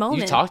talked- present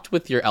moment. You talked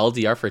with your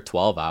LDR for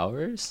 12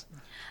 hours?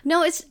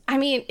 No, it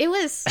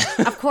was,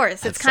 of course,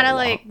 it's That's kind a of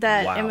lot. like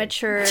that Wow.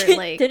 immature,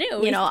 like, Did it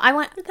always I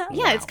want, that?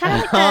 yeah, it's kind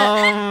of like Oh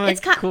that. my It's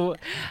kind cool.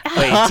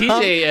 Wait,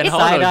 TJ and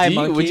Side-eye Hono,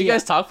 would monkey. you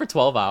guys talk for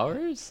 12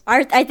 hours?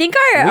 I think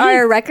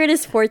our record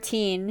is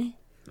 14.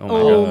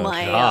 Oh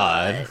my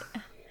god.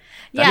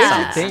 That Yeah.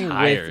 sounds Thing with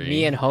tiring.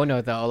 me and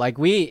Hono though, like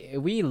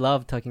we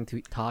love talking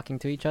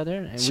to each other,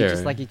 and we Sure.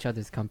 just like each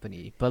other's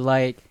company. But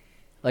like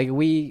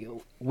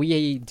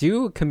we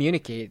do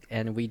communicate,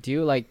 and we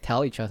do like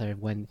tell each other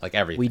when Like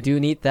everything. we do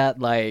need that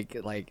like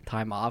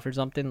time off or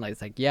something. Like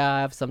it's like, yeah,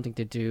 I have something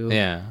to do.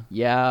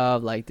 Yeah.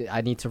 Like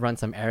I need to run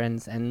some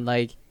errands, and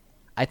like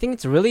I think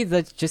it's really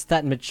just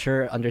that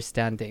mature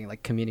understanding,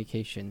 like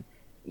communication,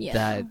 Yeah.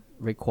 that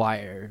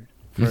required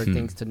for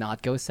things to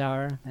not go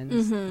sour and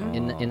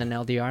in an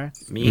LDR.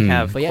 Me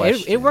have But yeah,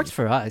 it works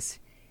for us.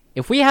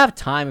 If we have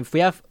time, if we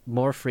have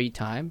more free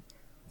time,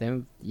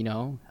 then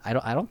I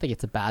don't think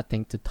it's a bad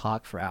thing to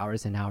talk for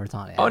hours and hours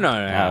on end. Oh,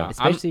 no.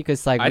 Especially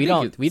because like I we think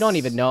don't it's-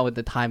 even know what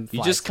the time. You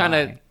flies just kind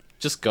of by.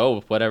 just go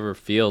with whatever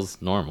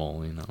feels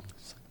normal,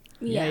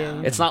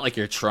 Yeah. It's not like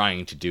you're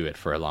trying to do it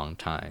for a long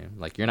time.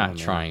 Like you're not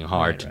trying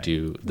hard to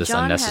do this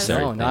John has-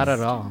 unnecessary No, thing. not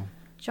at all.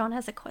 John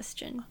has a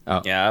question.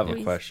 Oh. Yeah, I have a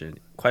Please. question.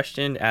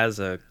 Question as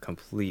a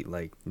complete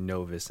like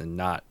novice and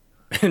not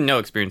no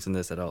experience in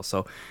this at all.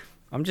 So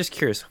I'm just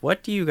curious,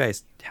 what do you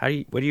guys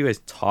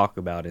talk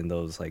about in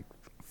those like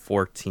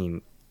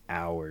 14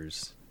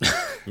 hours?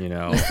 You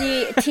know?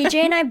 See, TJ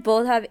and I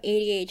both have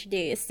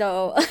ADHD,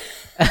 so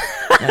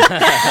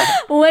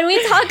when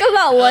we talk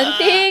about one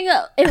thing,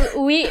 if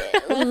we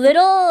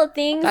little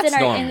things That's in the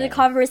normal.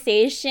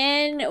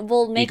 conversation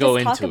will make go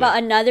us talk into about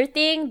it. another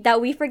thing that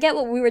we forget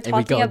what we were And we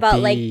talking go about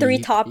like 3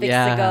 deep. topics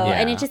Yeah. ago, Yeah.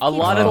 and it just A keeps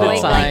lot of the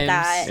going like times-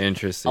 that.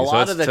 Interesting. A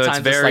lot of the so times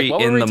it's it's very like,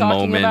 what were in we the talking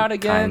moment about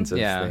again? kinds of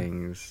Yeah.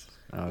 things.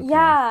 Okay.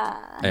 Yeah.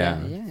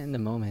 Yeah. Yeah, in the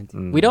moment.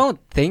 We don't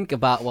think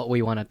about what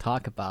we want to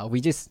talk about. We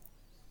just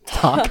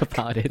talk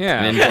about it.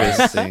 Yeah.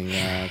 Interesting.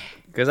 Yeah.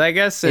 Because I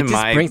guess in just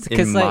my brings- 'cause,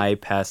 in like- my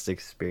past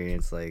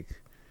experience, like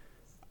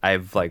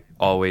I've like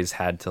always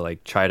had to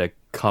like try to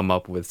come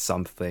up with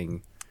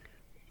something.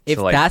 If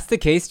to, like, that's the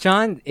case,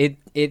 John,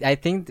 I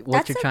think what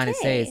That's you're trying to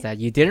say okay. is that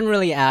you didn't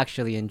really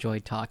actually enjoy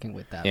talking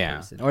with that Yeah.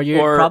 person, or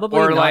you're probably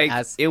not like,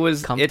 as it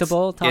was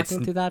comfortable it's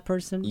talking to that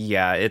person.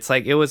 Yeah, it's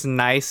like it was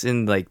nice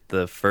in like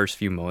the first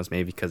few moments,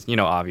 maybe because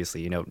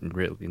obviously you don't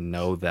really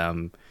know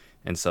them,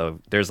 and so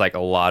there's like a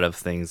lot of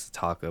things to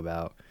talk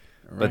about.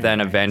 But then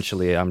Right.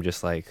 eventually, I'm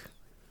just like,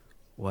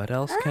 what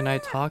else can I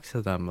talk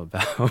to them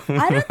about?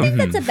 I don't think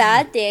that's a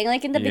bad thing.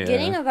 Like in the Yeah.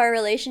 beginning of our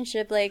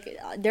relationship, like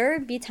there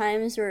would be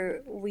times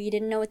where we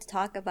didn't know what to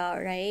talk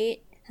about, right,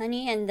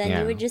 honey? And then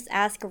Yeah. you would just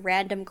ask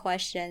random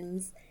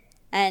questions,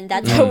 and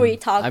that's how we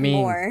talk I mean,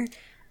 more.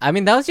 I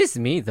mean, that was just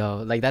me though.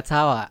 Like that's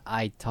how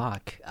I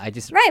talk. I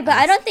just Right, but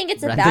I ask don't think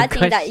it's a random bad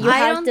thing that you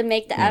questions. I have don't- to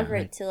make the Yeah, effort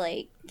right. to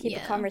like keep Yeah.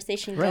 the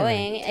conversation Right.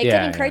 going. It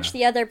Yeah, can encourage yeah.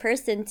 the other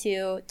person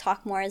to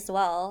talk more as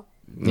well.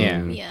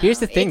 Yeah. Yeah, Here's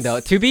the thing, though.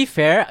 it's- To be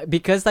fair,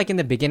 because like in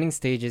the beginning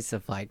stages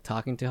of like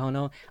talking to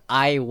Hono,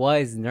 I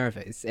was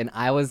nervous, and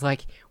I was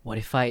like, "What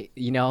if I,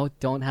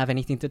 don't have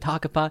anything to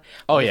talk about?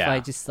 Oh, What if yeah. I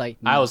just like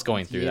I was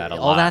going through that a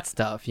all lot. that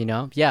stuff,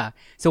 Yeah.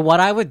 So what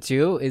I would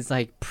do is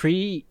like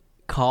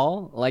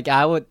pre-call, like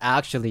I would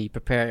actually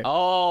prepare.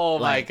 Oh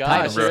my Like,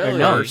 gosh, type or really?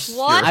 notes.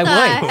 What I the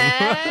would.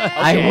 heck?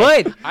 I Okay.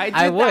 would. I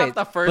did would. that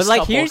the first but like,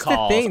 couple here's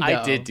calls. the thing, though.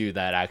 I did do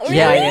that actually.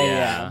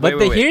 Yeah. But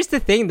Wait. here's the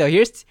thing, though.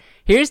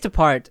 Here's the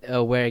part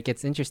where it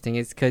gets interesting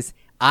is because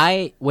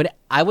I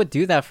would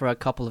do that for a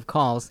couple of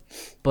calls,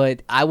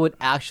 but I would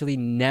actually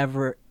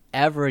never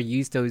ever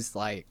use those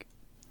like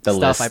The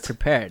stuff I list.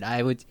 prepared.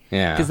 I would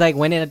Yeah. because like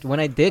when I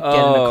did get in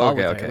a call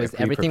with her, okay. it was,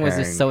 everything was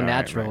just Pre-preparing. so All right,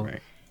 natural.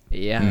 right.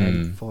 Yeah,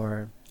 and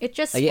for It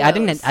just like, I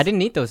flows. didn't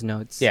need those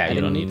notes. Yeah, I you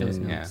didn't don't need need those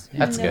it. Yeah. notes.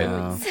 That's good.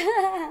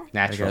 I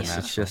Natural. guess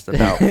it's natural. just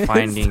about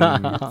finding.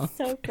 Stop.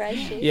 So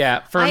precious.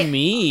 Yeah, for I-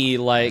 me,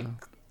 like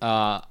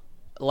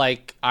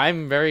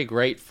I'm very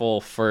grateful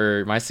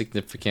for my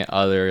significant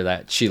other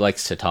that she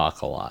likes to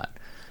talk a lot.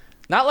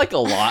 Not like a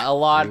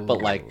lot,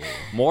 but like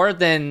more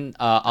than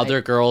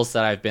other girls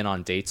that I've been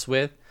on dates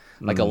with.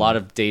 Like a lot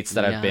of dates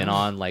that I've been Yeah.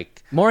 on,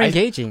 like More I-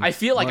 engaging. I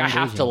feel like More I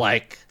have to engaging.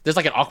 like. There's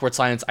like an awkward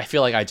silence. I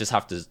feel like I just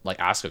have to like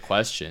ask a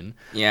question.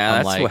 Yeah,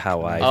 I'm that's like,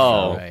 how I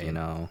oh, felt. You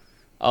know.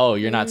 Oh,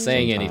 you're not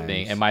saying Sometimes.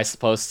 anything. Am I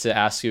supposed to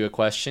ask you a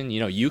question?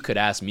 You could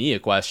ask me a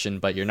question,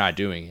 but you're not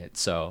doing it.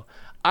 So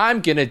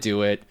I'm gonna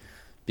do it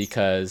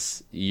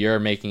because you're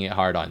making it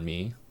hard on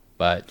me.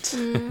 But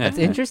That's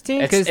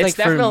interesting it's because like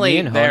for definitely me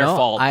and their Hono,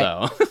 fault I,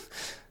 though,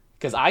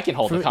 because I can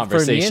hold for, the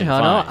conversation for me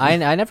and Hono,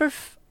 fine.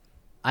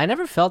 I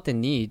never felt the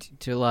need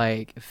to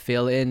like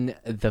fill in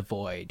the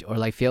void or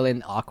like fill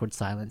in awkward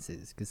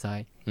silences because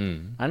I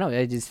don't know,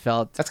 I just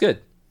felt That's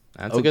good.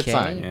 That's a good okay.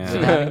 sign. Yeah.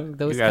 with having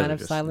those You guys kind are of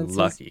just silences.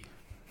 lucky.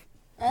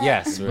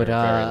 Yes, we're But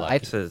very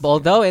lucky.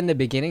 although in the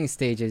beginning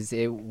stages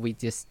we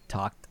just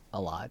talked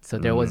a lot, so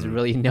there was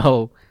really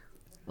no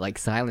like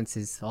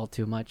silences all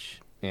too much.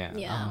 Yeah.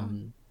 Yeah.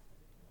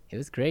 It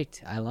was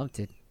great. I loved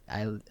it.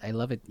 I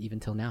love it even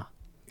till now.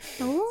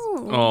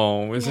 Ooh.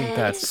 Oh, isn't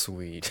that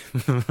sweet?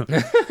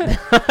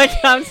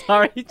 I'm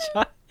sorry,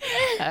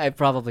 John.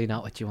 Probably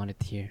not what you wanted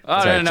to hear.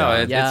 Oh Sorry, no, John.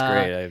 it's Yeah.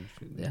 great.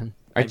 Yeah.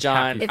 Alright,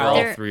 John. If all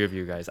there- three of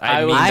you guys. I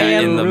mean will- I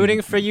that in am the-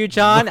 rooting for you,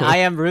 John. I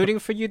am rooting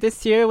for you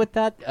this year with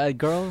that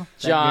girl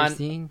that John, you're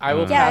seeing. I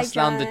will Yeah, pass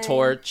down the John.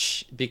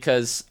 torch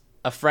because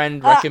a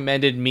friend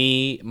recommended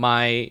me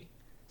my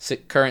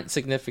current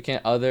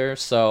significant other.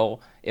 So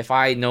if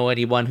I know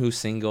anyone who's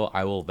single,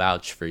 I will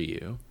vouch for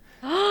you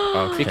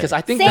Okay. because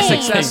I think the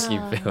Same. success.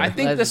 Thank you, Billy. I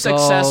think the Let's go,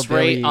 success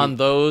rate Billy. on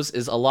those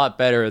is a lot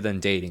better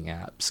than dating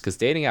apps because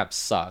dating apps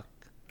suck,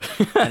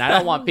 and I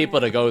don't want people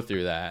to go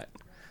through that.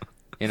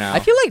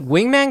 I feel like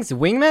wingmans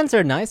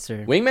are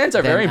nicer. wingmans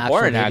are than very actual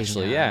important. dating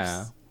Actually, apps.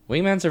 yeah,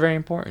 wingmans are very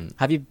important.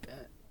 Have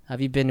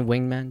you been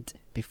wingman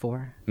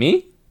before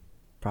Me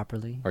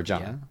properly? or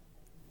John? Yeah.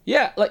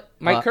 Yeah, like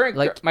my current,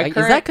 my like, current.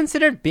 is that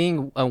considered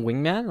being a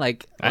wingman?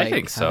 Like, I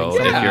think so. having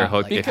Yeah, If someone, you're like,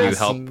 hook, if you help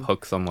passing-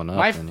 hook someone up,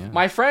 my then yeah.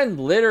 my friend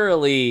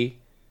literally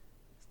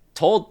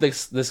told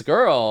this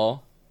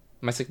girl,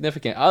 my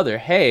significant other,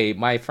 hey,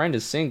 my friend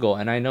is single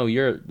and I know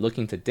you're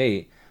looking to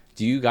date.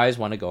 Do you guys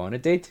want to go on a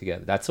date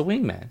together? That's a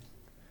wingman.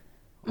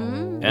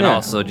 And Yeah.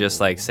 also just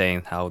like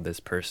saying how this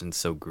person's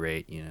so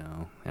great,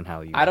 and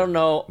how you I don't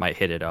know. might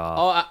hit it off.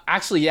 Oh,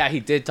 actually, yeah, he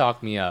did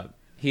talk me up.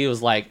 He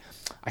was like,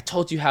 I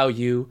told you how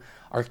you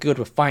are good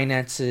with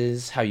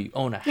finances, how you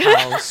own a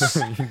house.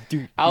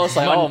 I was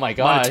like, oh my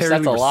gosh, that's a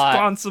Monetarily lot.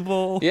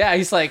 responsible. Yeah,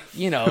 he's like,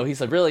 he's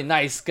a really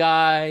nice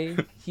guy,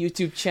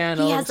 YouTube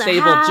channel, He has a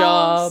stable house.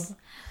 job.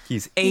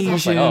 He's I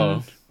was Asian. like,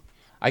 oh,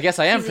 I guess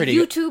I am He's a pretty.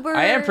 YouTuber.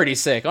 I am pretty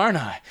sick, aren't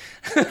I?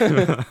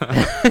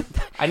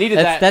 I needed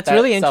that. That's that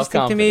really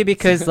interesting to me self-confidence.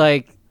 because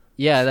like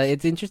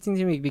it's interesting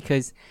to me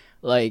because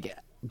like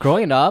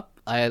growing up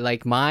I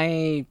like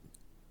my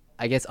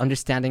I guess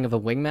understanding of a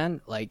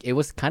wingman like it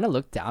was kind of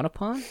looked down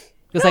upon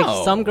because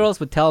like some No. girls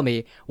would tell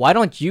me why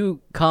don't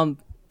you come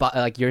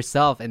like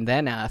yourself and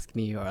then ask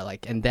me or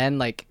like and then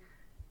like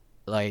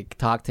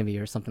talk to me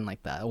or something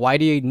like that. Why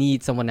do you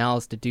need someone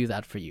else to do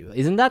that for you?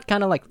 Isn't that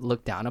kind of like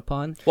looked down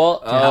upon?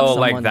 well, have Oh, someone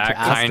like to that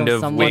ask kind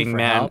of someone for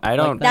wingman. help I like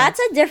don't. that? That's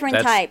a different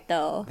That's- type,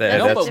 though.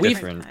 No, that's but we've-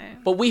 different.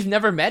 but we've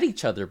never met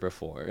each other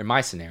before in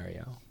my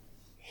scenario.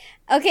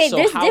 Okay, So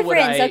there's how would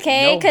difference, I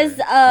okay? know Because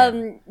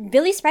her?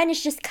 Billy's friend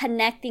is just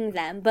connecting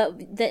them,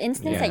 but the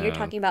instance that you're Yeah.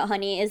 talking about,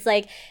 honey, is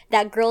like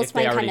that girls If they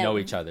find already kind know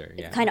of each other,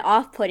 yeah. kind of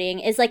off-putting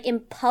is like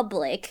in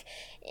public.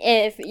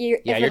 If Yeah,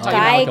 if you're a talking about,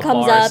 guy like, a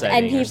comes bar up setting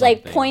and or he's like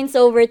something. points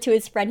over to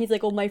his friend, he's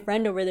like, "Oh, my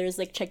friend over there is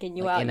like checking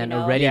you Like, out." in You an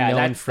know? already Yeah, known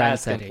that's friend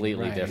setting,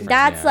 completely right. different.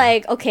 That's yeah.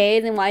 like okay.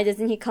 Then why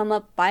doesn't he come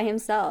up by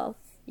himself?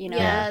 You know?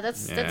 Yeah,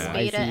 that's Yeah.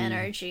 beta I see.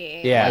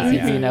 energy. Yeah, Is he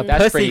yeah. being a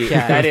That's pretty.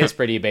 pussycat? That is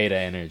pretty beta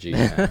energy.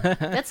 Yeah.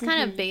 That's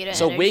kind of beta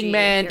So energy.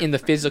 wingman if in the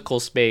you're- physical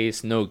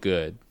space, no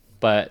good.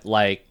 But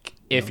like,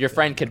 if your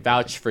friend could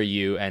vouch for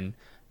you and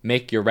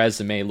make your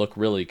resume look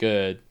really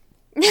good,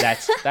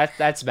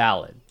 that's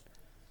valid.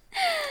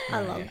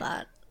 I love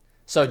that.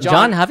 So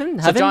John,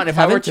 John, if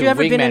I were haven't to you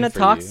ever been in wingman a for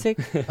toxic?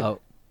 Oh,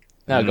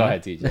 No, go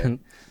ahead, TJ.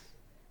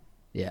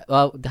 yeah.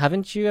 Well,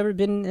 haven't you ever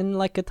been in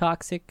like a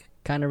toxic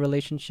kind of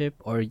relationship,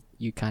 or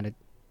you kind of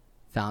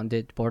found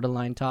it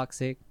borderline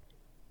toxic,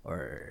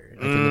 or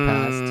like in the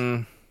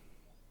past?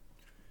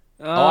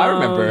 Oh, I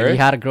remember. You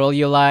had a girl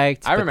you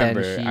liked. I but then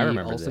remember- she I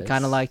remember also this.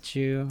 kind of liked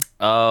you.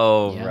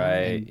 Oh, Yeah,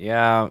 right. and-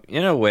 Yeah,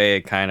 in a way,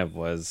 it kind of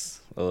was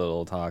a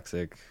little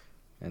toxic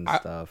and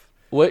stuff.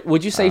 What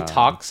would you say,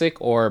 toxic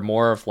or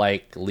more of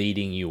like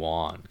leading you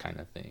on kind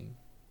of thing?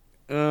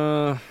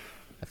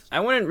 I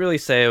wouldn't really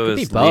say it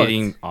be was both.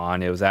 leading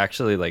on. It was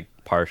actually like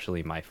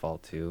partially my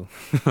fault too.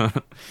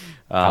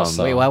 How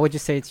so? Wait, why would you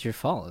say it's your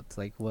fault?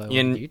 Like, what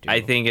did you do? I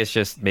think it's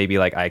just maybe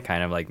like I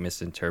kind of like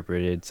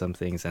misinterpreted some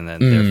things, and then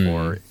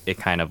therefore it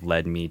kind of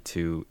led me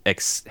to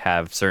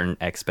have certain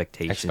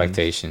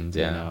expectations.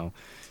 Yeah. You know,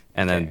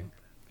 and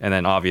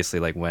then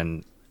obviously like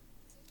when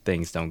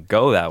things don't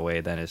go that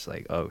way, then it's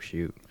like, oh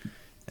shoot,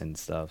 and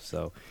stuff.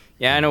 So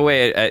yeah, in a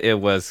way, it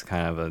was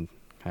kind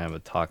of a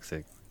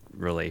toxic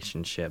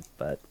relationship,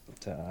 but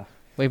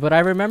Wait, but I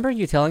remember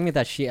you telling me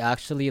that she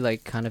actually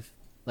like kind of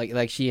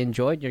like she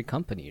enjoyed your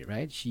company,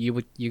 right?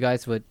 You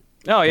guys would.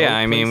 oh yeah, go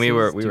I mean we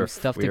were places, do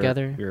stuff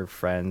together. We were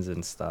friends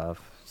and stuff,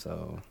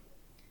 so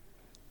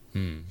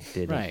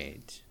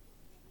Right.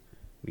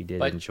 we did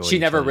But enjoy. she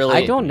each never other's really.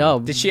 I don't know.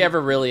 Did she ever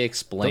really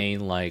explain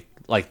like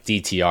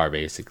DTR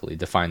basically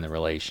define the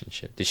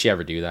relationship? Did she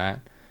ever do that?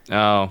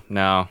 Oh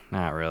no,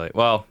 not really.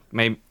 Well,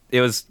 maybe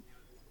it was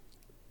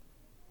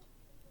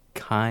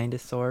kind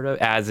of, sort of,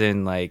 as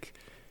in like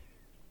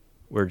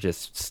we're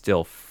just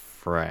still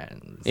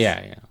friends.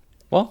 Yeah.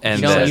 Well,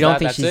 And You then- don't, you don't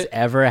think that's she's it?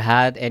 ever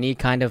had any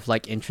kind of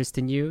like interest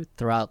in you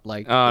throughout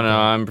like? Oh no, the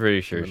I'm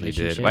pretty sure she did.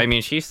 relationship? I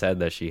mean, she said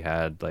that she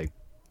had like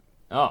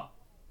Oh,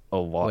 a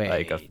lot, Wait,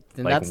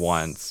 then like that's-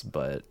 once,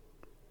 but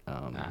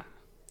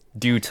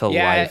due to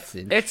yeah. life,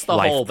 It's the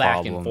life whole back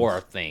and problems.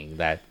 forth thing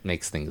that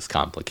makes things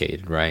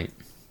complicated, right?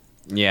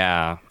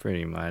 Yeah,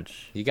 pretty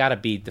much. You got to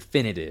be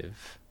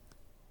definitive,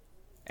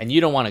 and you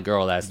don't want a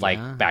girl that's Yeah.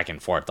 like back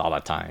and forth all the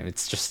time.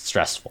 It's just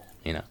stressful,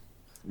 you know.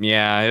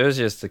 Yeah, it was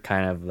just a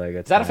kind of like a.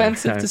 Is that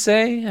offensive to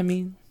say? I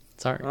mean,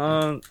 sorry,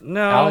 No,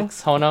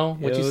 Alex Hono.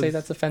 Would It you say was-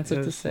 that's offensive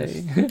it to was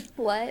say?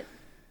 What?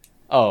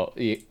 Oh,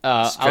 yeah,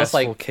 I was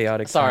Stressful, like,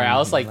 chaotic sorry, time I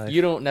was in like, life.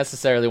 you don't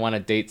necessarily want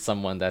to date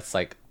someone that's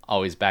like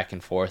always back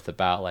and forth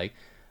about like,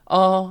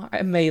 oh,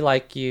 I may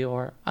like you,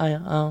 or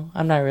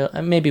I'm not real.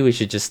 Maybe we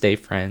should just stay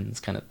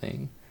friends, kind of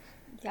thing.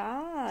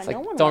 Yeah, It's no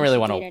like, one don't wants really to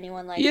want date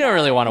anyone like you don't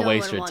really that. want to No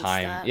waste one your wants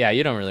time. that. Yeah,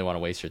 you don't really want to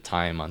waste your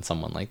time on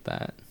someone like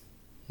that.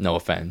 No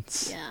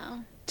offense Yeah.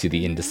 to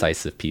the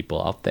indecisive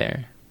people out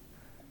there.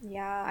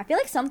 Yeah, I feel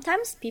like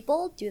sometimes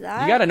people do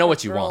that. You gotta know with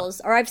what you want.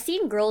 girls. Or I've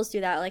seen girls do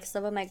that. Like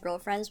some of my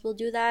girlfriends will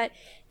do that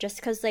just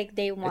because like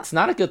they want It's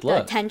not a good the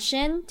look.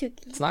 attention to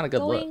keep It's not a good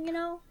going, look. You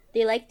know,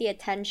 they like the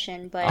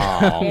attention, but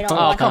Oh, they don't oh,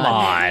 want come the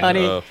on.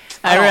 Honey, Ugh.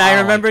 I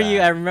don't remember like you.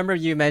 that. I remember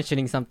you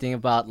mentioning something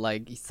about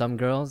like some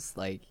girls,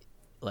 like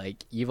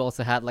you've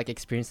also had like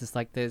experiences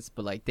like this,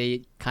 but like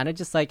they kind of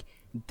just like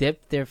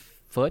dip their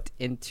foot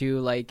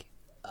into like,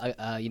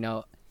 you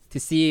know,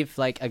 to see if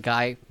like a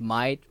guy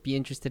might be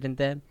interested in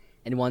them,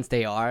 and once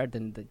they are,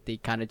 then they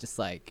kind of just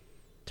like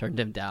turn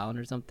them down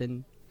or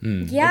something.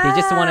 Yeah, Like,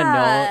 they just want to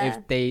know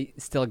if they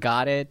still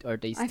got it or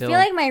they I still. feel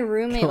like my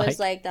roommate was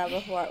like- like that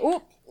before.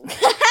 Oop.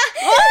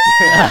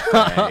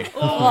 Right.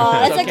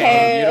 Oh, it's okay.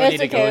 okay. You don't It's need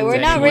to go okay. into We're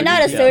any not more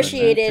detail.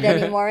 associated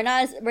anymore.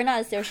 We're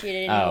not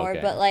associated Oh, anymore.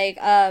 okay. But like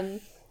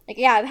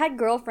yeah, I've had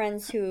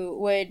girlfriends who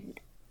would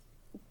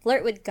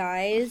flirt with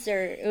guys, or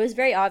it was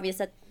very obvious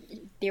that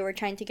they were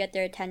trying to get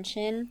their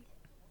attention,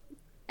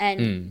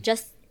 and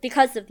just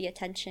because of the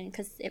attention,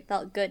 because it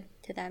felt good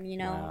to them, you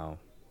know. Wow.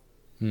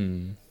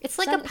 It's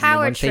like Some- a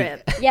power once they-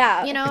 trip.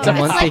 Yeah, You know, And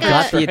once they like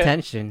got a, the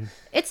attention,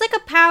 it's like a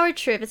power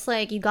trip. It's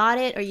like you got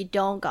it or you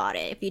don't got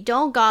it. If you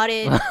don't got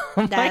it,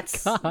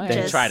 that's God. Then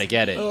just try to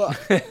get it.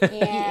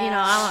 yeah. you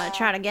know, I want to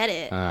try to get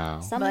it. Oh.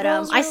 Some But,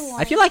 girls I are s-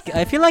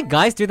 I feel like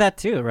guys do that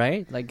too,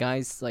 right? Like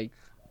guys like.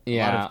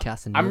 Yeah, of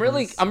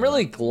Casanovas. I'm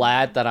really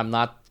glad that I'm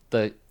not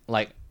the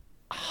like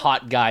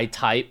hot guy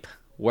type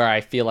where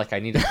I feel like I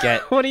need to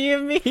get What do you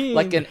mean?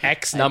 like an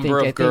X I number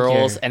think of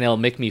girls you're- and it'll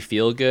make me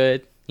feel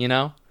good, you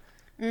know?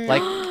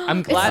 Like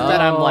I'm glad that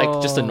I'm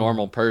like just a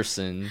normal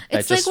person that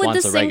It's just like with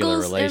wants the a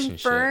regular Singles relationship.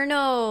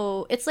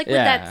 Inferno. It's like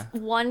Yeah. with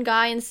that one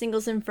guy in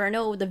Singles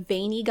Inferno, the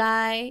veiny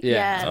guy.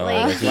 Yeah. Yeah, Oh,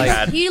 like he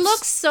had he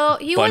looks so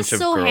he was Bunch of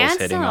so girls handsome.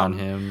 hitting on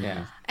him.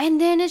 Yeah.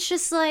 And then it's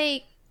just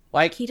like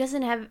Like he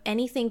doesn't have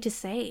anything to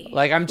say.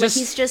 Like, I'm just-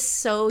 he's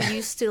just so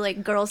used to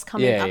like girls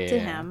coming Yeah, up yeah, to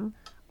yeah. him.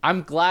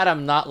 I'm glad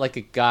I'm not like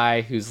a guy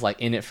who's like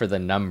in it for the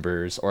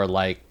numbers or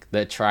like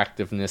the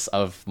attractiveness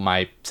of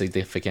my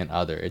significant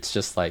other. It's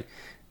just like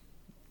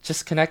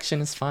just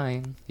connection is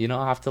fine. You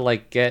don't have to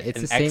like get It's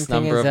an the same X thing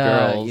number as, of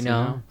girls, you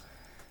know.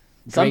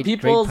 Some Great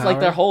people's like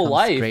their power whole comes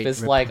life great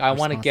is like I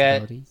want to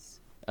get responsibilities.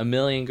 a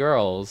million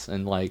girls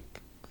and like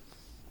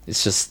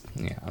it's just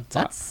it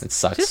That's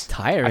sucks. just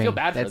tiring. I feel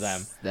bad for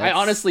them. I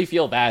honestly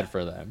feel bad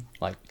for them.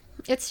 Like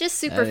It's just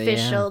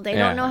superficial. They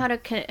Yeah. don't know how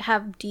to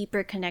have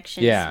deeper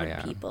connections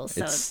with people,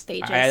 so they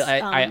just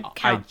I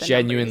count the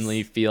genuinely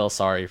numbers. feel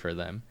sorry for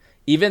them,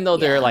 even though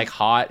they're Yeah. like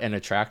hot and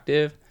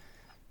attractive.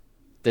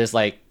 There's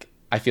like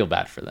I feel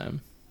bad for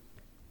them.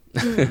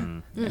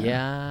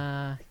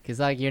 Yeah, because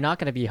like you're not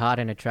gonna be hot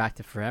and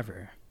attractive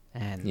forever,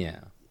 and Yeah,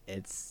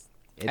 it's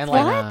and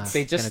like gonna-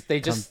 they it's gonna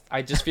just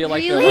I just feel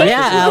like Really? they're like,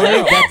 Yeah, this is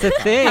Alex, real. that's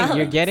the thing.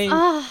 You're getting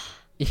Oh,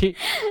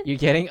 you're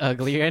getting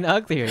uglier and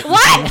uglier.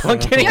 What? I'm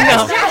kidding.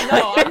 No,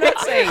 I'm not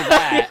saying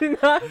that.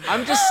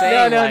 I'm just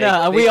saying. No.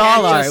 Like, We they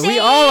all can't are. just- We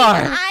all are.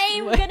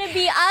 I'm gonna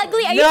be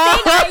ugly. Are you No.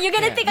 saying that you're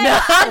gonna think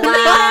I'm ugly when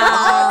I'm I'm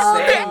not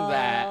old? saying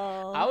that.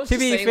 I was To just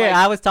be saying, fair, like,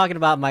 I was talking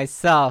about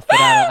myself, but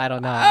I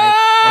don't know.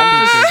 I'm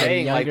think just you're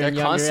saying, getting like, younger they're and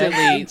younger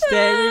constantly- each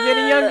day. You're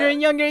getting younger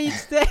and younger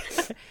each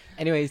day.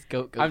 Anyways,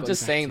 go. I'm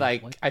just saying,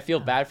 like, I feel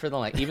bad for them.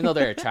 Like, even though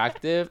they're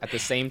attractive, at the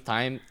same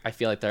time, I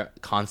feel like they're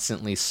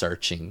constantly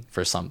searching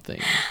for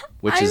something,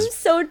 which I'm is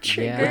so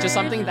triggered. which is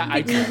something that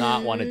I do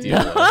not want to deal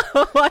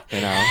with. What?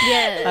 You know?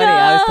 yeah. Honey,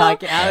 I was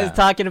talking. I Yeah. was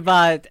talking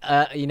about,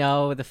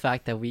 the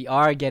fact that we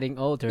are getting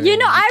older. You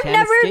know, and we I've can't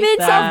never escape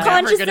been that.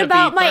 self-conscious Never gonna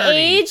about be my 30.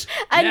 age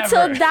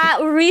until Never. that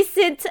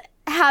recent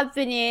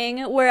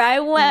happening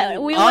where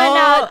we went Oh.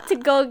 out to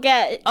go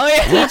get Oh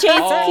yeah. TJ's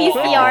I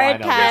PCR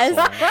know test,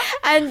 this one.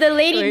 and the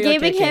lady Wait,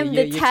 giving okay, him you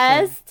the explain.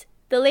 test.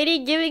 The lady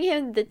giving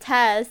him the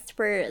test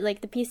for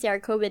like the PCR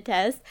COVID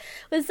test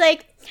was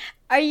like,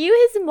 "Are you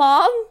his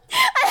mom?"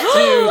 And I was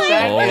Dude, like,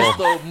 that is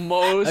the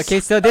most. Okay,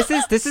 so this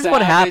is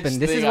what Savage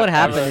happened. This thing is what I've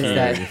happened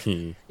ever is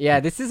that yeah,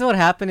 this is what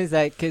happened is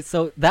that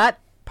so that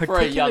for a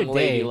particular young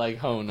lady day, like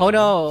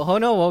Hono.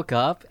 Hono woke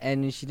up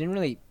and she didn't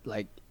really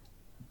like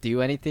do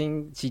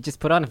anything. She just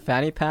put on a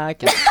fanny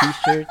pack and a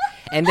t-shirt,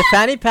 and the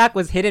fanny pack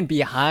was hidden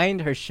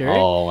behind her shirt.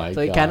 Oh my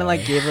So it kind of God.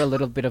 like gave her a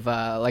little bit of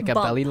a Bump.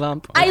 belly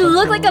lump. or I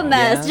look something. like a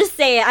mess. Yeah. Just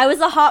say it. I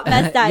was a hot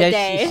mess that Yeah,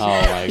 day. Oh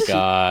my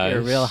god. You're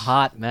a real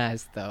hot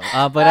mess though.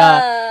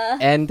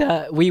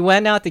 We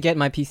went out to get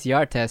my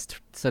PCR test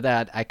so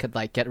that I could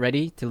like get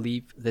ready to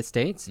leave the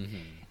States.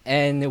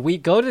 And we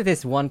go to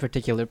this one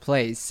particular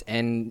place,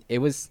 and it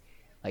was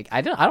like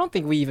I don't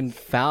think we even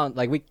found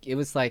it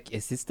was like,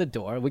 is this the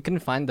door? We couldn't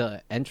find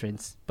the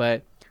entrance,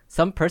 but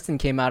some person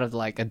came out of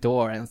like a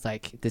door, and it's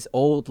like this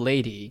old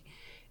lady,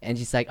 and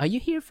she's like, "Are you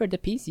here for the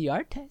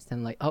PCR test?" And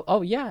I'm like,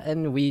 oh yeah,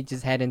 and we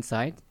just head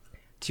inside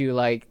to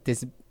like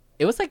this.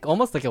 It was like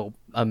almost like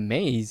a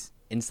maze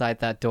inside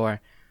that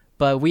door,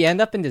 but we end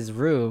up in this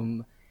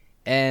room,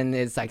 and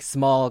it's like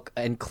small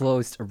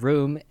enclosed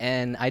room,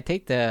 and I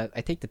take the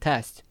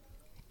test,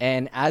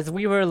 and as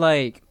we were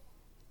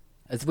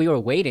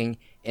waiting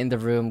in the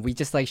room, we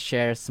just like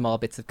share small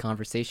bits of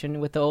conversation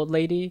with the old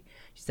lady.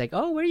 She's like,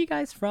 "Oh, where are you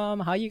guys from?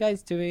 How you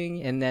guys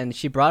doing?" And then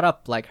she brought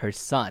up like her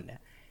son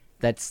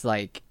that's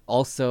like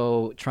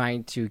also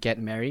trying to get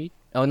married.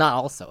 Oh, not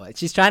also.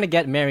 She's trying to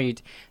get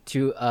married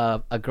to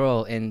a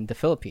girl in the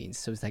Philippines.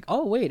 So it's like,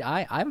 "Oh, wait,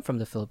 I'm from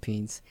the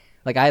Philippines.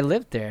 Like I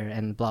lived there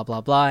and blah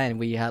blah blah." And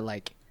we had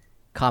like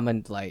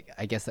common, like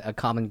I guess a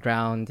common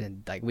ground,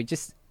 and like we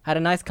just had a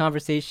nice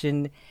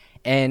conversation.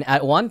 And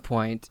at one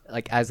point,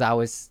 like as I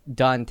was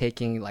done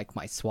taking like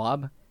my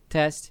swab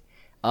test,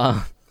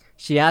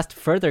 she asked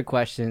further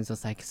questions. I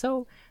was like,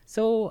 so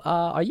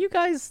are you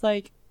guys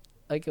like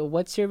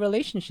what's your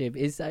relationship?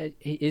 Is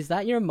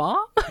that your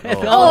mom? And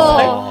I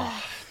was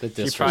like,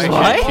 The She probably disrespect.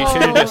 What?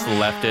 should have just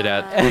left it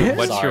at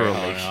what's Sorry, your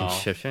Hono.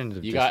 relationship? Shouldn't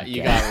have You just got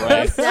guessed.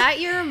 right. Is that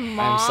your mom?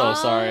 I'm so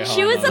sorry.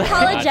 She was Hono.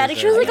 apologetic.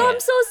 She was like, "Oh, I'm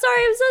so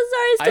sorry. I'm so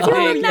sorry. It's I because you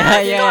have a think-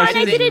 mask yeah, on. she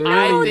I did didn't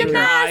really know I the think her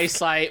mask."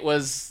 eyesight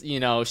was,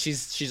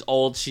 she's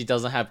old. She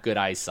doesn't have good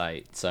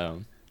eyesight.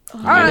 So the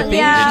thing yeah. she Did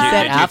you,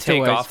 said did you take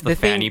afterwards, off the, the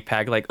thing- fanny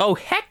pack like, oh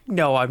heck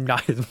no, I'm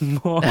not his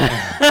mom.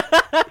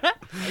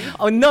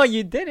 Oh no,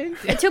 you didn't.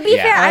 To be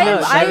fair, I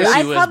know, I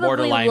she was probably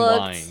borderline looked.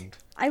 blind.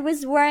 I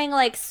was wearing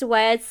like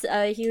sweats,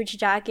 a huge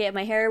jacket.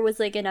 My hair was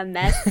like in a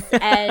mess,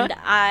 and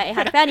I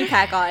had a fanny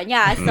pack on.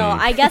 Yeah, so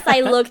I guess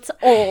I looked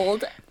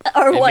old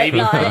or And maybe,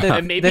 whatnot. The-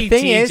 and maybe the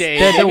thing is TJ,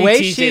 that the maybe way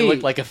TJ she-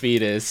 looked like a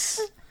fetus.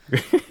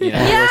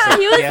 Yeah,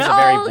 he was has a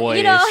very all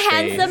boyish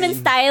handsome and face.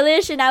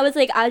 stylish, and I was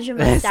like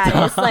Ajuma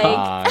status,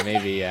 like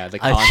Maybe the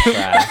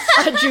contrast.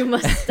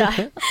 Ajuma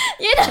style.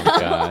 you know. Oh,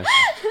 gosh.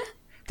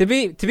 To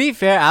be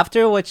fair,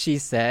 after what she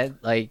said,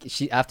 like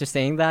after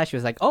saying that, she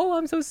was like, "Oh,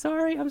 I'm so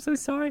sorry.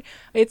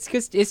 It's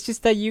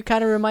just that you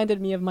kind of reminded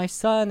me of my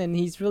son, and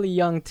he's really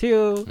young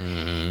too."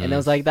 And I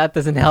was like, "That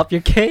doesn't help your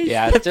case."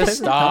 Yeah, That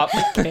just doesn't help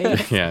stop. your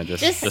case." Yeah,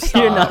 just Just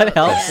stop. You're not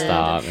helping. Just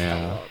stop.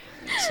 Yeah.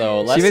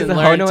 So She lesson was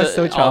learned. Hono was to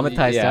so all-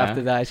 traumatized yeah.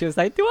 after that. She was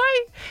like, "Do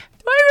I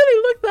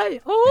really look that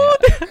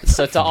old?"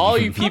 So to all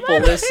you people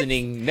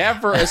listening,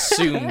 never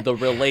assume the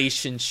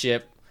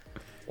relationship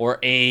or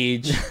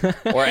age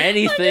or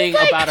anything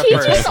about a He's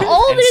person. just and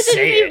older than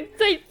say me it.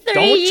 by 3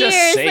 Don't years.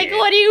 just say Like, it.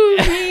 what do you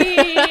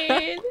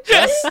mean?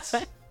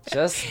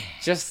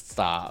 Just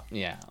stop.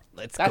 Yeah.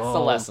 Let's That's go. the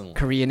lesson learned.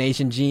 Korean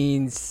Asian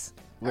genes.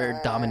 We're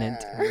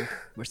dominant.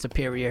 We're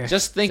superior.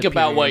 Just think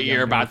Superior about what you're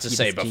younger about to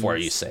say fetus before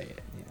you genes. say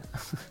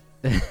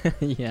it. Yeah.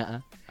 Yeah.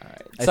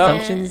 So,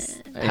 Assumptions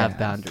have Yeah.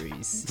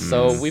 boundaries.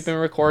 so we've been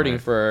recording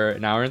for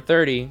an hour and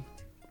 30.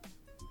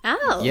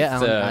 Oh. Yeah,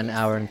 So- an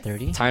hour and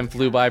 30. Time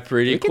flew by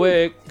pretty We can-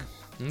 quick.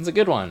 It's a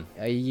good one.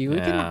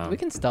 Yeah. We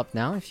can stop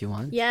now if you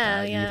want.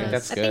 Yeah, You yeah. I think guys-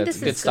 that's I good. think It's a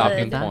this good is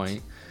stopping good.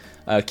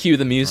 point. Cue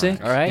the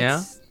music. All right.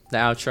 Yeah. The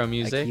outro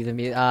music.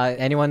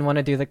 Anyone want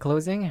to do the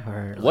closing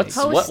or like- What's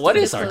Post what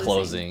the is our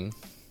closing. closing?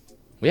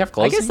 We have I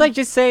closing. guess like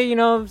just say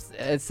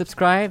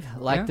subscribe,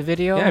 like Yeah. the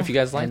video. Yeah, if you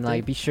guys liked and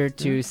like it. be sure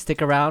to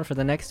stick around for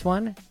the next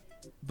one.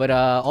 But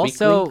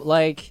also Weekly.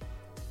 like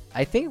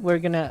I think we're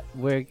gonna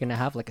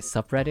have like a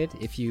subreddit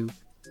if you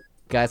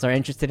guys are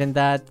interested in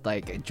that.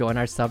 Like join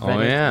our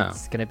subreddit. yeah.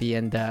 It's gonna be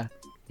in the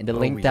Oh,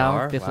 link we down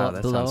are? below. Wow,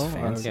 that below sounds or-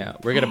 fancy. Yeah,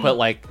 we're gonna put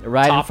like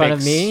Right in topics. front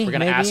of me, We're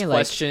gonna maybe, ask like-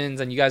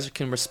 questions, and you guys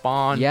can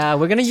respond. Yeah,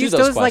 we're gonna to use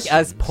those those like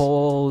as questions.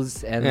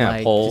 polls and Yeah,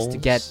 like just to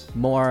get polls.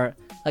 more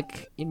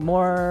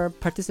more Yeah,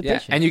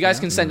 participation. and you guys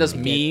know? can send us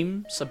Get-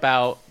 memes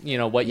about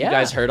what you Yeah,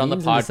 guys heard on the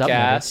memes in the subreddit.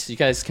 podcast. You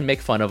guys can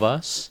make fun of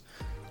us.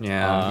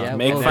 Yeah. Yeah,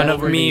 Make we'll fun of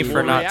definitely- me for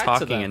We'll not react to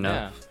talking them,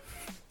 enough.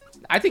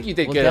 yeah. I think you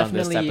did We'll good on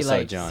this definitely, episode,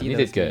 like, John. see You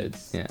those did good.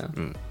 memes. Yeah.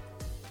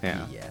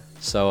 Yeah. Yeah.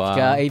 So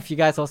If you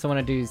guys also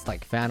want to do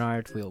like fan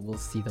art, we'll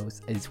see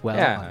those as well.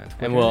 Yeah, on and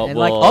Twitter. we'll-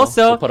 like we'll-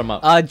 also we'll put 'em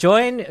up.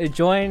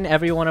 Join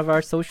every one of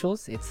our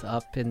socials. It's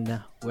up in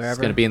wherever.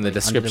 it's gonna be in the under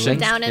description.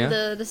 links. Down in Yeah.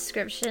 the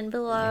description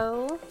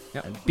below.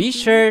 Be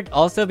sure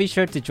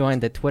to join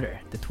the Twitter.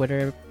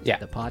 Yeah.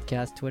 The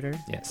podcast Twitter.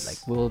 Yes. Like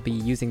we'll be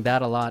using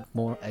that a lot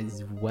more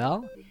as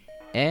well.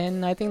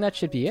 And I think that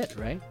should be it,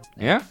 right?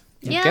 Yeah.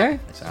 Yeah. Okay.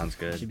 Sounds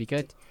good. Should be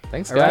good.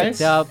 Thanks, All right.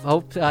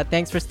 guys.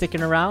 Thanks for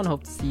sticking around.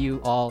 Hope to see you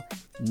all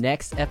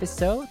next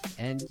episode.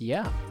 And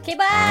yeah. Okay,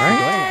 bye. All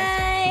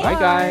right. Bye,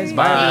 guys.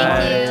 Bye.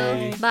 Thank you.